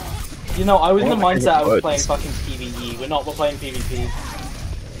 You know, I was in the Well, mindset I was it playing works. fucking PvE. We're playing PvP.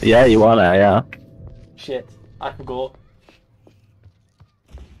 Yeah, you are now, yeah. Shit, I forgot.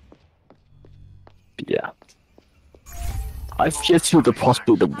 Yeah. I've yet to the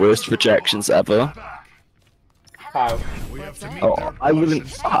possibly the worst rejections ever. How? Oh, I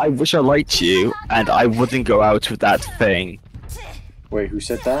wish I liked you, and I wouldn't go out with that thing. Wait, who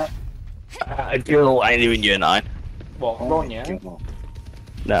said that? A girl I knew in year 9. What, Ronya?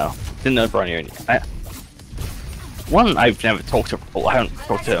 No, didn't know Bronya. One, I've never talked to her. Well, I haven't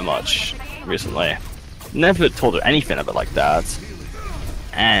talked to her much recently. Never told her anything about like that.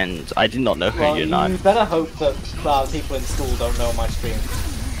 And I did not know her Well, in year you 9. better hope that people in school don't know my stream.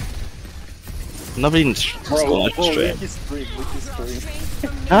 Nobody in school likes to stream.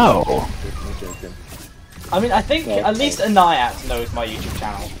 stream. No. I mean, I think at least Anayat knows my YouTube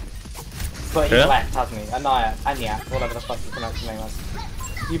channel. But he's Yeah? left, hasn't he? Anayat, whatever the fuck you pronounce his name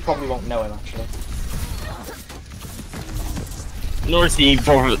as. You probably won't know him, actually. Nor is he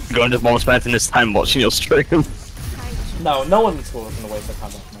probably going to more spending his time watching your stream. No, no one in school is going to waste their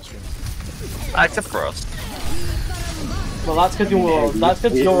time watching my stream. Except for us. Well, that's because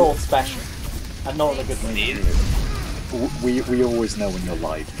you're all special. And not in a good way. We always know when you're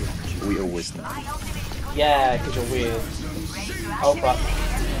live. We always know. Yeah, because you're weird. Oh crap.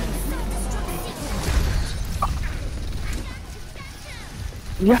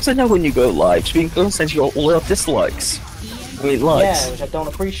 You have to know when you go live, so you can go and send you all your dislikes. I mean, likes. Yeah, which I don't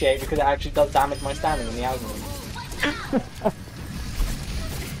appreciate because it actually does damage my standing in the algorithm.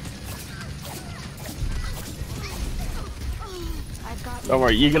 Don't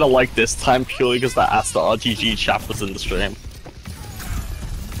worry, you're gonna like this time purely because that Asta RGG chap was in the stream.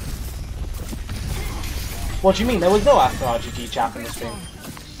 What do you mean? There was no After RGG chat in the stream.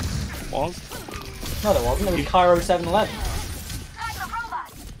 What? No, there wasn't. It was Cairo 711.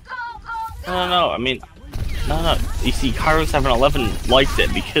 No, I mean... No. You see, Cairo 711 liked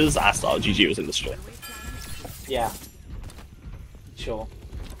it because Asta RGG was in the stream. Yeah. Sure.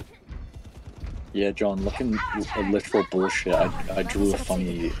 Yeah, John, looking at literal bullshit, I drew a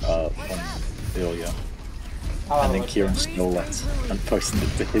funny earlier. And then Kieran stole it and posted it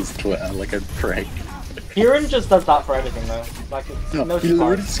to his Twitter like a prick. Kieran just does that for everything though. Like, it's no He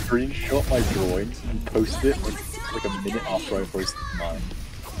literally surprise. screenshot my drawings and posted it like a minute after I posted mine.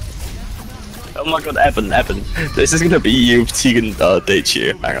 Oh my god, Evan, this is gonna be you, Tegan date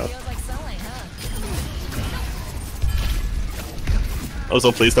you. Hang on.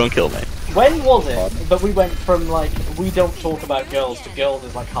 Also, please don't kill me. When was it that we went from like, we don't talk about girls to girls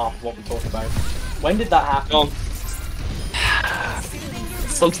is like half of what we talk about? When did that happen?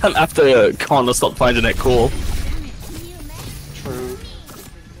 Sometime after Connor stopped finding it cool. True.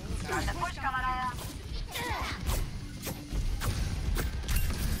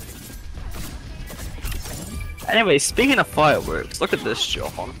 Anyway, speaking of fireworks, look at this,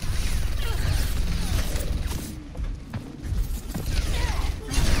 John.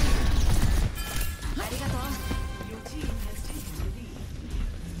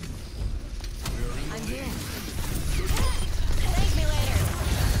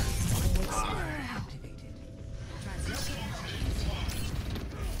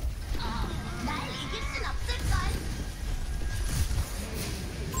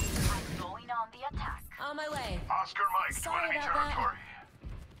 On my way. Oscar Mike to Sorry enemy about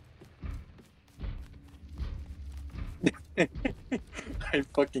territory. I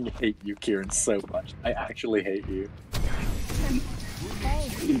fucking hate you, Kieran, so much. I actually hate you.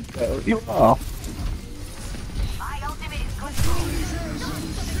 You are.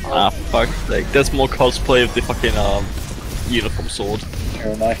 Ah, fuck's sake. There's more cosplay of the fucking uniform sword.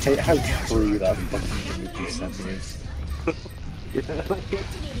 Kieran, I hate how true that fucking image you sent me is.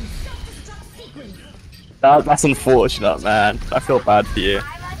 That's unfortunate, man. I feel bad for you.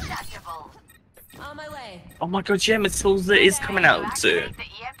 On my way. Oh my god, yeah, Matilda is coming out soon.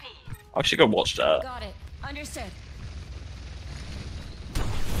 I should go watch that. Got it. Understood.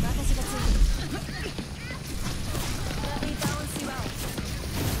 Let me balance you out.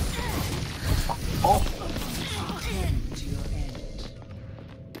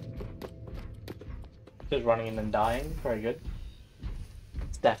 Just running in and dying. Very good.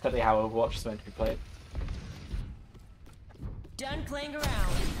 It's definitely how Overwatch is meant to be played. Done playing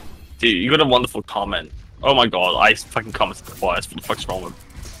around. Dude, you got a wonderful comment. Oh my god, I fucking commented twice. What the fuck's wrong with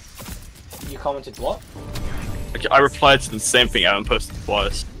You commented what? Okay, I replied to the same thing Evan posted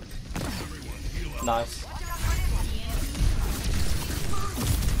twice. Nice.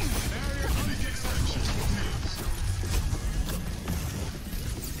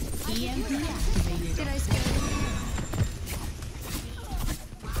 EMP activated. Did I scare you?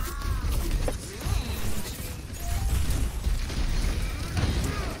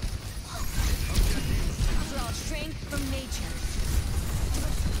 Draw strength from nature.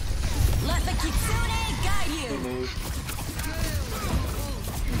 Let the Kitsune guide you.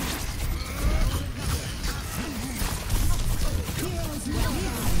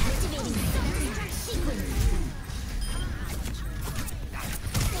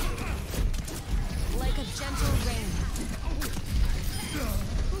 Like a gentle wind.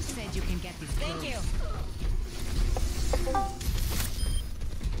 Who said you can get this? Thank you.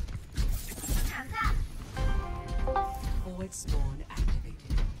 Forward spawn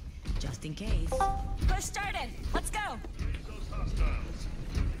activated. Just in case. Push started. Let's go.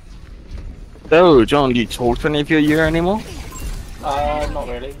 So, John, do you talk to any of your year anymore? Not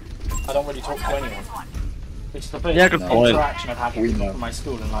really. I don't really talk to anyone. It's the first Yeah, good point. interaction I've had with my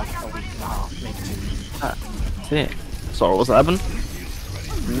school in like a week and a half, maybe 2 weeks. That's it. Sorry, what's that, Evan?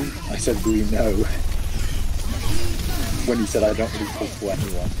 I said we know. When you said I don't really talk to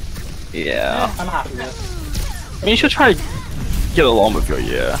anyone. Yeah. I'm happy with it. I mean, you should try to get along with your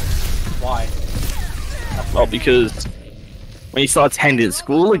year. Why? Well, because when you start attending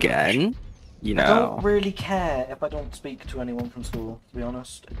school again, you I know. don't really care if I don't speak to anyone from school, to be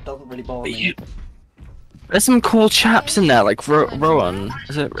honest. It doesn't really bother me. There's some cool chaps in there, like Rowan.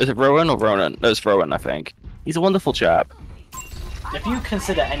 Is it Rowan or Ronan? No, it's Rowan, I think. He's a wonderful chap. If you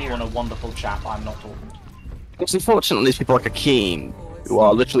consider anyone a wonderful chap, I'm not talking. Because unfortunately, there's people like Akeem, who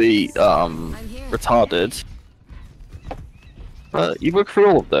are literally retarded. But you work through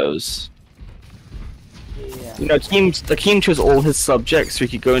all of those. Yeah. You know, Akeem chose all his subjects so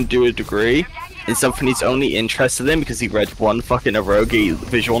he could go and do a degree in something he's only interested in because he read one fucking eroge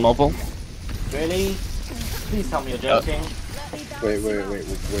visual novel. Really? Please tell me you're joking. Wait,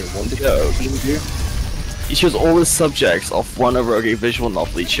 what did Akeem do? He chose all his subjects off one eroge visual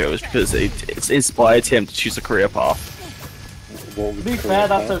novel he chose because it's inspired him to choose a career path. To be fair,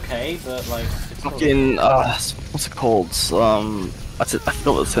 that's okay, but like... It's Fucking, what's it called? I forgot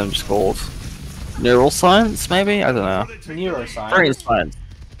what the term's called. Neuroscience, maybe? I don't know. Neuroscience.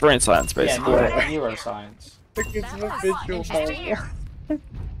 Brain science, basically. Yeah, neuroscience.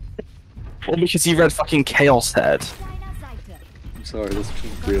 Well, because he read fucking Chaos Head. I'm sorry, this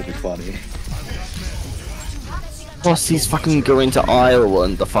is really funny. Plus, he's fucking going to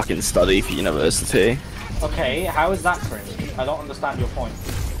Ireland to fucking study for university. Okay, how is that cringe? I don't understand your point.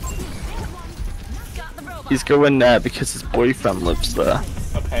 He's going there because his boyfriend lives there.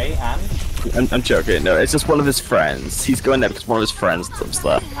 Okay, and? I'm joking, no, it's just one of his friends. He's going there because one of his friends lives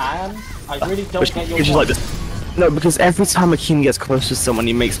there. And? I really don't get your point. Like this. No, because every time Akeem gets close to someone,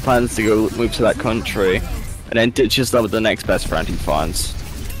 he makes plans to go move to that country, and then ditches them with the next best friend he finds.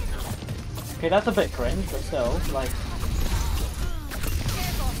 Okay, that's a bit cringe, but still, like...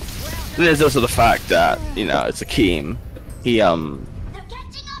 There's also the fact that, you know, it's Akeem. He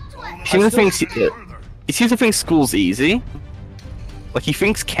seems to think school's easy. Like, he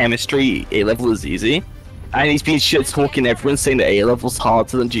thinks chemistry A-level is easy. And he's been shit-talking everyone, saying that A-level's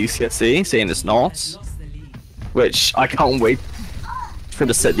harder than GCSE, saying it's not. Which, I can't wait for him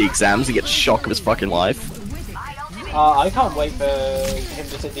to set the exams and get the shock of his fucking life. I can't wait for him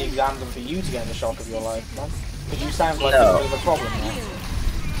to sit the exams and for you to get the shock of your life, man. Because you sound like there's a bit of a problem there.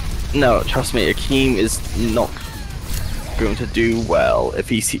 No, trust me, Akeem is not going to do well if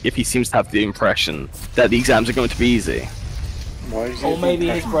he seems to have the impression that the exams are going to be easy. Or maybe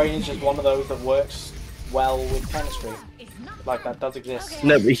his brain is just one of those that works well with chemistry. Like, that does exist.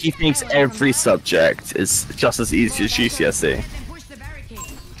 No, but he thinks every subject is just as easy as GCSE.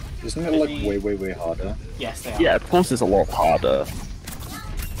 Isn't it like way harder? Yes, they are. Yeah, of course it's a lot harder.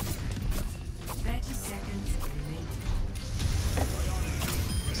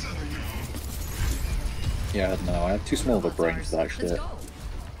 Yeah, no, I have too small of a brain for that shit.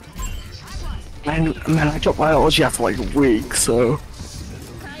 Man, I dropped biology after like a week, so...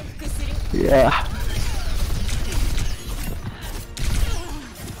 Yeah.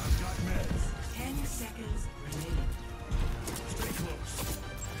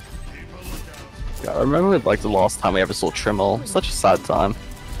 Yeah, I remember like the last time we ever saw Trimmel. Such a sad time.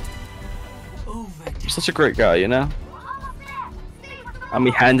 He's such a great guy, you know? And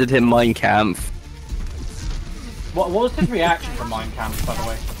we handed him Mein Kampf. What was his reaction from Mein Kampf, by the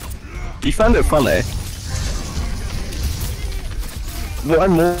way? He found it funny. What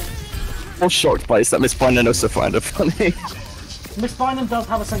I'm more shocked by is that Miss Bynum also found it funny. Miss Bynum does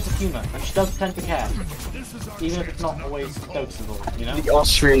have a sense of humour, and she does tend to care. Even if it's not always noticeable, you know? The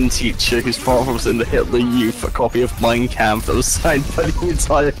Austrian teacher whose father was in the Hitler Youth, a copy of Mein Kampf that was signed by the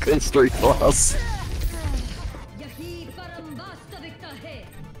entire history class.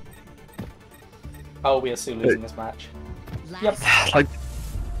 Oh, we are still losing this match. Yep. Like,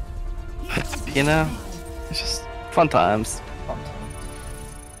 you know, it's just fun times.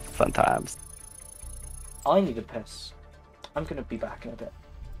 Fun times. I need a piss. I'm gonna be back in a bit.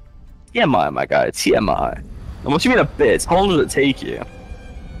 TMI, my guy, TMI. And what do you mean a bit? How long does it take you?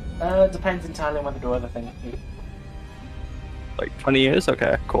 Depends entirely on when to do other things. Like 20 years?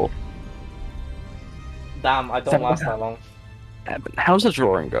 Okay, cool. Damn, I don't last that long. Evan, how's the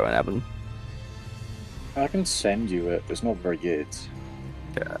drawing going, Evan? I can send you it, but it's not very good.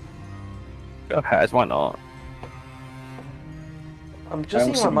 Yeah. Go ahead, why not? I'm just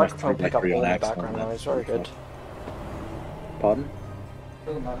seeing my microphone pick up all the background noise, very good. Pardon?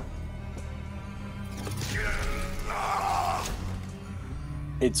 Doesn't matter.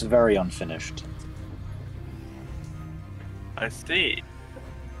 It's very unfinished. I see.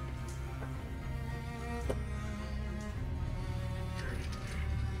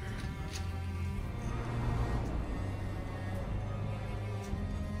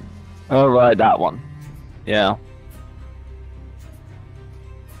 Oh, right, that one. Yeah.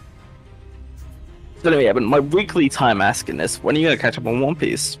 So anyway, Evan, my weekly time asking this, when are you going to catch up on One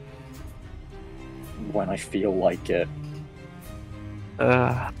Piece? When I feel like it.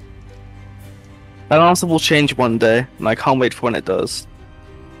 That answer will change one day, and I can't wait for when it does.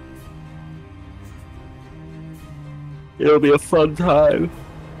 It'll be a fun time.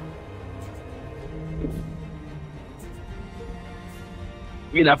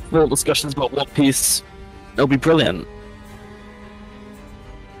 We can have full discussions about One Piece. It'll be brilliant.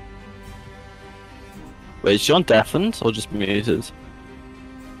 Wait, is John deafened or just muted?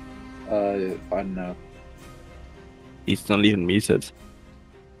 I don't know. He's not even muted.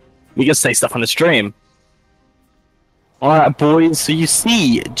 We can say stuff on the stream. Alright, boys, so you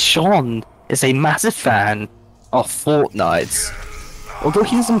see, John is a massive fan of Fortnite. Although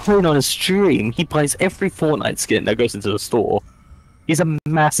he doesn't play it on a stream, he buys every Fortnite skin that goes into the store. He's a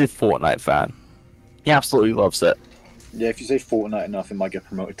massive Fortnite fan. He absolutely loves it. Yeah, if you say Fortnite enough, it might get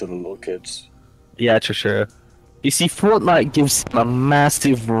promoted to the little kids. Yeah, for sure. You see, Fortnite gives him a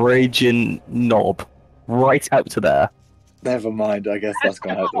massive raging knob right out to there. Never mind, I guess that's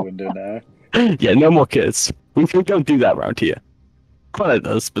gone out the window now. Yeah, no more kids. We don't do that around here. Connor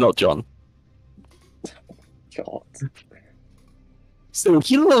does, but not John. God. So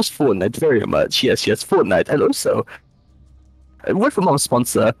he loves Fortnite very much. Yes, Fortnite. And also, word from our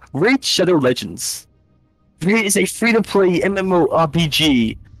sponsor, Raid Shadow Legends. It is a free-to-play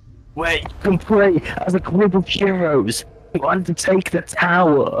MMORPG where you can play as a group of heroes who undertake the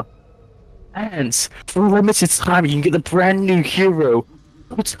tower. And for a limited time, you can get a brand new hero,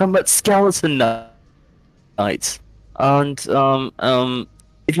 Ultimate Skeleton Knight. And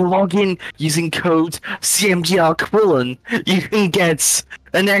if you log in using code CMGRQuillan, you can get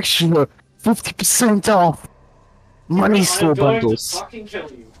an extra 50% off money store bundles. I'm going to fucking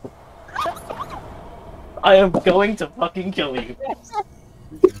kill you. I am going to fucking kill you.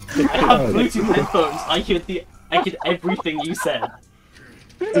 I have Bluetooth headphones. I hear everything you said.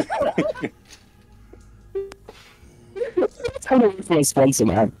 Tell me for a sponsor,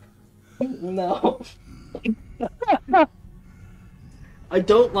 man. No. I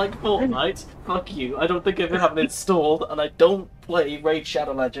don't like Fortnite. Fuck you. I don't think I have it installed, and I don't play Raid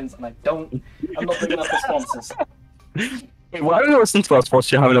Shadow Legends, and I'm not big enough for sponsors. Hey, why are you listening to us whilst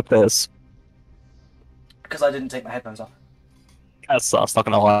you're having a piss? Because I didn't take my headphones off. That's not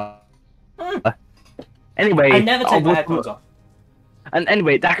gonna lie. Anyway, I never take my headphones off. And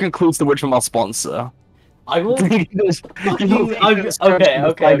anyway, that concludes the word from our sponsor. I will. Okay. I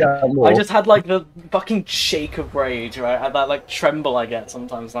just had like the fucking shake of rage, right? And that like tremble I get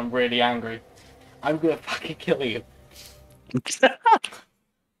sometimes. I'm really angry. I'm gonna fucking kill you.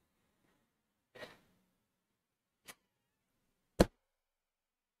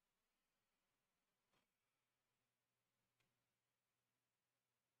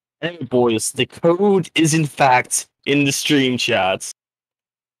 Anyway, boys, the code is in fact in the stream chat.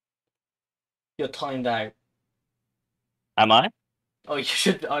 You're timed out. Am I? Oh, you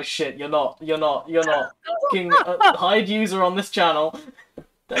should. Oh shit, you're not. Fucking hide user on this channel.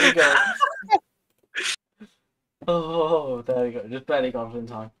 There you go. Oh, there you go. Just barely got it in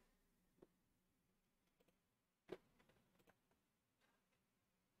time.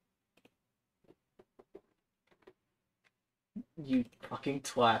 You fucking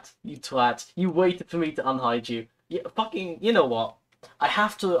twat. You twat. You waited for me to unhide you. Yeah, fucking. You know what? I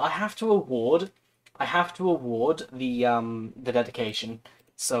have to award the dedication.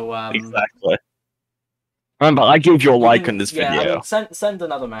 So exactly. Remember, I gave you a like on this video. I mean, send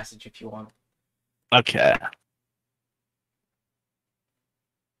another message if you want. Okay.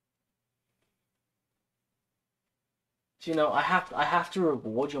 So, you know, I have to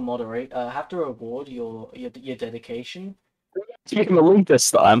reward your moderate. I have to reward your dedication. That became a link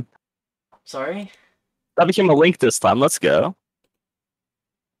this time. Sorry? That became a link this time. Let's go.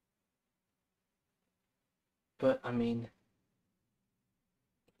 But I mean,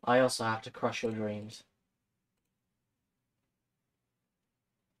 I also have to crush your dreams.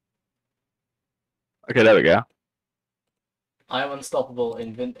 Okay, there we go. I am unstoppable,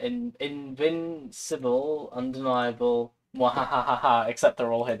 invincible, undeniable, mwahahaha, except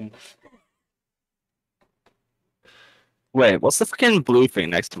they're all hidden. Wait, what's the fucking blue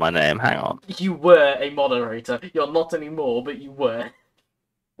thing next to my name? Hang on. You were a moderator. You're not anymore, but you were.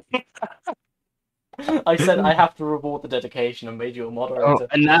 I said I have to reward the dedication and made you a moderator. Oh,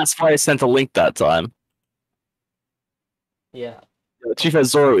 and that's why I sent a link that time. Yeah. Chief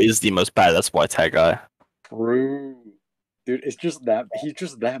Zoro is the most badass white hair guy. True. Dude, it's just that he's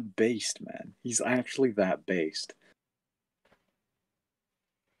just that based, man. He's actually that based.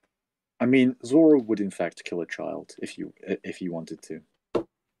 I mean, Zoro would in fact kill a child if he wanted to.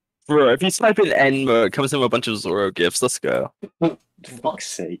 Bro, if you type in Enma, it comes in with a bunch of Zoro gifts. Let's go. For fuck's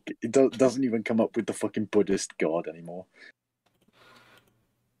sake. It doesn't even come up with the fucking Buddhist god anymore.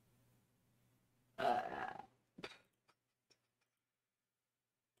 I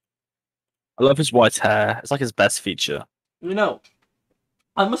love his white hair. It's like his best feature. You know,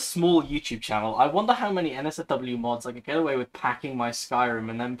 I'm a small YouTube channel. I wonder how many NSFW mods I could get away with packing my Skyrim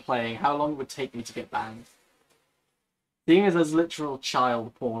and then playing. How long it would take me to get banned? Seeing as there's literal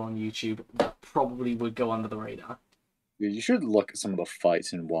child porn on YouTube, that probably would go under the radar. Dude, you should look at some of the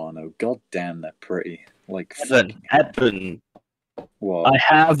fights in Wano. God damn, they're pretty. Like, Evan. What? I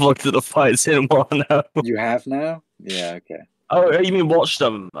have looked at the fights in Wano. You have now? Yeah, okay. Oh, you mean watched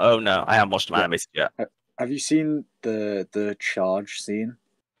them? Oh no, I haven't watched them animated yet. Have you seen the charge scene?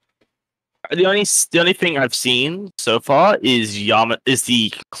 The only thing I've seen so far is the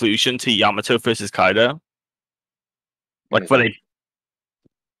conclusion to Yamato versus Kaido. Like when they,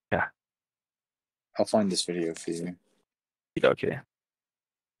 yeah. I'll find this video for you. Okay.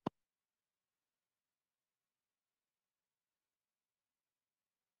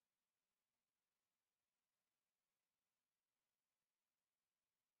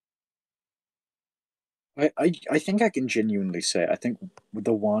 I think I can genuinely say I think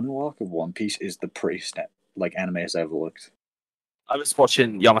the Wano arc of One Piece is the prettiest like anime has ever looked. I was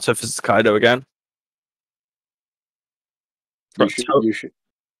watching Yamato vs Kaido again. You should.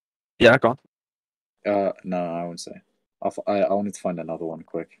 Yeah, go on. No, I won't say. I wanted to find another one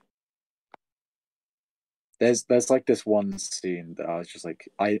quick. There's like this one scene that I was just like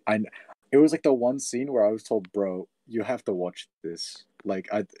it was like the one scene where I was told, bro, you have to watch this. Like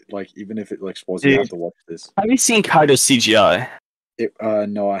even if it like spoils, you have to watch this. Have you seen Kaido's CGI?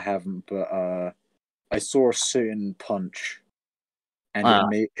 No, I haven't, but I saw a certain punch, and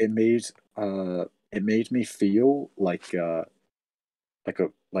it made me feel like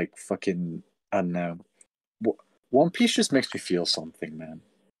fucking, I don't know. One Piece just makes me feel something, man.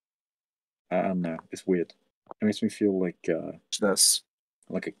 I don't know. It's weird. It makes me feel like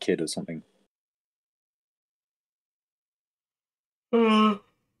like a kid or something. That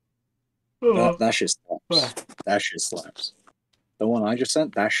shit slaps. That shit slaps. The one I just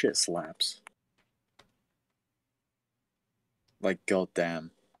sent, that shit slaps. Like,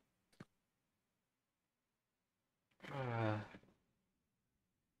 goddamn.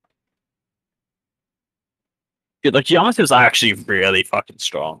 Dude, like Yamato's actually really fucking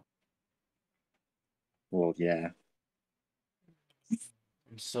strong. Well, yeah.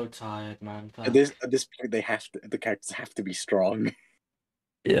 I'm so tired, man. At this point, the characters have to be strong.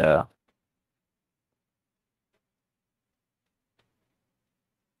 Yeah.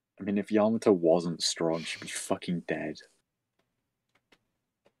 I mean, if Yamato wasn't strong, she'd be fucking dead.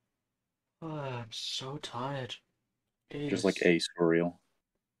 I'm so tired. Just like Ace for real.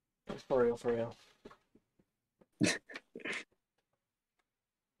 For real, for real.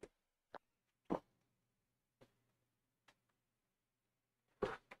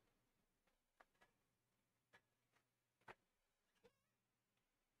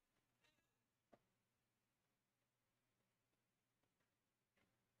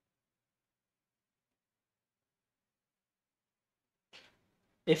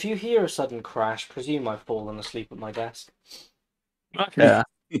 If you hear a sudden crash, presume I've fallen asleep at my desk. Yeah.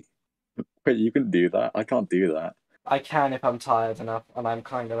 Wait, you can do that? I can't do that. I can if I'm tired enough, and I'm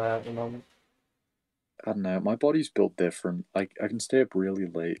kind of there at the moment. I don't know. My body's built different. I can stay up really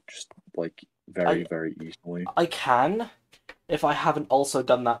late, just like very easily. I can, if I haven't also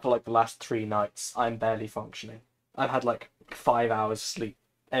done that for like the last 3 nights. I'm barely functioning. I've had like 5 hours sleep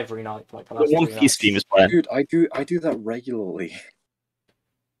every night for like the last 3 nights. Dude, I do that regularly.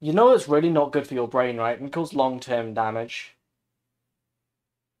 You know it's really not good for your brain, right? It causes long-term damage.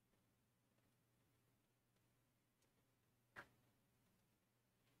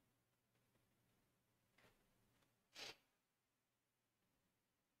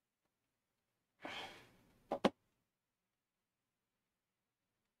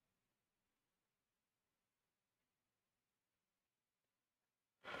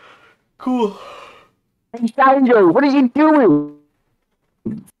 Cool. Sanjo, what are you doing?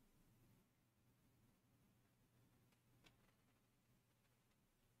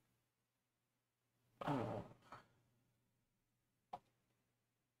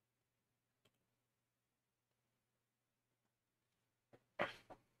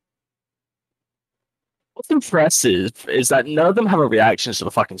 What's impressive is that none of them have a reaction to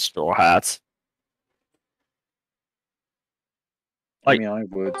the fucking Straw Hat. I mean, I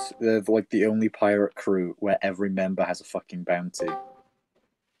would. They're like the only pirate crew where every member has a fucking bounty.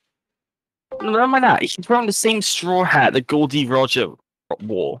 No, never mind that. He's wearing the same straw hat that Goldie Roger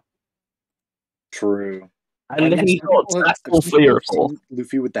wore. True. And then he got tactical fearful.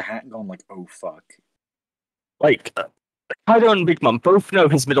 Luffy with the hat and gone like, oh fuck. Like, Kaido and Big Mom both know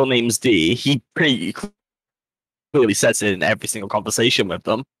his middle name's D. He pretty clearly says it in every single conversation with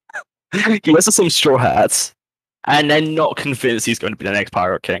them. He wears the same straw hat, and they're not convinced he's going to be the next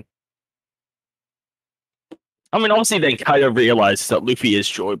Pirate King. I mean, obviously, then Kaido realizes that Luffy is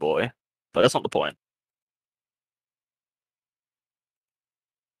Joy Boy, but that's not the point.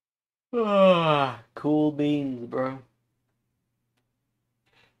 Cool beans, bro.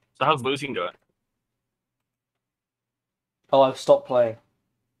 So how's losing going? Oh, I've stopped playing.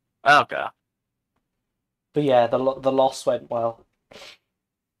 Okay. But yeah, the loss went well.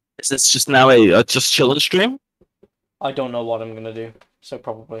 Is this just now a just chilling stream? I don't know what I'm gonna do, so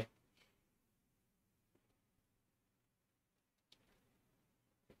probably.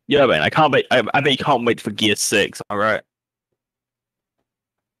 Yeah, man, I can't wait. I bet you can't wait for Gear 6, alright?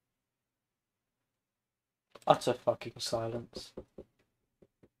 Utter fucking silence.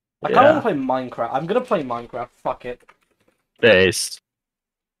 I kind of want to play Minecraft. I'm gonna play Minecraft. Fuck it. Based.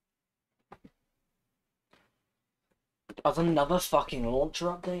 There's another fucking launcher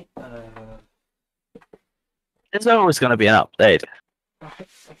update. There's always going to be an update.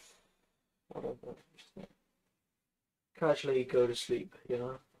 Whatever. Casually go to sleep, you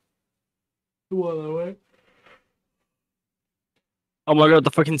know. While I wait. Oh my god,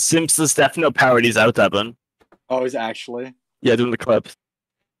 the fucking Simpsons Death Note parody's out, Evan. Oh, is it actually? Yeah, doing the clip.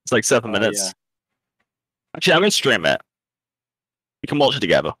 It's like 7 minutes. Yeah. Actually, I'm gonna stream it. We can watch it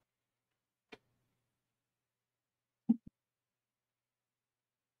together.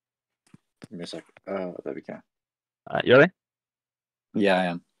 Give me a sec. There we go. You ready? Yeah, I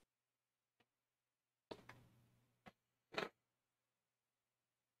am.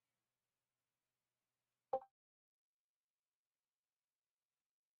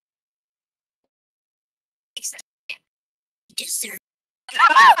 It's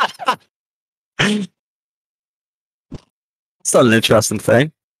not an interesting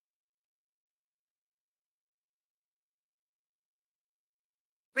thing.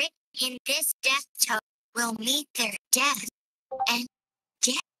 in this death toll will meet their death, and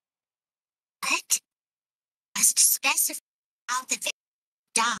death what? Must specify how the victim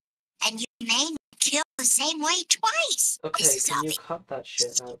died, and you may not kill the same way twice. Okay, can you cut that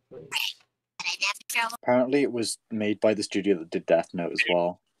shit out, please? Apparently, it was made by the studio that did Death Note as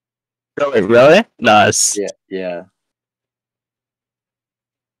well. Really? Nice. Yeah, yeah.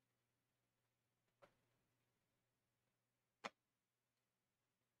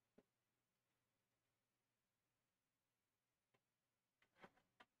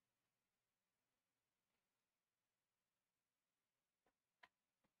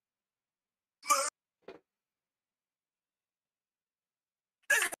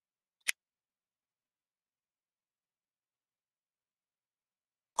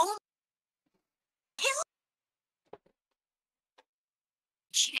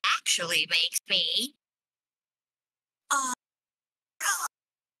 She actually makes me.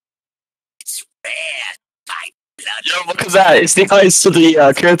 It's rare. Yo, look at that. It's the eyes to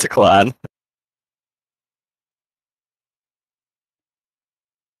the Kyoto clan.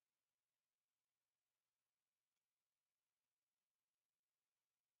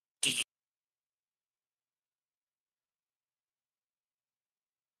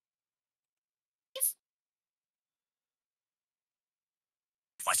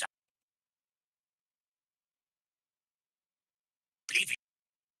 What's up?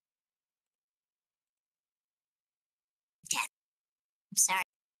 I'm sorry.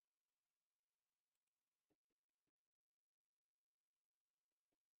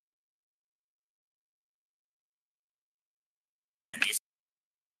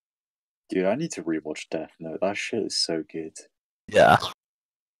 Dude, I need to rewatch Death Note. That shit is so good. Yeah.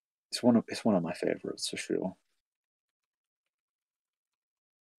 It's one of my favorites for sure.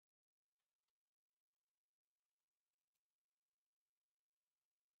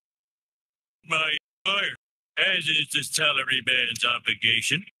 My employer, as is the salaryman's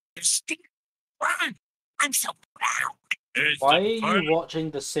obligation. Ron, I'm so proud. Why are you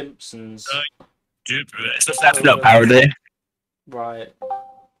watching The Simpsons? It's a Death Note parody. Right.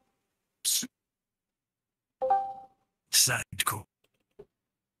 Psycho.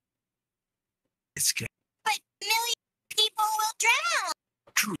 It's good. But millions of people will drown.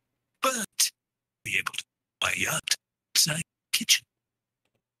 True, but be able to buy yacht outside kitchen.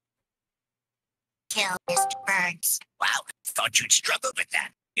 Kill Mr. Burns. Wow, thought you'd struggle with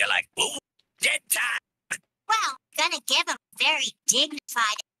that. You're like, boom, dead time. Well, gonna give him a very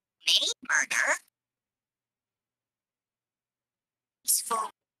dignified maid murder. He's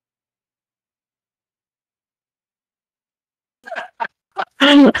full.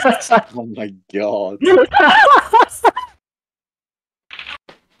 Oh my god. A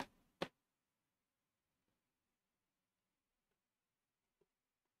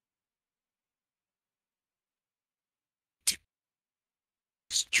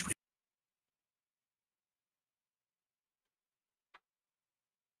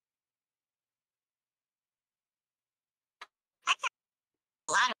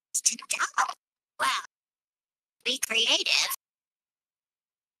lot of ways to go. Well, be creative.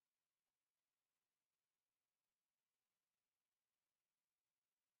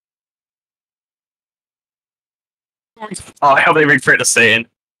 Oh, I hope they recreate the scene.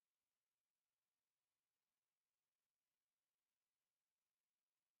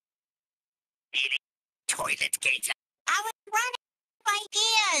 Toilet gates. I was running out of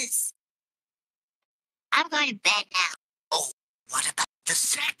ideas. I'm going to bed now. Oh, what about the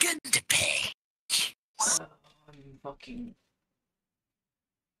second page? I'm fucking.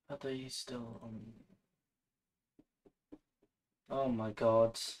 Are they still on? Oh my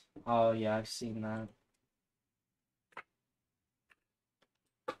god. Oh yeah, I've seen that.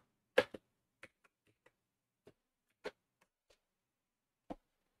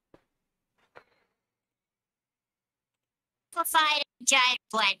 Simplified in a giant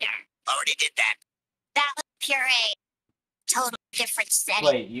blender. Already did that. That was puree. Totally different setting.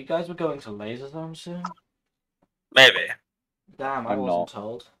 Wait, you guys were going to Laser Zone soon? Maybe. Damn, I wasn't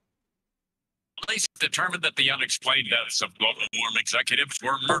told. Police determined that the unexplained deaths of global warm executives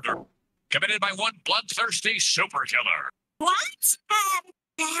were murder, committed by one bloodthirsty super killer. What? How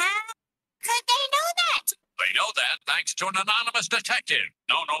could they know that? They know that thanks to an anonymous detective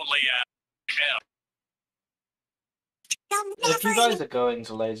known only as Shell. If you guys are going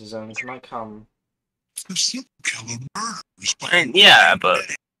to Laser Zone, can I come? Yeah, but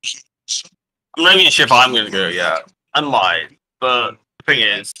I'm not even sure if I'm gonna go yet. I might, but the thing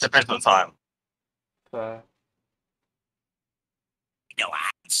is, depends on the time. Fair. You know,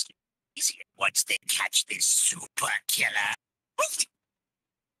 it's easier once they catch this super killer. Wait!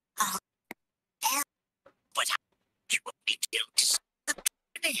 But you will be killed.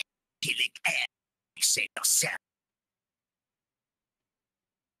 Killing air. You save yourself.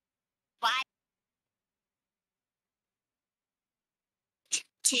 Why?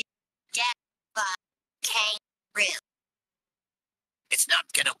 To death by kangaroo. It's not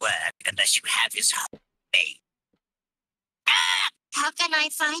gonna work unless you have his whole name. Ah! How can I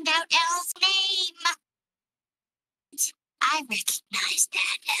find out El's name? I recognize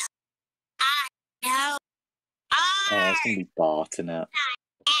that L. I know. Oh, it's gonna be Bart in it.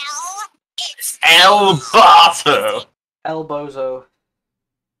 L. It's El Barto! El Bozo.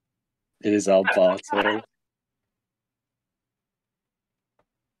 It is Alberto.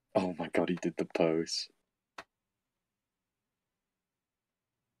 Oh my god, he did the pose.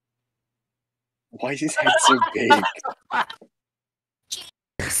 Why is his head so big?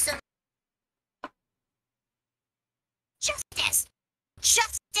 Justice!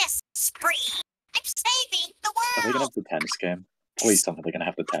 Justice spree! I'm saving the Are they world! gonna have the tennis game? Please tell me they're gonna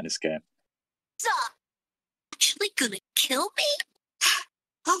have the tennis game. Stop! Actually gonna kill me?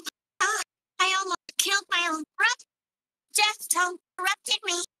 Oh my god! I almost killed my own brother! Death Tone corrupted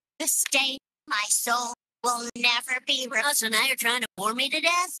me! The state of my soul will never be real. So now you're trying to bore me to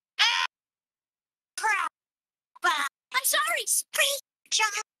death? Ah! Crap! Bah! I'm sorry, Spree! John!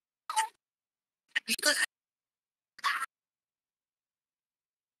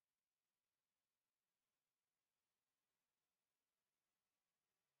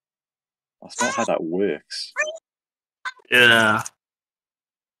 That's not how that works. Yeah.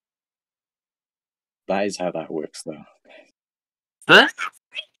 That is how that works, though. This?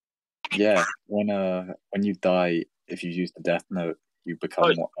 Yeah, when you die, if you use the Death Note, you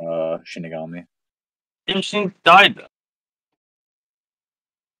become Shinigami. Instinct died though.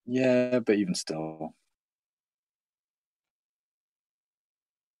 Yeah, but even still.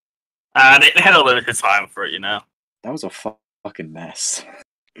 They had a limited time for it, you know. That was a fucking mess.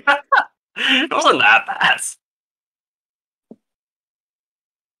 It wasn't that bad.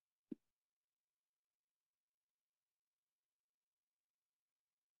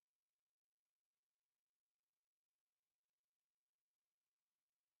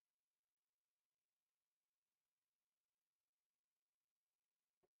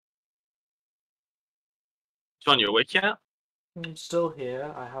 John, you awake yet? I'm still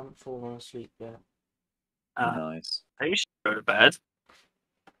here. I haven't fallen asleep yet. Nice. I think you should go to bed.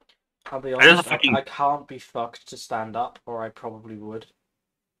 I'll be I just honest, fucking- I can't be fucked to stand up, or I probably would.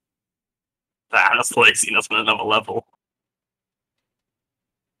 That's laziness on another level.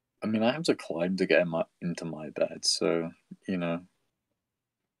 I mean, I have to climb to get into my bed, so, you know.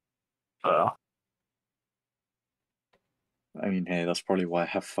 I mean, hey, that's probably why I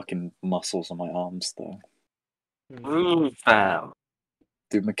have fucking muscles on my arms, though. Fam.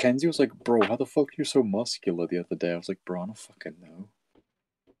 Dude, Mackenzie was like, bro, how the fuck are you so muscular the other day? I was like, bro, I don't fucking know.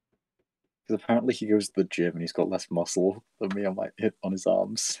 Because apparently he goes to the gym and he's got less muscle than me on his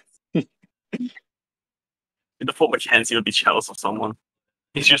arms. You'd have thought Mackenzie would be jealous of someone.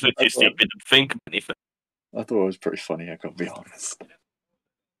 He's usually too stupid to think of anything. I thought it was pretty funny, I gotta be honest.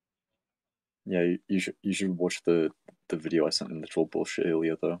 Yeah, you should watch the video I sent in Literal Bullshit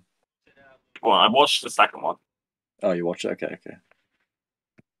earlier, though. Well, I watched the second one. Oh, you watched it? Okay.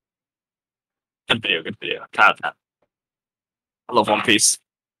 Good video. God, I love One Piece.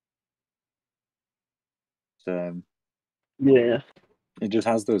 Yeah. It just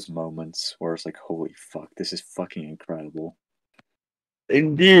has those moments where it's like, holy fuck, this is fucking incredible.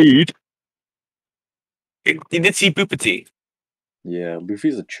 Indeed. You did see Boopity. Yeah,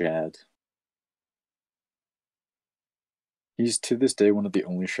 Luffy's a Chad. He's to this day one of the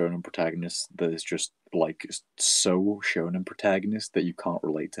only shonen protagonists that is just like so shonen protagonist that you can't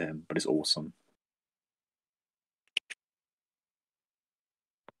relate to him, but it's awesome.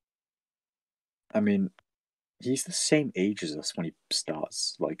 I mean, he's the same age as us when he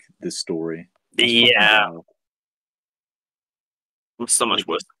starts like this story. Yeah. It's so much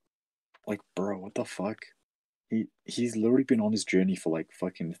worse. Like, bro, what the fuck? He's literally been on his journey for like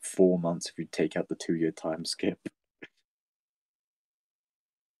fucking 4 months if you take out the 2-year time skip.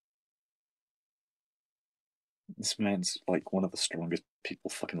 This man's like one of the strongest people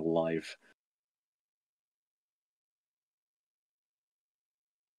fucking alive.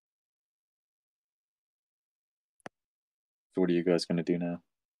 So what are you guys gonna do now?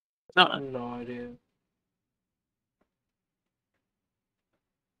 No idea.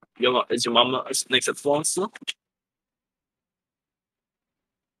 Is your mum next at Florence still?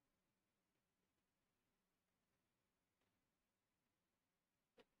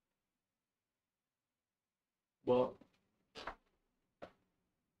 What?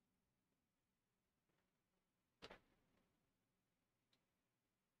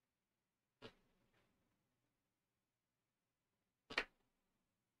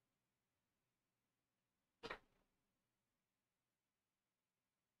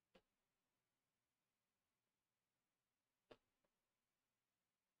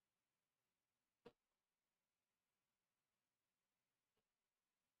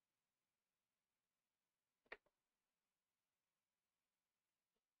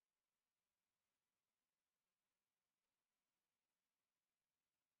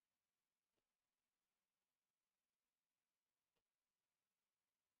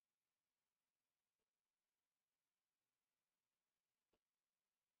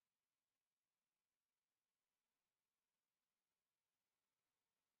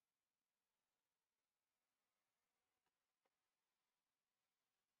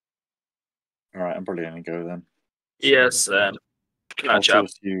 Alright, I'm probably gonna go then. Yes, I'll talk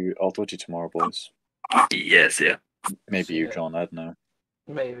to you tomorrow, boys. Yes, yeah. Maybe you, John, I don't know.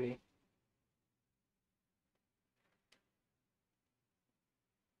 Maybe.